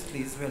 so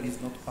obviously Israel is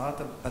not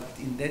part of, but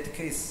in that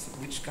case,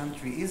 which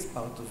country is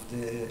part of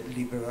the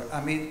liberal?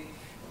 I mean,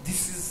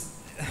 this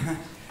is,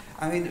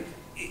 I mean,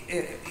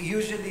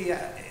 usually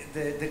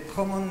the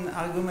common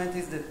argument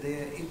is that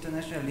the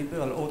international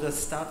liberal order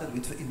started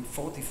in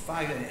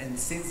 45, and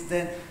since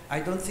then, I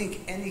don't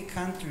think any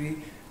country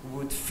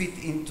would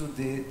fit into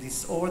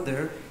this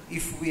order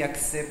if we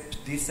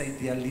accept this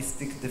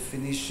idealistic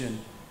definition.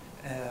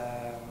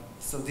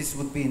 So this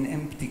would be an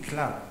empty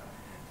club.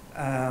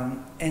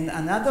 And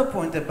another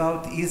point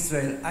about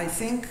Israel, I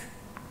think,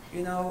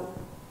 you know,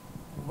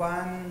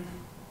 one,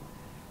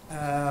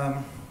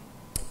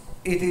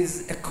 it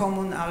is a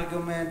common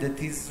argument that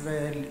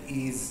Israel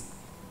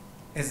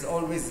has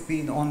always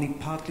been only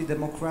partly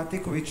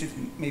democratic, which is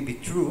maybe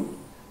true,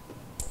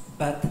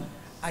 but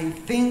I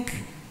think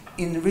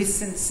in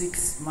recent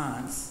 6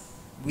 months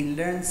we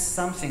learned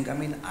something. I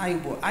mean,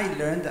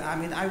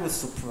 I was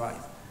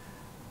surprised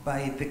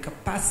by the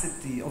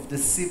capacity of the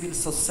civil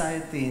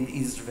society in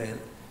Israel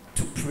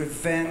to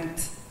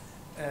prevent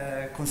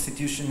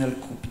constitutional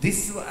coup.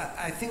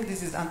 I think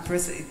this is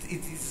unprecedented.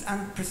 It is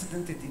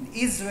unprecedented in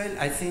Israel.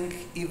 I think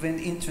even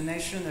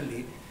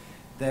internationally,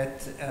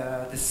 that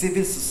the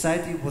civil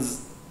society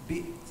was,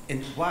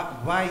 and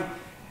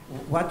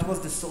what was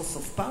the source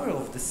of power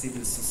of the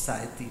civil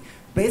society?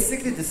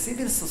 Basically, the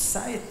civil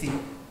society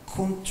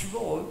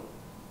controlled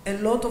a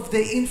lot of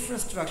the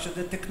infrastructure,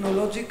 the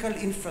technological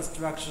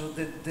infrastructure,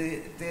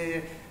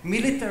 the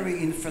military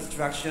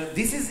infrastructure.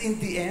 This is in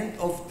the end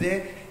of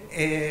the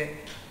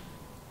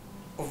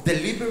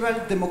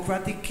liberal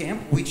democratic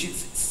camp, which is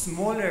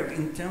smaller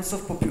in terms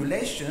of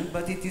population,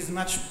 but it is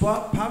much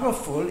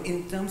powerful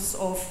in terms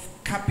of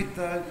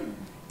capital,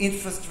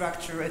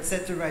 infrastructure,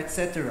 etc.,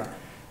 etc.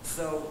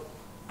 So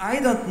I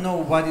don't know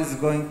what is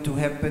going to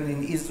happen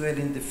in Israel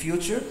in the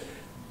future,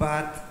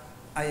 but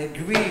I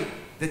agree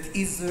that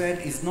Israel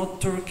is not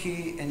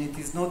Turkey and it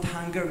is not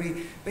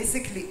Hungary.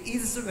 Basically,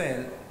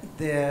 Israel,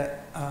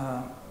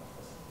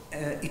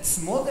 its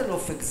model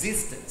of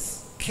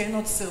existence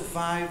cannot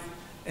survive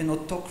an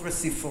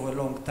autocracy for a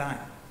long time.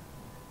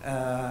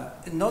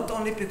 Not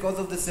only because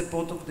of the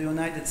support of the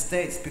United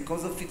States,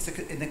 because of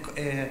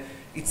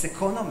its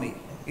economy.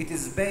 It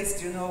is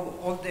based, you know,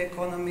 all the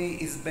economy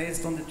is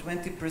based on the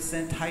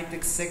 20%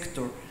 high-tech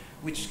sector,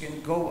 which can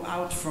go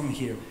out from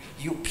here.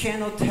 You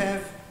cannot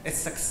have a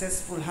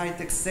successful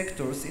high-tech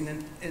sectors in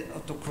an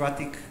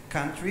autocratic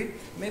country.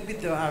 Maybe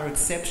there are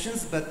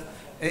exceptions, but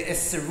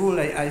as a rule,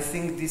 I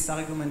think this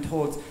argument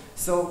holds.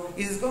 So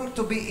it is going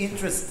to be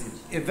interesting,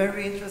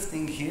 very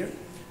interesting here,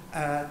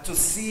 to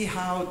see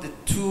how the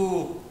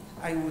two,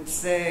 I would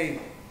say,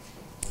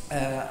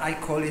 I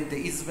call it the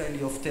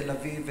Israeli of Tel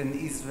Aviv and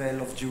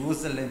Israel of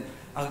Jerusalem.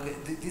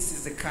 This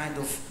is a kind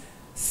of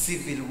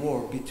civil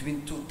war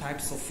between two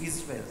types of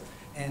Israel.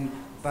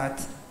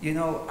 But, you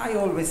know, I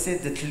always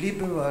said that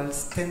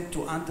liberals tend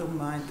to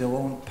undermine their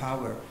own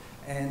power.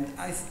 And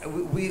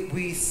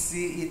we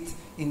see it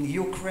in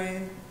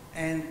Ukraine,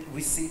 and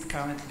we see it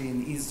currently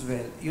in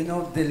Israel. You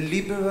know, the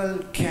liberal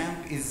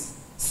camp is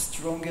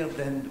stronger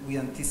than we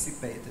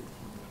anticipated.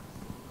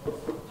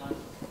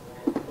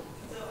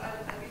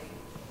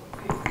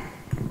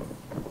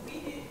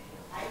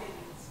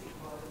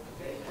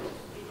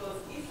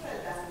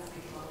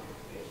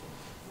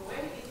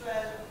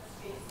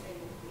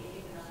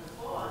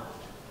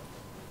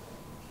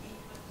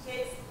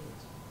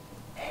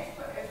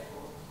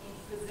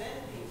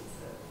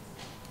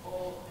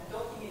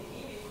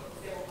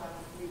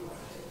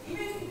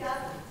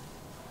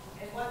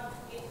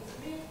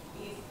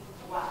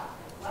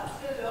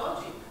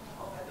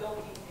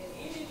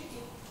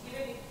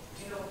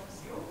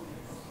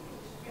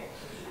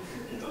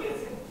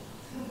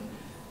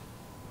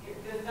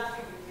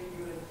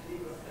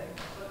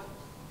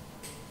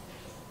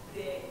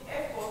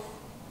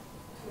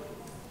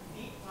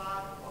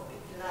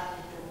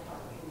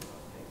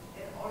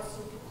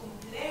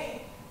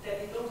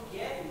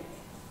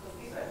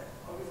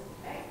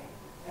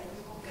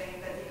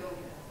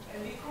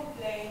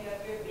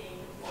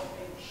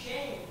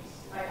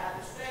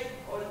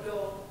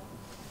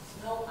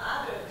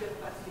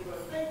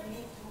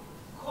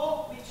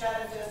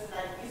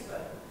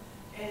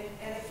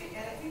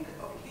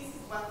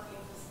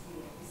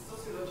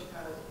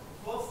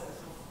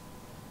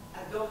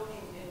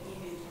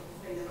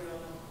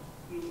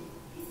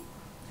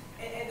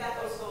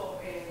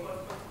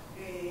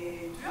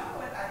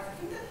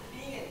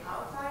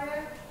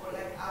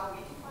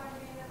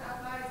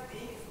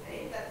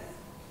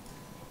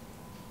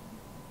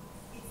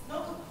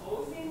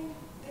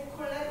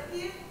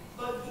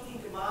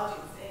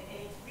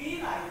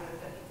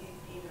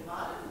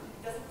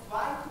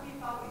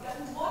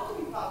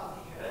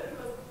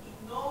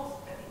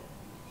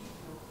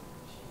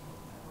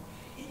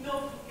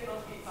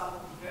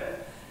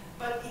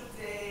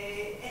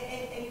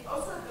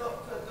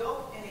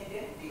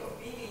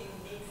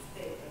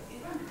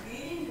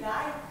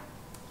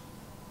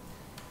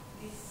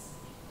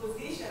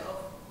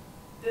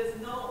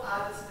 no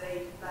other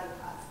state like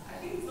us. I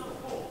think it's not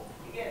cool,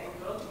 again,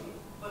 technologically,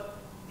 but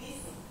this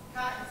is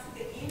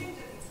the image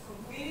that it's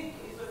convenient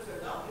to Israel to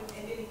adopt,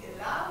 and then it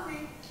allows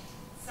it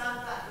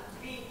sometimes to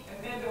be a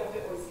member of the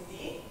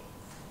OECD,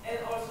 and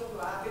also to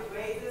have the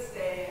greatest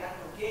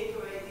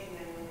Gatorade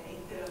in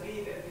Tel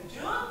Aviv every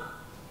June,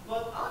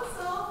 but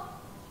also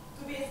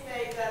to be a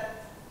state that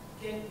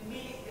can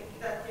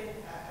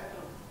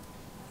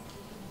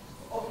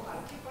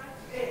occupy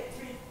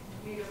 3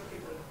 million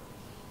people.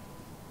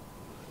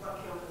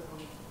 1 kilometer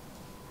long.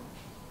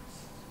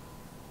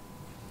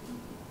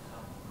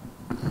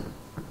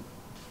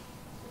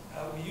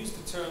 We use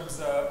the term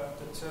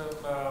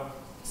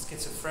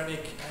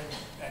schizophrenic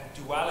and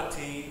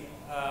duality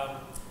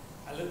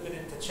a little bit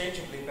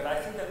interchangeably, but I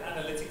think that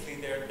analytically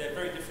they're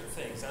very different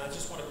things. And I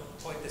just want to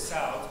point this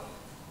out.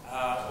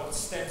 What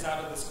stems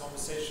out of this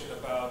conversation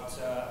about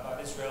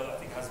Israel, I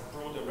think, has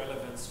broader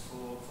relevance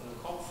for the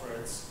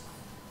conference.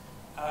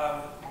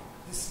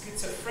 The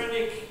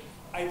schizophrenic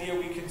idea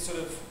we can sort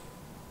of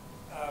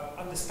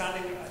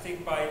understanding, I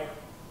think, by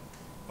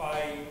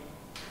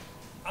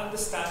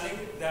understanding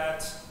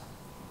that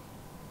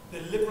the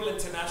liberal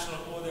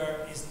international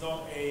order is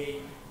not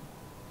a,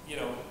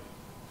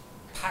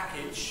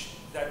 package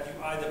that you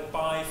either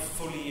buy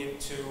fully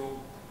into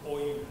or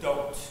you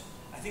don't.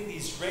 I think the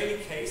Israeli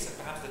case, and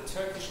perhaps the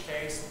Turkish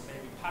case, and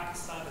maybe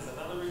Pakistan is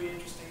another really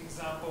interesting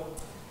example,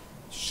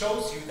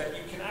 shows you that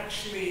you can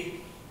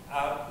actually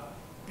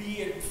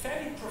be in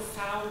fairly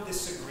profound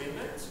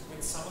disagreement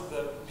with some of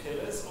the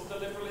pillars of the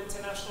liberal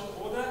international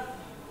order,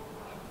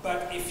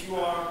 but if you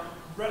are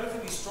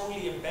relatively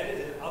strongly embedded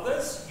in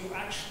others, you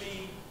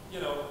actually,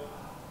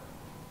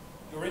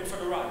 you're in for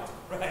the ride,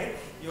 right?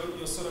 You're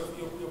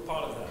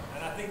part of that.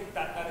 And I think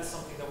that is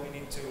something that we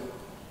need to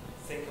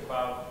think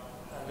about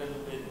a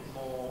little bit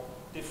more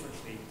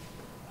differently.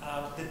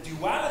 The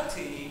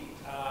duality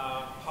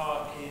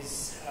part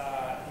is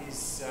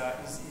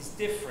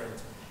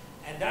different,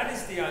 and that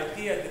is the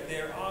idea that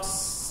there are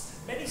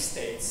many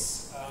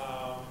states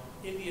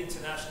in the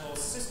international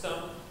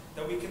system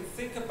that we can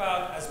think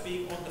about as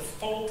being on the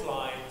fault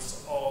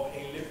lines of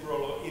a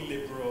liberal or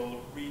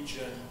illiberal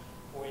region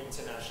or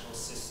international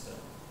system.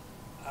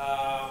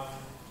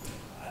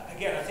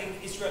 Again, I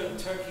think Israel and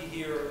Turkey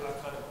here are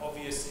kind of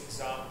obvious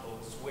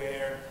examples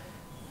where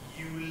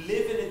you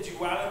live in a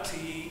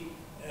duality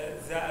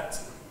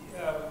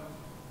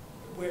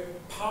where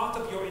part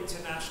of your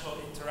international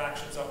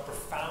interactions are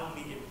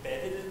profoundly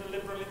embedded in the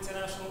liberal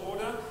international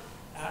order,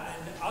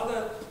 and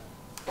other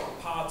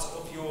parts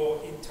of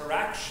your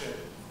interaction,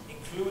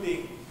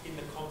 including in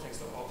the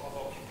context of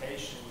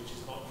occupation, which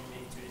is not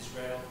unique to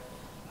Israel,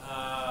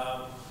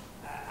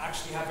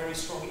 actually have very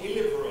strong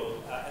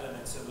illiberal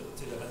elements to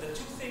them. And the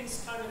two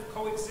things kind of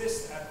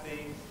coexist at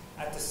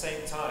the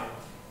same time.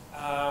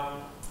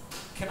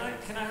 Can I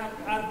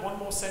add one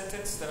more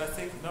sentence that I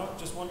think, no,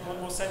 just one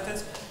more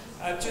sentence?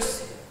 I'm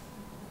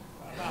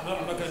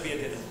not going to be at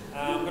dinner.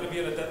 I'm going to be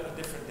at a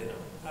different dinner.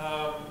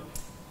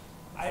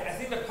 I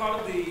think that part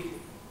of the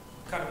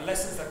kind of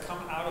lessons that come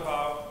out of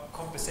our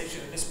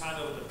conversation in this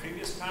panel and the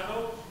previous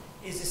panel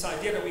is this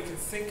idea that we can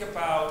think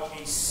about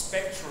a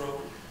spectrum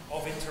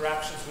of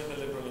interactions with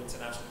the liberal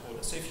international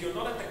order. So if you're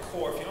not at the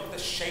core, if you're not the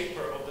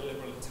shaper of the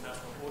liberal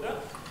international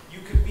order,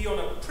 you can be on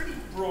a pretty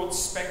broad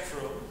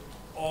spectrum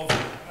of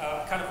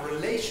kind of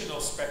relational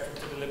spectrum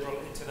to the liberal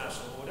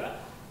international order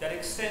that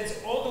extends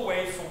all the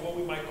way from what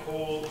we might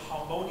call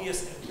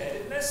harmonious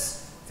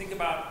embeddedness. Think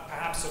about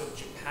perhaps sort of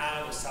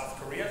Japan or South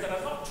Korea that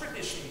are not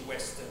traditionally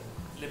Western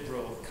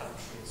liberal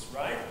countries,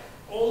 right?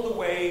 All the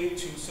way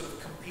to sort of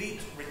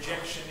complete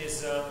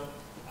rejectionism,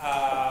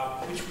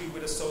 which we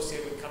would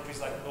associate with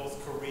countries like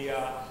North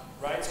Korea,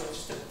 right? So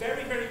it's just a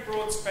very, very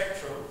broad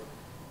spectrum.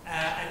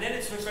 And then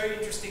it's very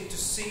interesting to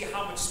see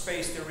how much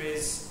space there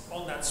is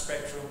on that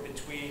spectrum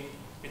between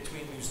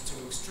these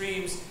two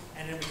extremes.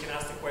 And then we can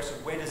ask the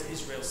question, where does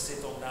Israel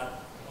sit on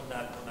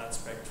that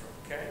spectrum?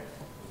 Okay?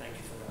 Thank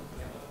you for that.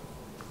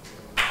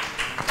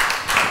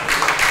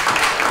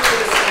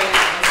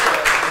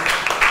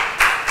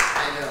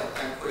 I know,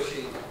 I'm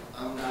pushing,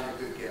 I'm not a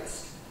good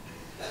guest.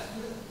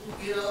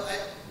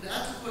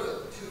 Not to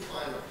put too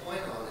fine a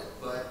point on it,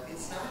 but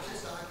it's not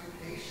just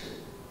occupation.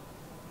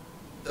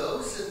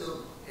 Those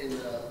in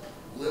the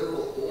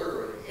liberal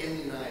order in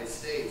the United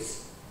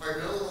States are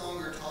no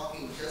longer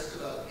talking just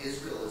about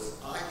Israel as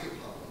occupying.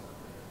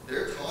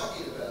 They're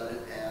talking about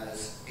it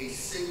as a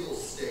single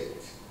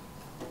state.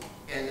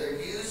 And they're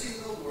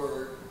using the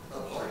word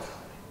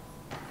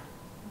apartheid.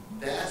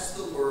 That's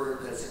the word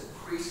that's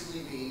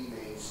increasingly being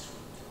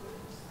mainstreamed.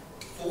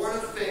 Foreign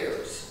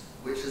affairs,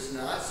 which is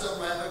not some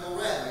radical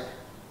rag,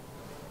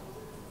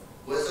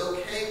 was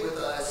okay with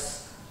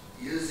us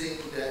using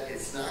that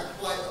it's not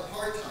quite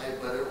apartheid,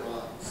 but it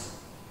rhymes.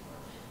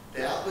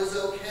 That was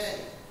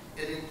okay.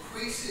 And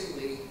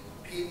increasingly,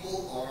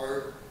 people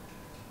are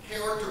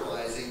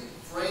characterizing,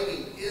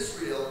 framing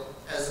Israel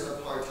as an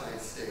apartheid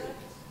state.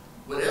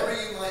 Whatever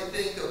you might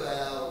think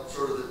about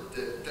sort of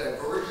the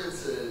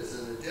divergences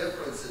and the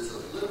differences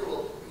of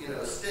liberal,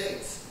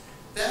 states,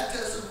 that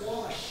does